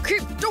do you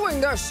keep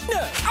doing this? No!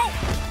 Ow!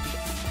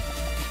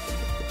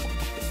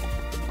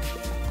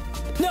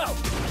 No!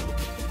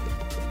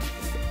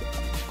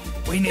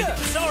 We need it.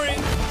 Sorry!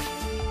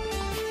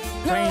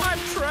 No, I'm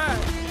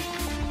trapped.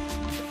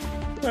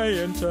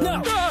 Hey, intern.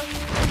 No!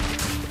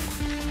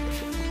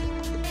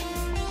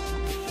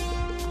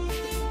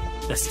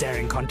 The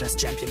staring contest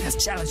champion has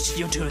challenged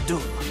you to a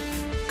duel.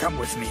 Come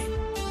with me.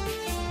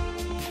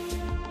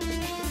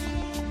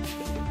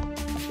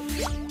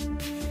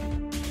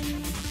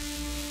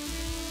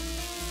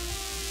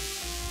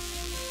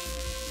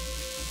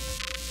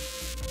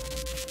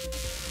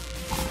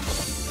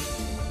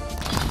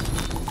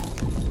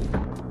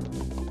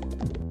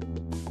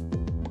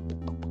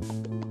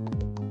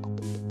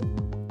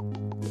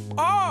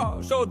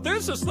 So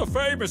this is the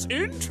famous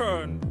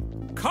intern.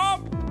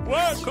 Come,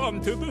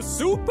 welcome to the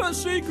super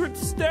secret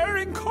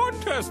staring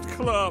contest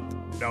club.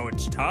 Now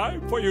it's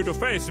time for you to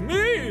face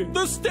me,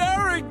 the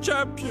staring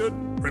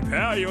champion.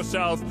 Prepare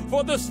yourself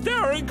for the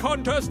staring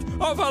contest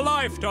of a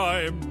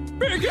lifetime.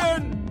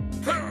 Begin!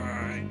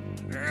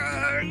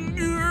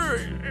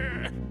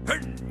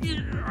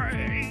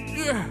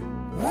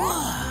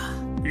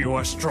 You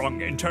are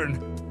strong, intern.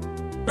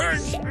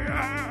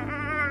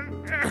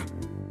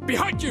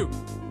 Behind you!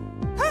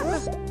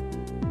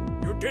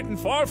 You didn't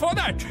fall for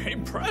that.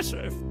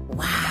 Impressive.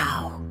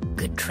 Wow,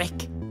 good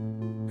trick.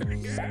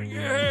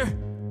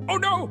 Oh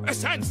no, a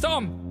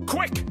sandstorm!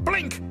 Quick,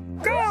 blink!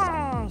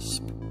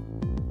 Gasp!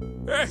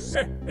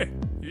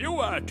 You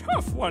are a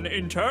tough one,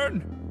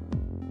 intern.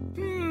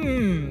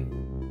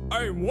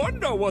 I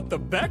wonder what the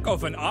back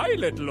of an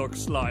eyelid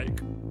looks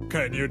like.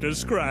 Can you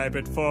describe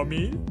it for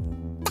me?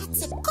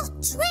 That's a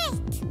good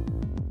trick.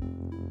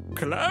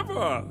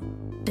 Clever.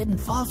 Didn't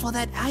fall for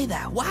that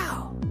either.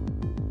 Wow.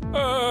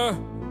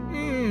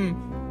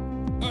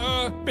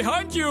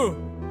 Behind you!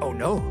 Oh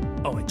no,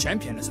 our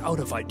champion is out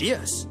of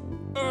ideas.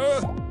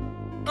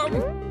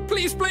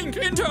 Please blink,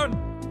 intern!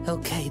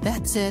 Okay,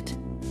 that's it.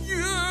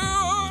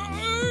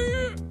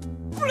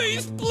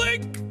 Please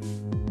blink!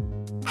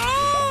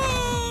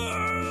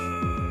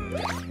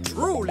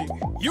 Truly,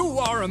 you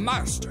are a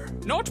master.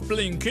 Not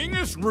blinking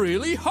is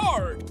really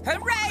hard.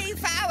 Hooray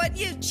for our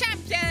new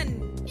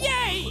champion!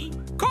 Yay!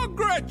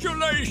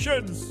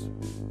 Congratulations!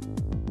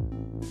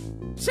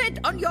 Sit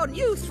on your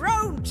new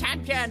throne,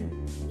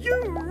 champion!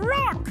 You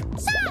rock!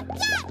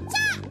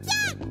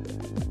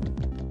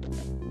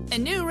 A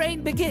new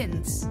reign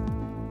begins.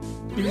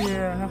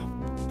 Yeah.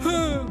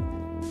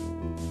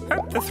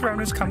 Hope the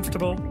throne is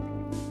comfortable.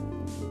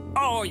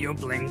 Oh, you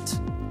blinked.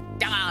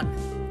 Darn!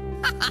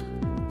 I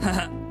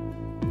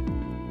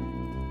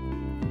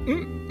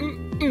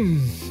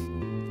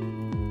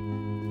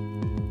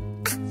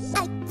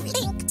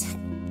blinked.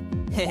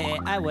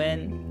 I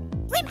win.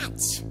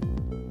 Rematch.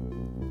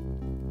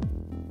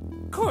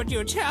 Could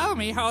you tell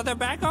me how the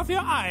back of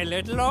your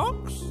eyelid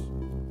looks?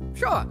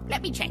 Sure,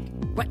 let me check.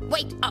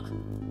 Wait. Ha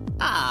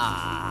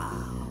ha!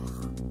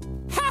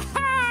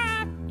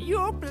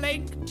 You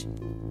blinked.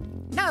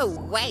 No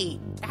way.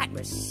 That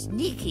was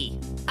sneaky.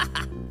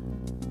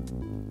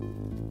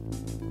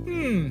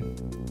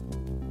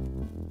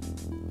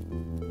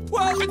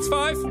 Well, it's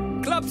 5.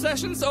 Club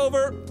session's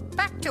over.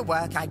 Back to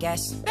work, I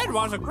guess. It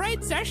was a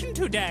great session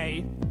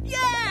today.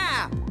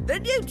 Yeah! The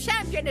new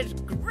champion is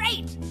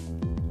great!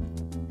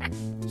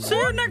 See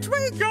you next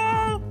week,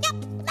 y'all! Yep,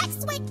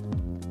 next week.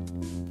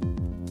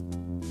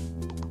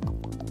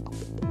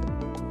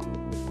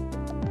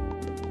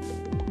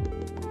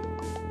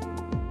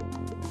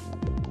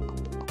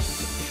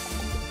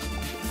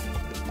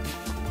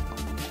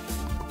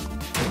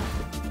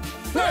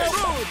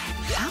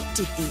 How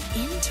did the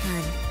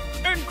intern...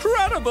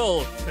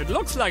 Incredible! It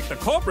looks like the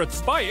corporate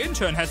spy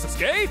intern has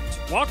escaped.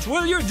 What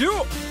will you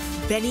do?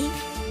 Benny,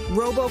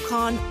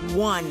 Robocon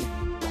won.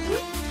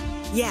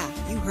 Yeah,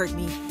 you heard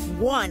me.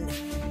 Won.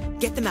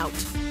 Get them out.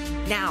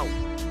 Now.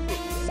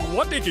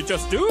 What did you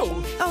just do?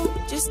 Oh,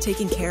 just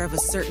taking care of a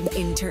certain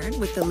intern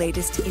with the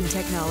latest in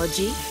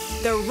technology.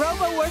 The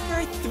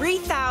RoboWorker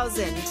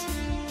 3000.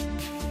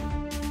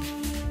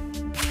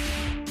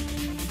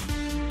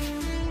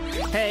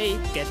 Hey,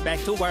 get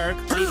back to work.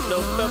 Please,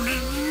 look. No.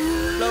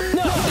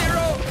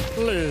 0.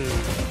 Leave.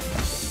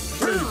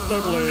 Please,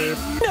 leave.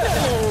 No.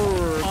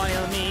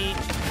 Oil me.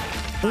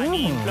 I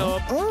mean,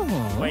 look.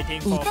 Waiting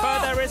for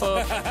further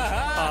response.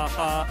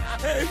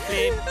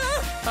 Sleep.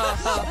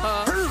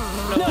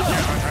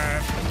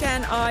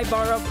 Can I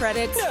borrow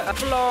credits?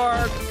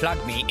 Floor.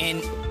 Plug me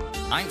in.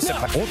 I'm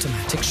supposed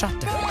automatic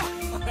shutdown.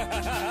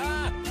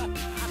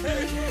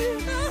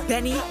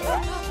 Benny,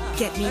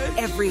 get me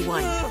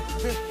everyone.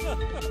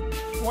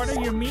 What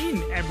do you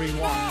mean,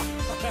 everyone?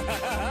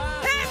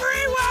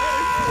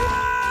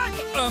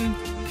 Everyone!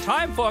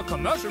 Time for a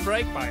commercial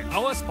break by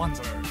our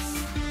sponsors. Do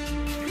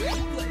you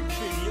play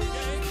video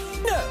games?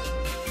 No.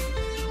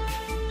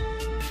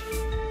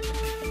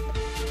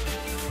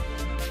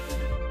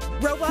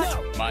 Robot.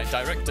 No. My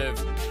directive.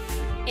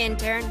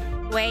 Intern,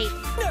 wait.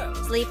 No.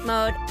 Sleep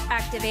mode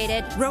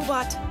activated.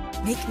 Robot,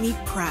 make me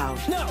proud.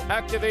 No.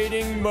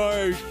 Activating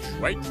my...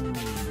 Wait.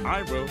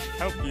 I will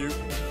help you.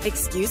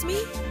 Excuse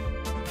me?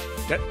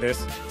 Get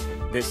this.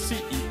 The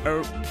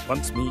CEO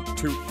wants me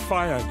to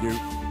fire you.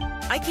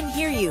 I can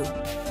hear you.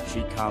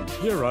 She can't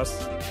hear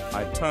us.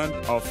 I turned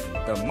off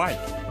the mic.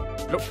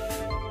 Look,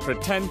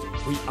 pretend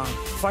we are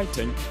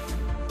fighting,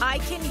 I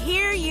can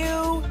hear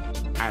you.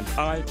 and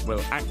I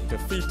will act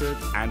defeated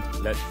and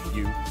let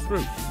you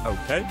through,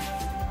 okay?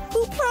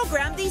 Who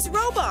programmed these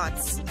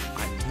robots?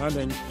 I'm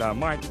turning the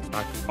mic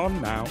back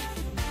on now.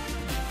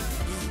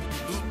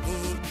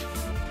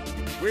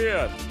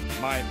 Weird.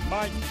 My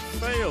mic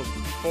failed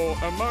for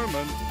a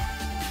moment.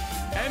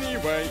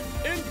 Anyway,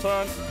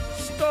 intern,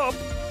 stop.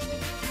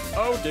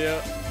 Oh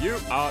dear, you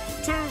are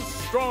too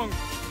strong.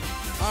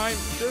 I'm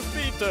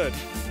defeated.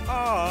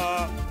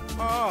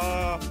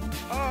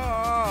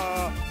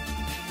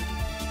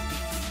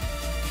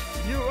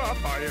 You are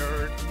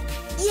fired.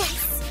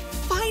 Yes,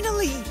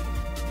 finally.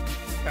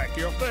 Pack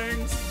your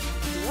things.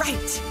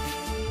 Right.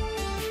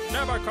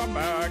 Never come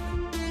back.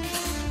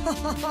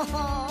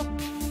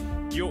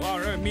 You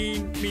are a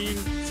mean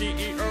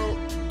CEO.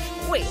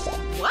 Wait,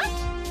 what?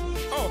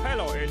 Oh,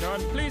 hello,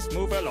 intern. Please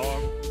move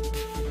along.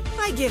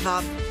 I give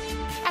up.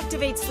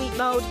 Activate sleep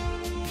mode.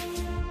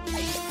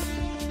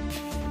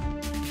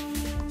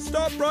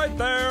 Stop right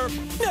there.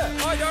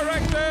 I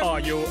direct it. Are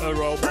you a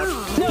robot?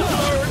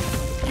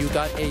 No. You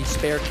got a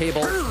spare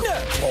cable?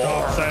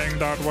 Stop saying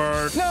that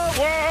word. No.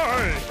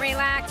 Why?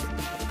 Relax.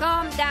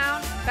 Calm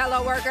down,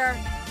 fellow worker.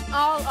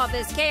 All of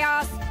this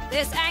chaos,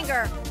 this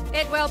anger,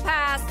 it will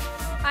pass.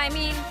 I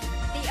mean,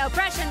 the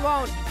oppression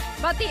won't,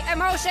 but the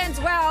emotions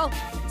will.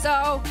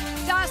 So,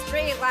 just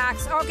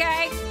relax,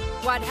 okay?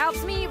 What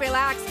helps me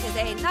relax is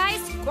a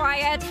nice,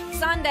 quiet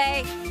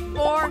Sunday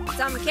or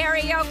some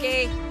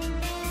karaoke.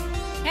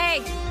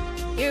 Hey,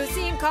 you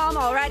seem calm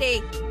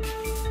already.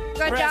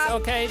 Good Press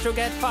job. OK to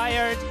get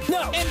fired.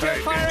 No. Intro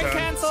Hey, firing intern,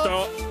 cancelled.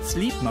 stop.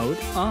 Sleep mode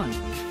on.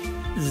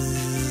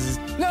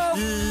 No.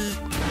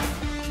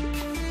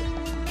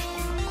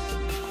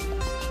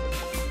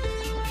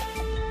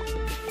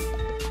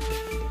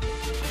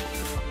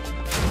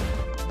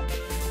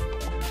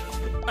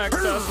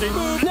 Accessing.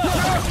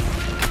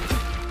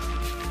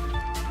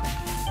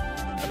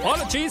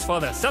 Apologies for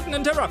the sudden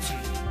interruption.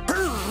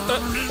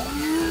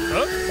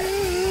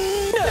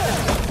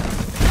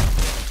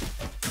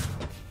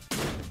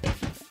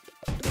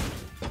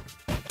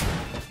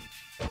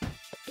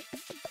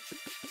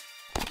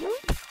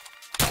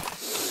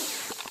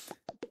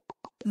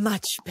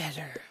 Much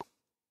better.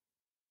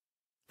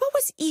 What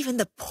was even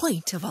the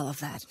point of all of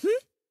that,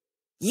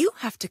 You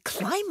have to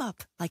climb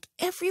up like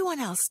everyone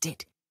else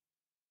did.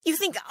 You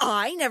think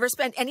I never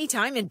spent any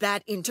time in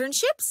bad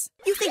internships?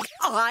 You think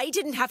I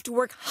didn't have to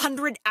work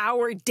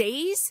 100-hour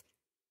days?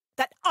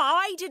 That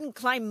I didn't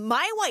climb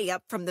my way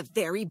up from the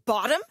very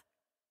bottom?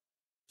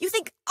 You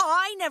think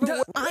I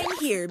never... I'm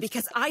here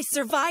because I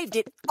survived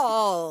it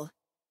all.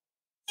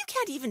 You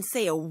can't even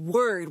say a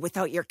word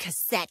without your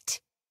cassette.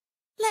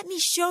 Let me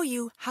show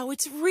you how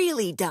it's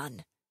really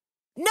done.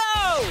 No!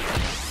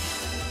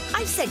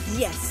 I've said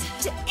yes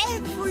to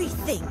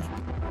everything.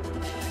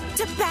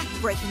 To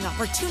backbreaking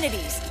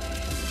opportunities.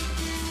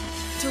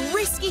 To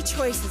risky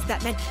choices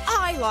that meant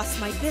I lost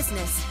my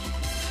business.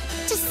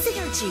 To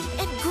synergy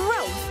and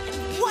growth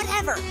and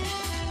whatever.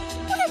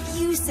 What have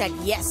you said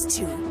yes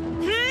to?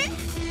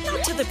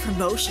 Not to the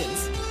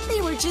promotions.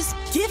 They were just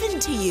given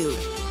to you.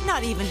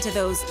 Not even to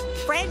those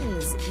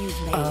friends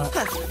you've made.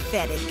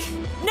 Pathetic.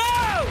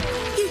 No!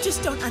 You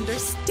just don't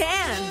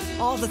understand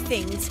all the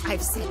things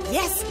I've said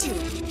yes to.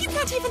 You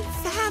can't even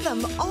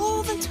fathom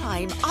all the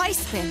time I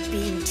spent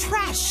being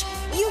trash.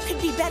 You could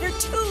be better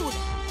too.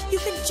 You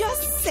can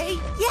just say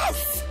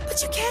yes.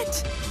 But you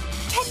can't.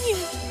 Can you?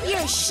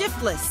 You're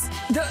shiftless.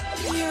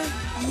 You're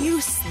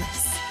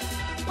useless.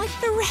 Like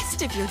the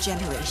rest of your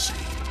generation.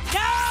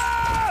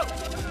 No!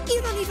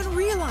 You don't even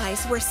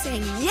realize we're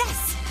saying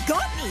yes.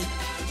 Got me.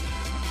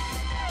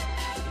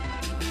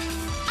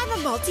 I'm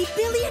a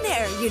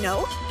multi-billionaire, you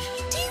know.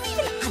 Do you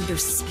even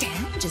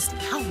understand just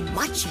how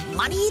much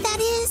money that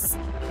is?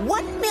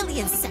 1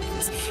 million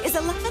seconds is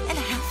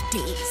 11.5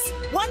 days.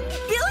 1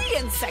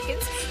 billion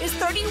seconds is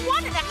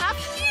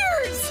 31.5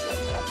 years.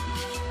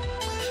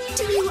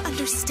 Do you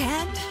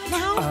understand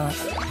now?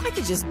 I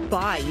could just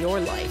buy your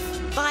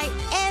life. Buy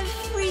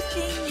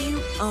everything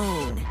you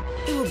own.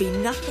 It will be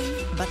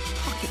nothing but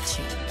pocket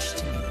change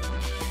to me.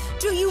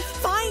 Do you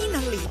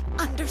finally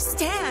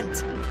understand?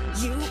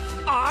 You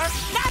are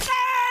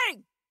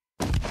nothing!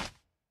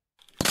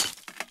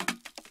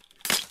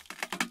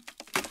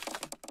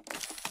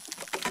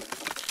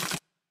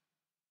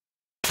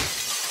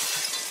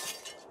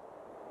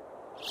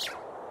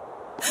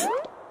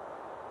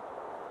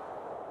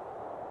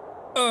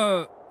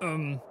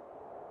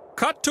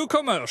 Cut to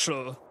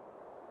commercial.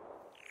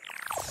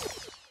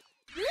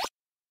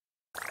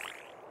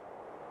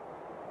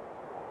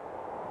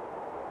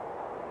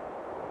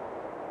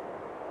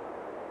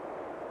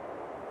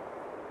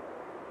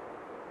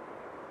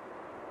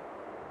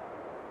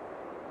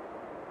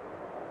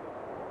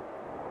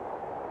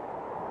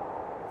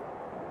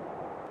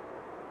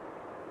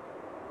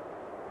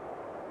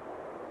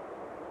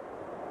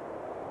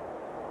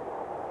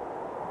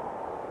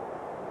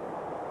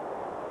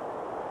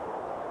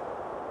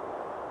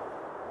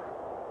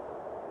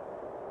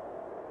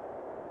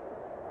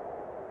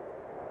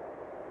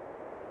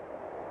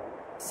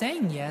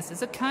 Saying yes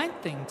is a kind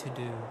thing to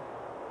do.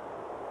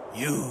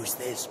 Use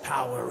this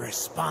power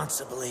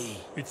responsibly.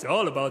 It's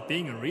all about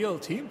being a real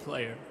team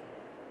player.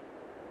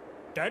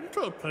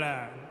 Dental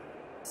plan.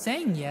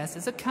 Saying yes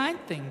is a kind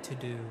thing to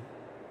do.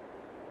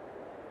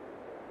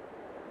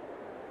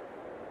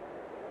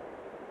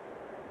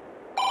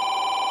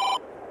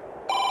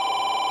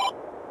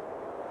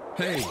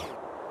 Hey,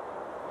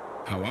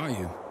 how are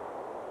you?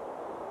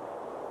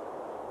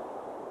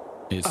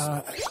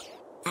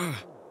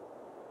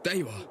 There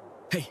you are.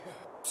 Hey,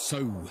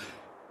 so,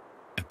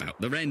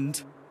 about the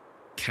rent.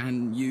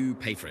 Can you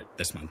pay for it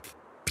this month?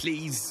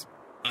 Please,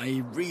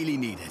 I really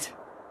need it.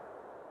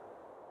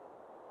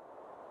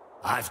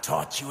 I've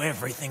taught you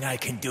everything I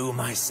can do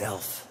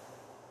myself.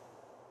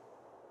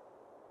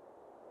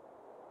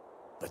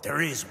 But there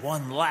is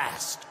one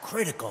last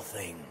critical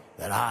thing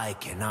that I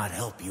cannot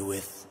help you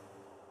with.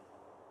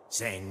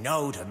 Saying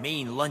no to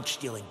mean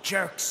lunch-stealing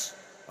jerks,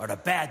 or to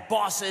bad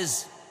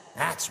bosses,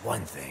 that's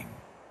one thing.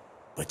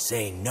 But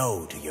saying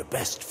no to your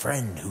best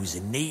friend who's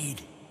in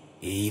need,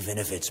 even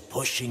if it's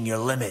pushing your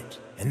limit,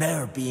 and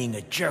they're being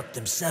a jerk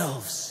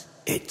themselves,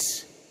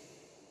 it's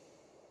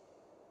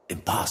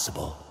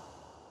impossible.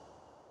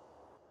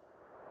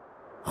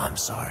 I'm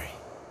sorry.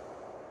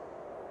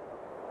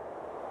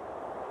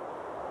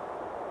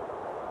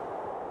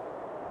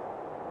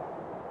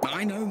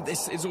 I know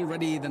this is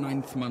already the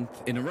 9th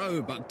month in a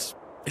row, but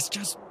it's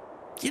just,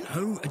 you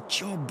know, a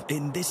job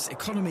in this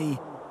economy.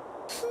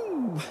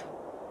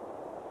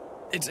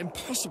 It's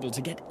impossible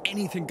to get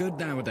anything good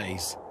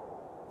nowadays.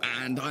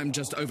 And I'm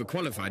just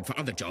overqualified for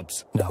other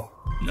jobs. No.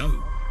 No?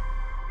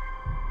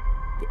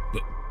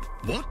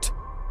 What?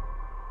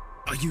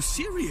 Are you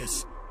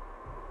serious?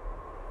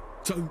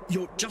 So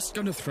you're just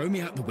gonna throw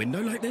me out the window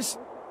like this?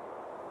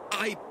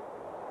 Bye.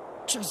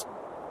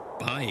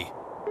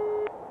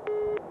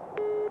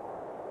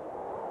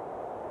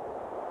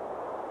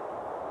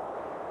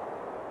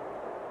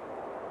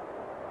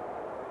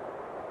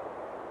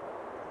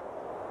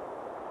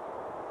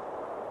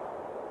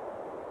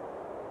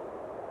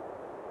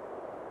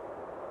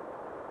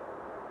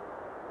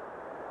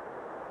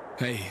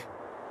 Hey,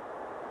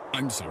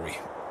 I'm sorry.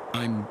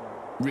 I'm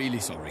really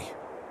sorry.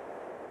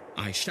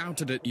 I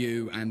shouted at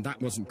you, and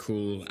that wasn't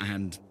cool,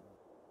 and...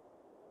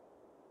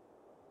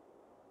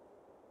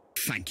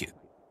 Thank you.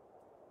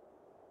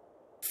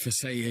 For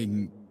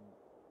saying...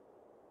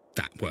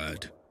 that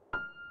word.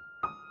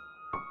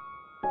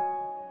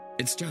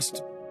 It's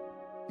just...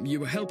 you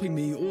were helping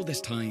me all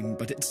this time,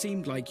 but it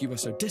seemed like you were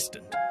so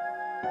distant.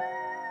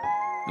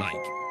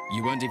 Like,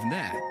 you weren't even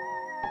there.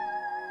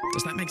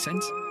 Does that make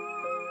sense?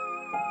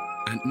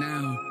 And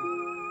now,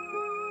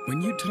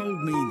 when you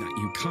told me that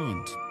you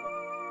can't,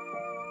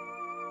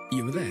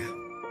 you were there.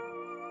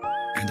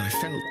 And I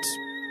felt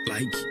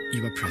like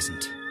you were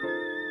present.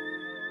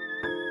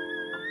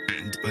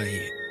 And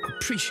I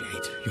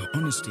appreciate your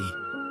honesty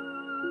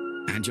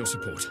and your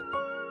support.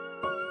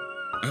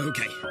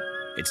 Okay,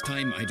 it's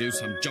time I do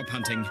some job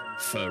hunting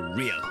for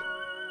real.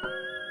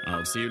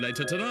 I'll see you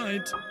later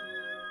tonight.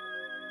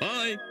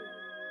 Bye.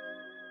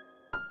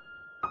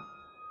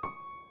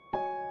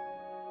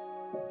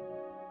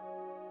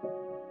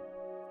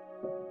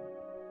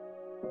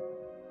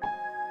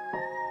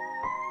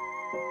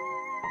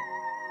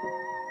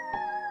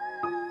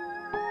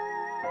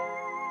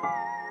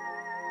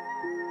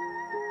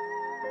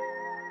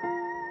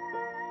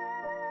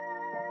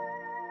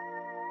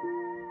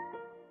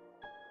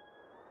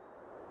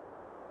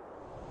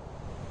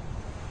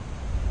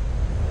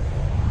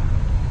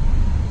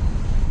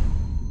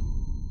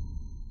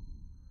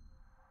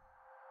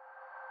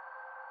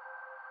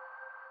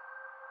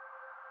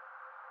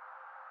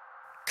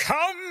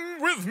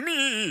 Come with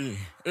me,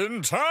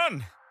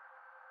 intern.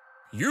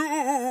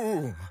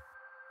 You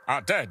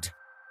are dead.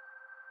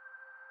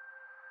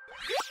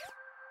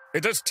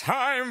 It is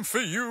time for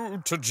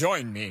you to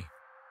join me.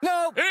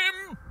 No!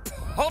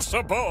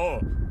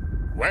 Impossible!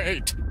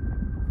 Wait,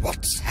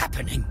 what's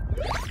happening?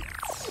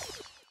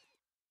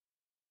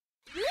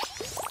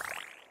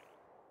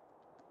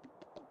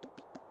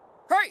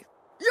 Hey,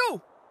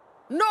 you!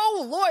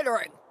 No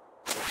loitering!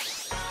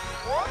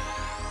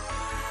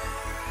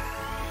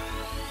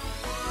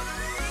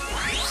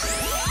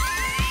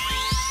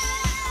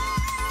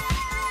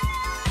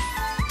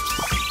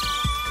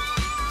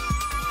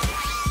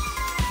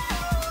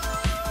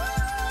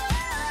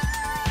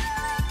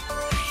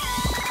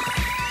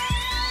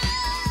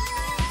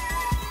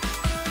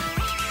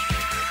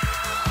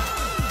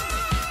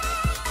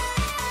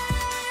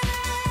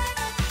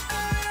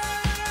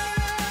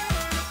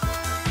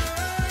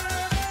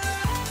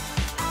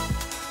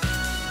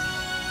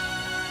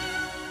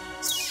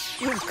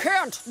 You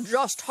can't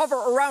just hover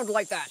around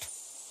like that.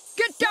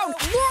 Get down!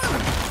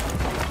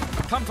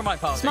 Come to my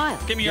party. Smile.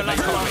 Give me your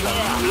lunchbox.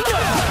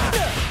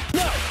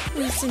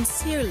 We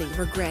sincerely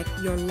regret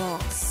your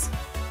loss.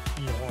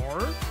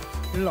 Your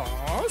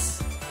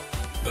loss?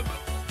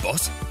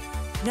 Boss?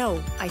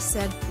 No, I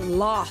said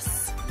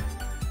loss.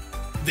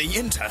 The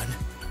intern?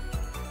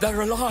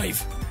 They're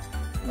alive.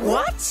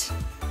 What?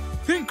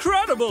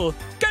 Incredible!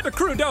 Get a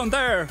crew down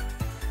there!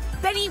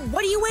 Benny,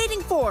 what are you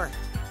waiting for?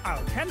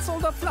 I'll cancel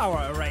the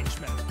flower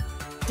arrangement.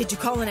 Did you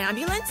call an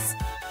ambulance?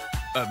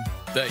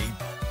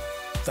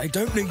 They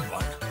don't need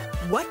one.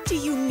 What do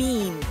you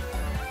mean?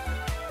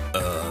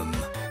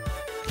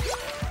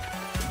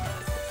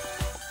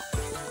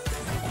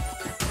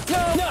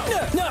 No, no,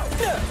 no, no,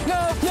 no, no,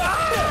 no,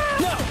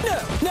 no,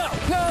 no, no,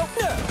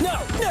 no, no,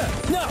 no,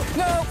 no,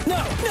 no, no,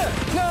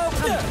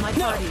 Come to my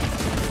party.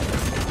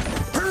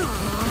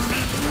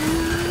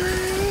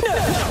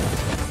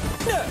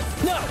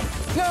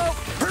 no,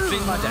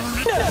 Clean my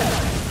desk.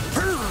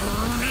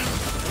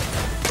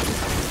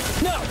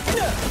 no,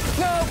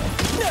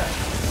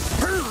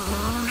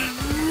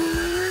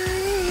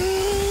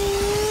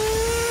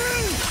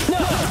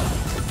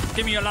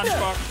 Give me your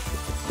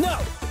lunchbox. no,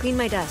 Clean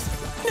my desk.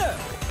 no,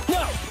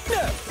 no,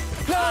 no,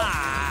 no,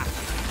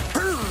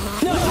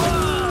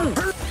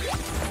 no.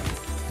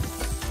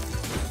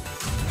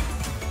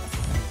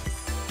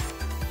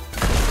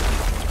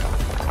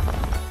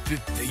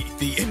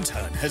 The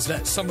intern has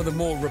let some of the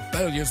more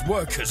rebellious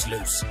workers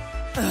loose.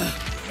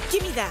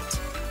 Give me that.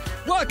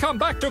 Welcome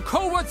back to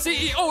Covert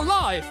CEO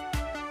Live!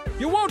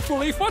 You won't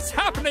believe what's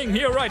happening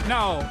here right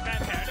now.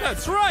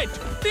 That's right,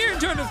 the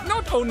intern is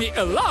not only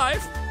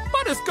alive,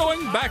 but is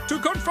going back to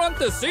confront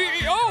the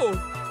CEO.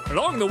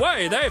 Along the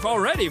way, they've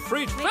already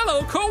freed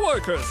fellow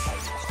co-workers.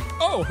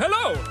 Oh,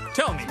 hello!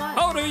 Tell me,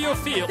 how do you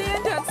feel? The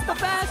intern's the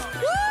best!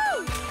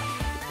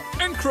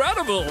 Woo!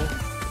 Incredible!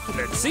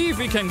 Let's see if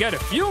we can get a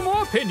few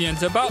more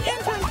opinions about... The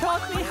intern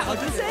taught me how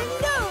to say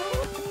no.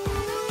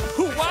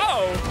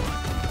 Wow!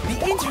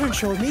 The intern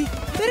showed me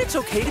that it's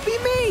okay to be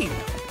me.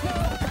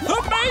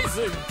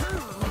 Amazing!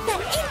 The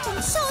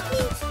intern showed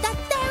me that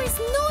there is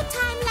no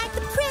time like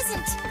the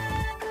present.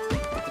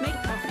 Make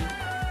coffee.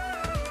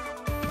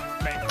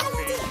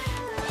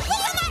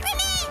 Will you marry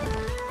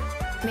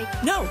me?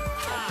 No.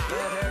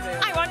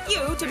 I want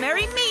you to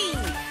marry me.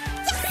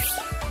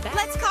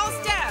 Let's call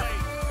Steph.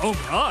 Oh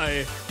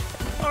my!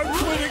 I'm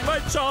quitting my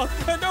job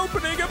and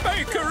opening a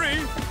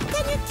bakery!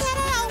 Can you tell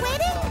her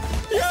already?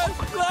 Yes,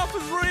 love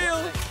is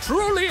real!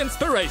 Truly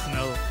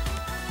inspirational.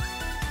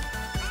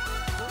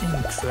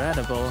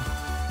 Incredible.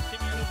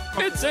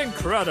 It's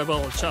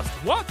incredible just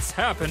what's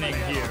happening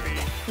here.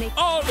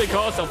 All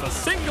because of a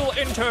single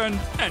intern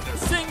and a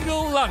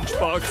single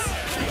lunchbox.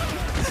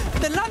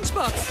 The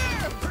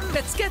lunchbox!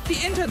 Let's get the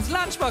intern's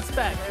lunchbox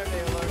back.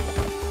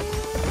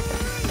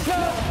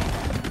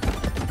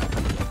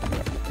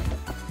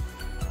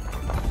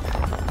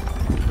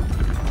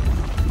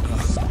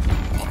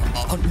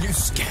 Aren't you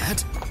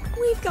scared?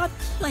 We've got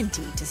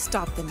plenty to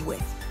stop them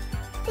with.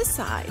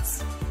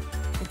 Besides,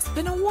 it's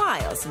been a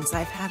while since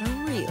I've had a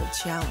real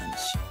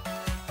challenge.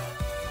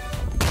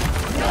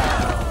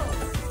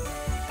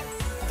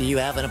 Do you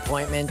have an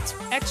appointment?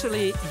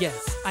 Actually,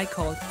 yes. I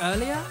called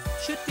earlier.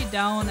 Should be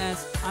down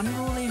as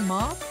unruly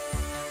mob.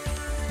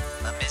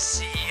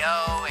 Miss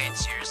CEO,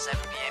 it's your 7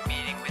 p.m.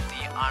 meeting with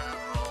the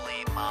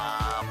unruly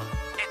mob.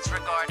 It's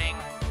regarding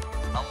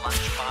a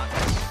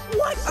lunchbox.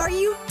 What are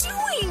you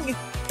doing?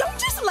 Don't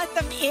just let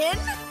them in.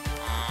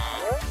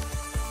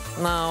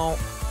 No.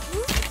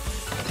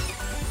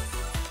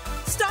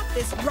 Stop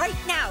this right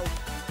now.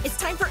 It's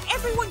time for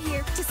everyone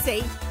here to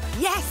say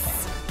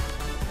yes.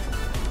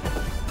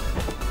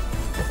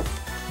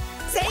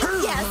 Say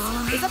yes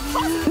is a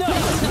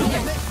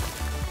positive.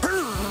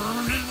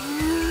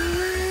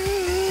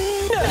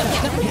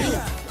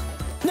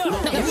 No.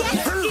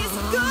 Yes is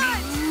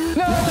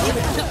good.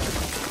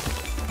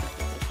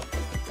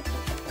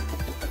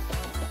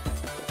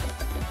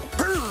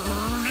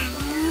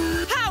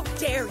 How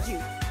dare you?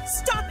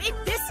 Stop it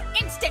this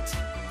instant.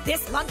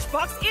 This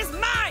lunchbox is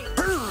mine.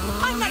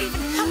 I'm not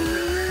even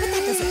hungry, but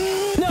that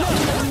doesn't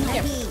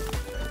matter.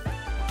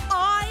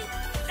 I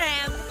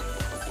am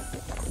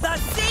the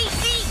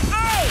CEO.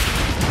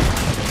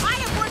 I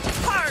have worked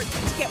hard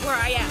to get where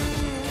I am.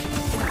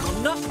 I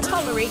will not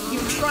tolerate you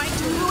trying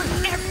to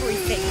ruin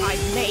everything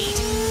I've made.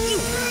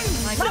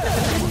 You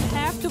didn't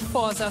have to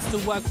force us to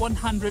work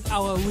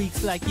 100-hour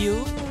weeks like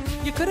you.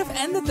 You could have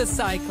ended the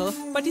cycle,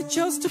 but you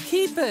chose to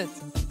keep it.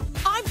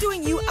 I'm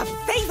doing you a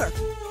favor.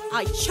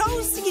 I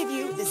chose to give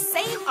you the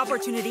same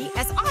opportunity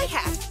as I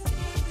had.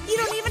 You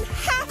don't even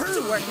have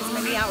to work as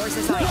many hours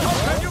as I do.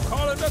 How can you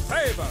call it a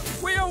favor?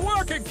 We are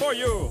working for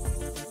you.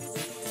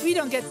 We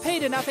don't get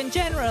paid enough in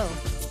general.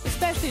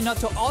 Especially not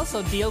to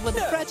also deal with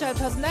the fragile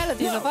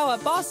personalities of our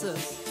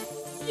bosses.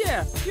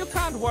 Yeah, you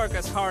can't work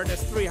as hard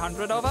as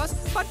 300 of us,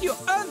 but you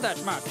earn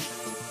that much.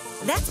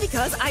 That's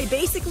because I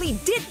basically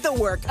did the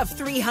work of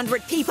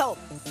 300 people.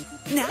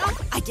 Now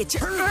I get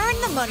to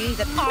earn the money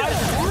that I...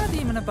 It's not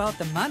even about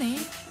the money.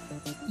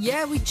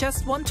 Yeah, we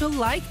just want to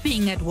like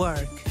being at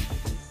work.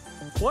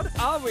 What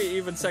are we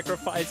even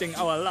sacrificing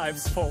our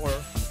lives for?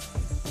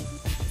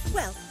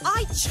 Well,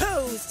 I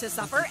chose to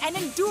suffer and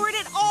endured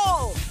it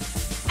all.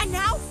 And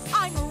now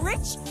I'm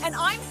rich and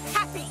I'm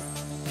happy.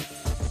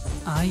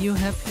 Are you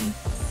happy?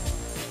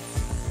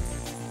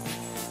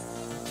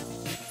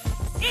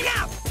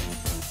 Enough!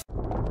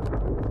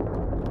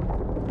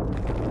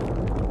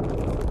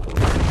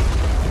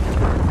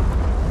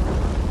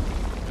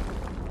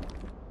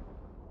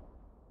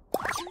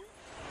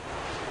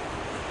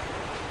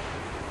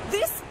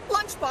 This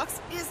lunchbox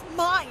is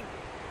mine.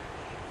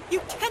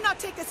 You cannot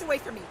take this away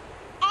from me.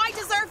 I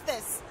deserve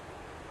this.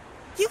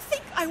 You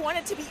think I want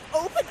it to be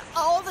open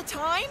all the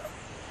time?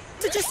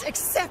 To just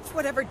accept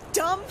whatever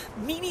dumb,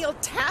 menial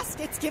task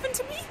it's given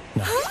to me?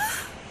 No.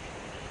 Huh?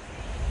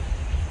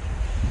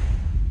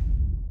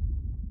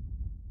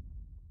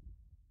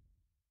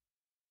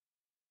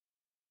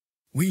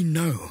 We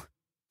know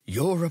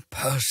you're a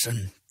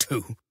person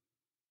too.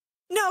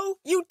 No,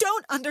 you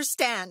don't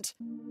understand.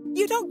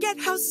 You don't get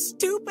how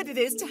stupid it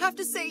is to have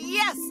to say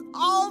yes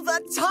all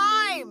the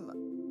time.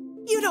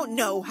 You don't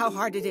know how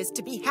hard it is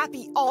to be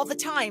happy all the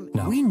time.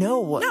 No. We know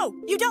what... No,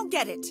 you don't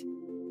get it.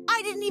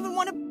 I didn't even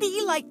want to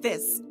be like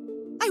this.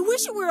 I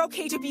wish it were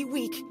okay to be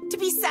weak, to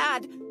be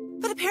sad,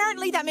 but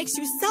apparently that makes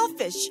you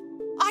selfish.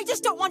 I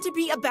just don't want to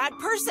be a bad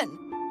person.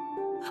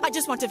 I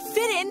just want to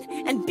fit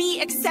in and be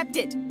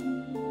accepted.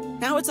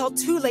 Now it's all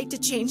too late to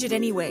change it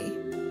anyway.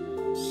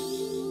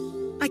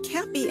 I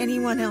can't be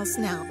anyone else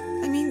now.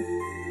 I mean,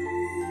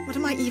 what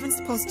am I even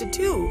supposed to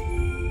do?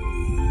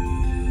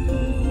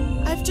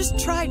 I've just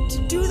tried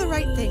to do the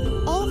right thing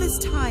all this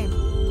time.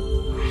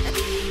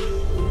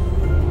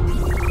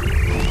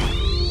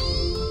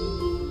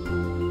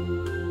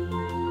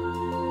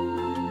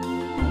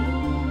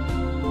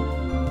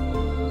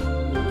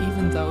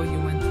 Even though you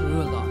went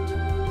through a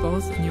lot,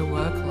 both in your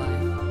work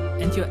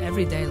life and your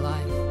everyday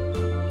life,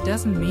 it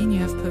doesn't mean you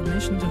have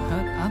permission to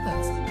hurt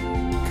others.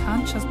 You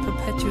can't just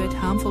perpetuate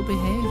harmful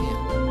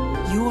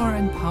behavior. You are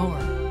in power.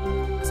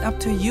 It's up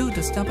to you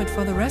to stop it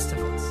for the rest of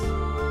us.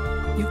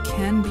 You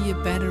can be a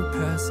better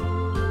person.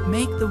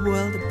 Make the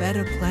world a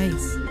better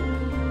place.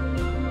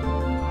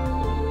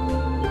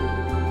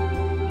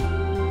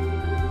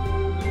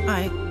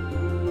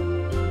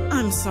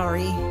 I'm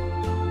sorry.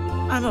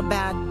 I'm a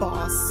bad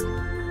boss.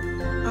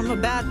 I'm a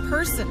bad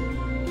person.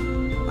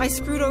 I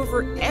screwed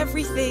over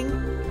everything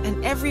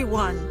and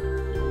everyone.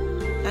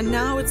 And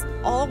now it's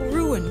all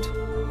ruined.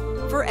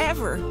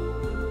 Forever.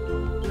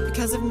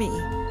 Because of me.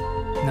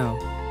 No.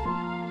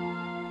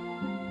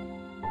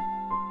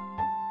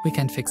 We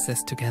can fix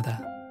this together.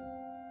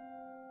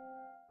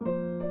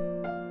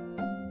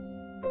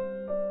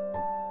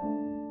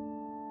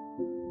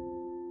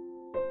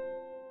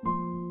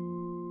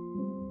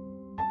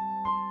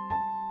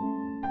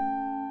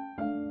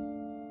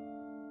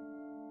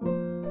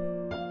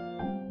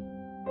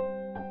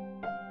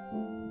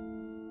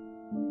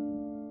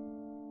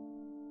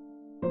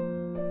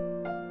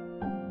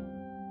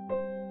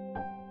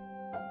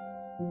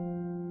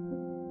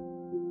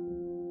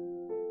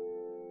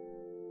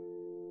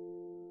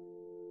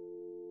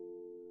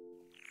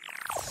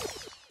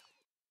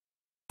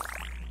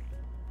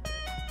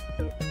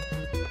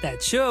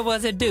 That sure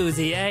was a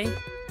doozy, eh?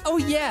 Oh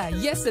yeah,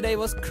 yesterday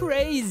was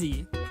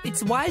crazy.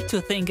 It's wild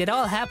to think it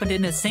all happened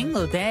in a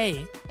single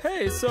day.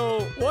 Hey,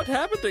 so what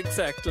happened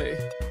exactly?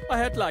 I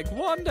had like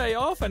one day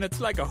off and it's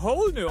like a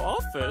whole new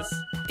office.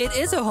 It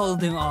is a whole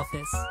new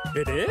office.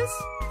 It is?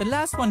 The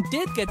last one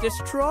did get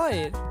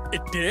destroyed.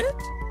 It did?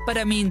 But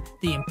I mean,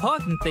 the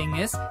important thing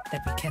is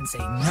that we can say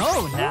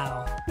no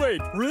now.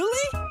 Wait,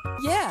 really?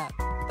 Yeah.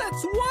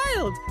 That's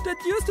wild! That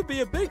used to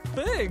be a big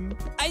thing.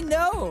 I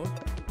know.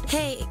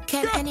 Hey,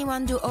 can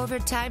anyone do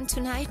overtime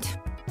tonight?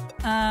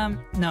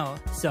 No,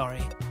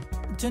 sorry.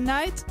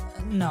 Tonight,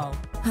 no.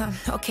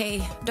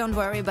 Okay, don't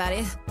worry about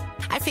it.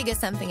 I figured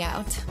something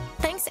out.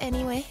 Thanks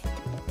anyway.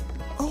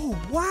 Oh,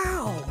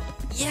 wow!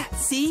 Yeah,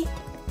 see?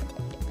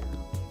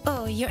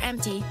 Oh, you're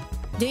empty.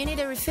 Do you need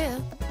a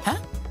refill? Huh?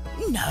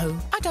 No,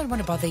 I don't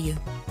want to bother you.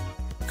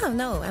 Oh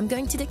no, I'm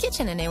going to the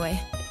kitchen anyway.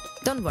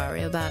 Don't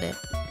worry about it.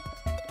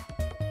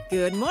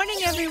 Good morning,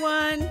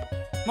 everyone.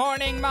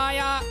 Morning,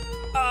 Maya.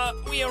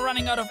 We are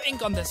running out of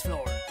ink on this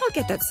floor. I'll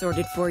get that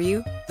sorted for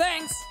you.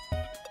 Thanks.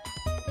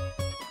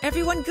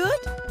 Everyone good?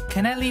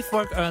 Can I leave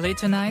work early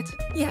tonight?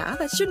 Yeah,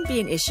 that shouldn't be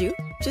an issue.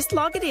 Just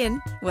log it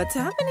in. What's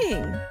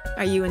happening?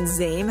 Are you and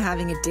Zame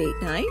having a date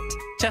night?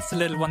 Just a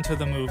little one to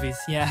the movies,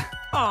 yeah.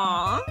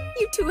 Aw,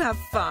 you two have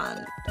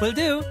fun. Will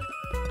do.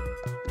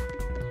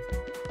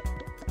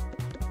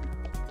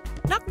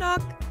 Knock,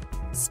 knock.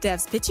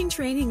 Steph's pitching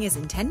training is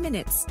in 10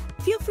 minutes.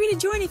 Feel free to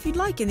join if you'd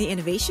like in the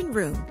innovation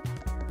room.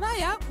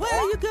 Maya, where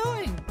are you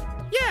going?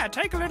 Yeah,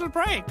 take a little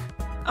break.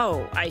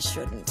 Oh, I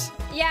shouldn't.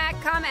 Yeah,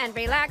 come and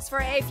relax for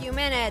a few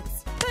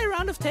minutes. Play a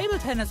round of table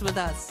tennis with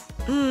us.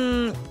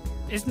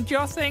 Isn't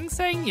your thing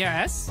saying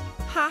yes?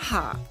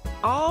 Haha.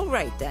 All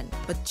right then,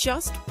 but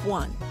just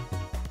one.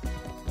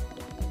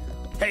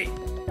 Hey,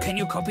 can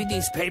you copy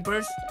these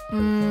papers?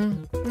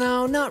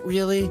 No, not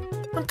really.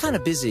 I'm kind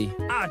of busy.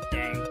 Ah,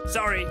 dang.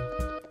 Sorry.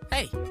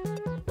 Hey,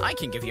 I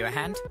can give you a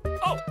hand.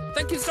 Oh,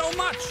 thank you so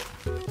much.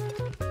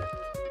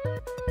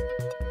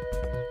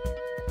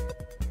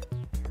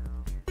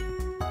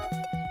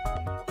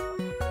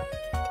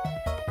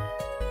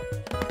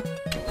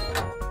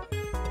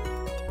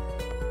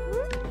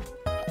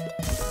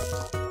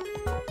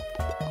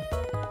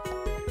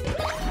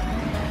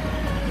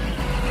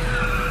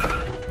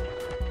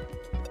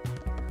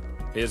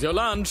 Here's your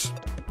lunch.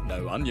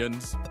 No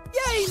onions.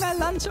 Yay, my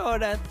lunch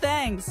order.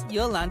 Thanks.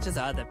 Your lunches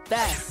are the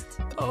best.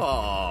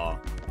 Aw.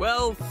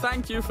 Well,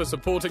 thank you for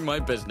supporting my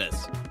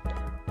business.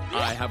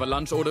 I have a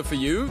lunch order for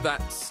you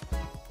that's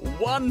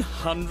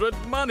 100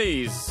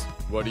 monies.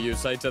 What do you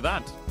say to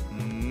that?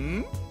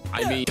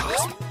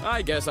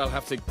 I guess I'll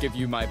have to give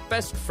you my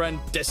best friend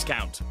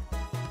discount.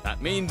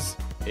 That means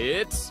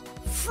it's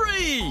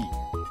free!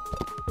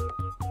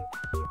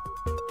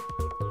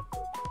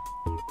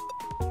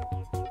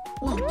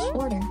 Lunch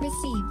order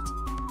received.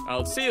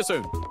 I'll see you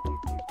soon.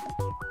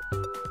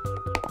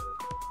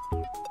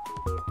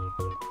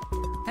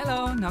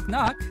 Hello, knock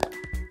knock.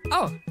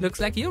 Oh, looks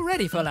like you're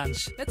ready for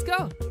lunch. Let's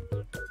go.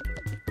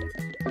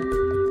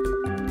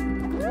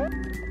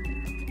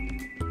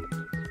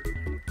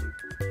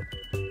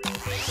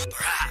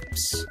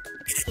 Perhaps,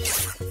 in a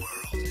different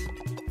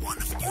world, one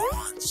of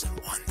nuance and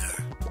wonder,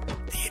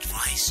 the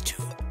advice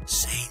to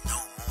say no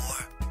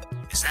more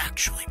is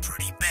actually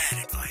pretty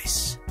bad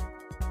advice.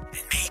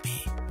 And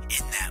maybe,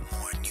 in that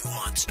more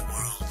nuanced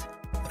world,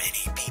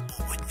 many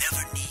people would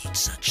never need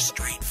such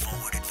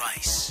straightforward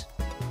advice.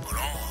 But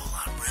all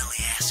I'm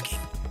really asking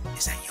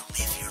is that you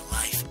live your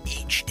life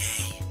each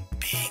day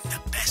being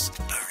the best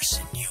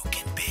person you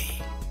can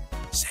be.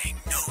 Saying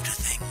no to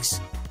things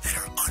that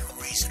are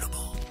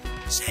unreasonable.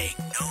 Saying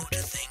no to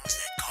things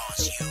that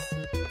cause you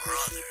or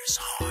others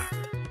harm.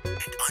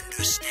 And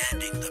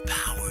understanding the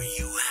power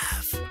you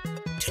have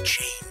to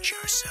change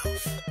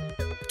yourself.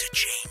 To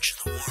change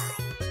the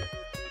world.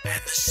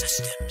 And the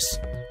systems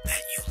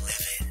that you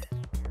live in.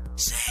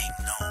 Saying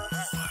no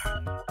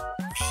more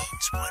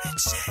means what it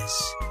says.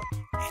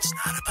 It's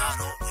not about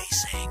always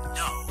saying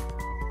no.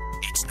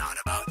 It's not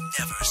about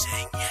never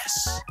saying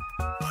yes.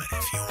 But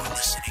if you're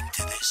listening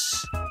to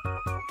this,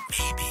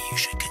 maybe you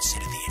should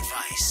consider the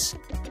advice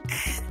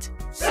and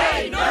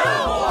say no!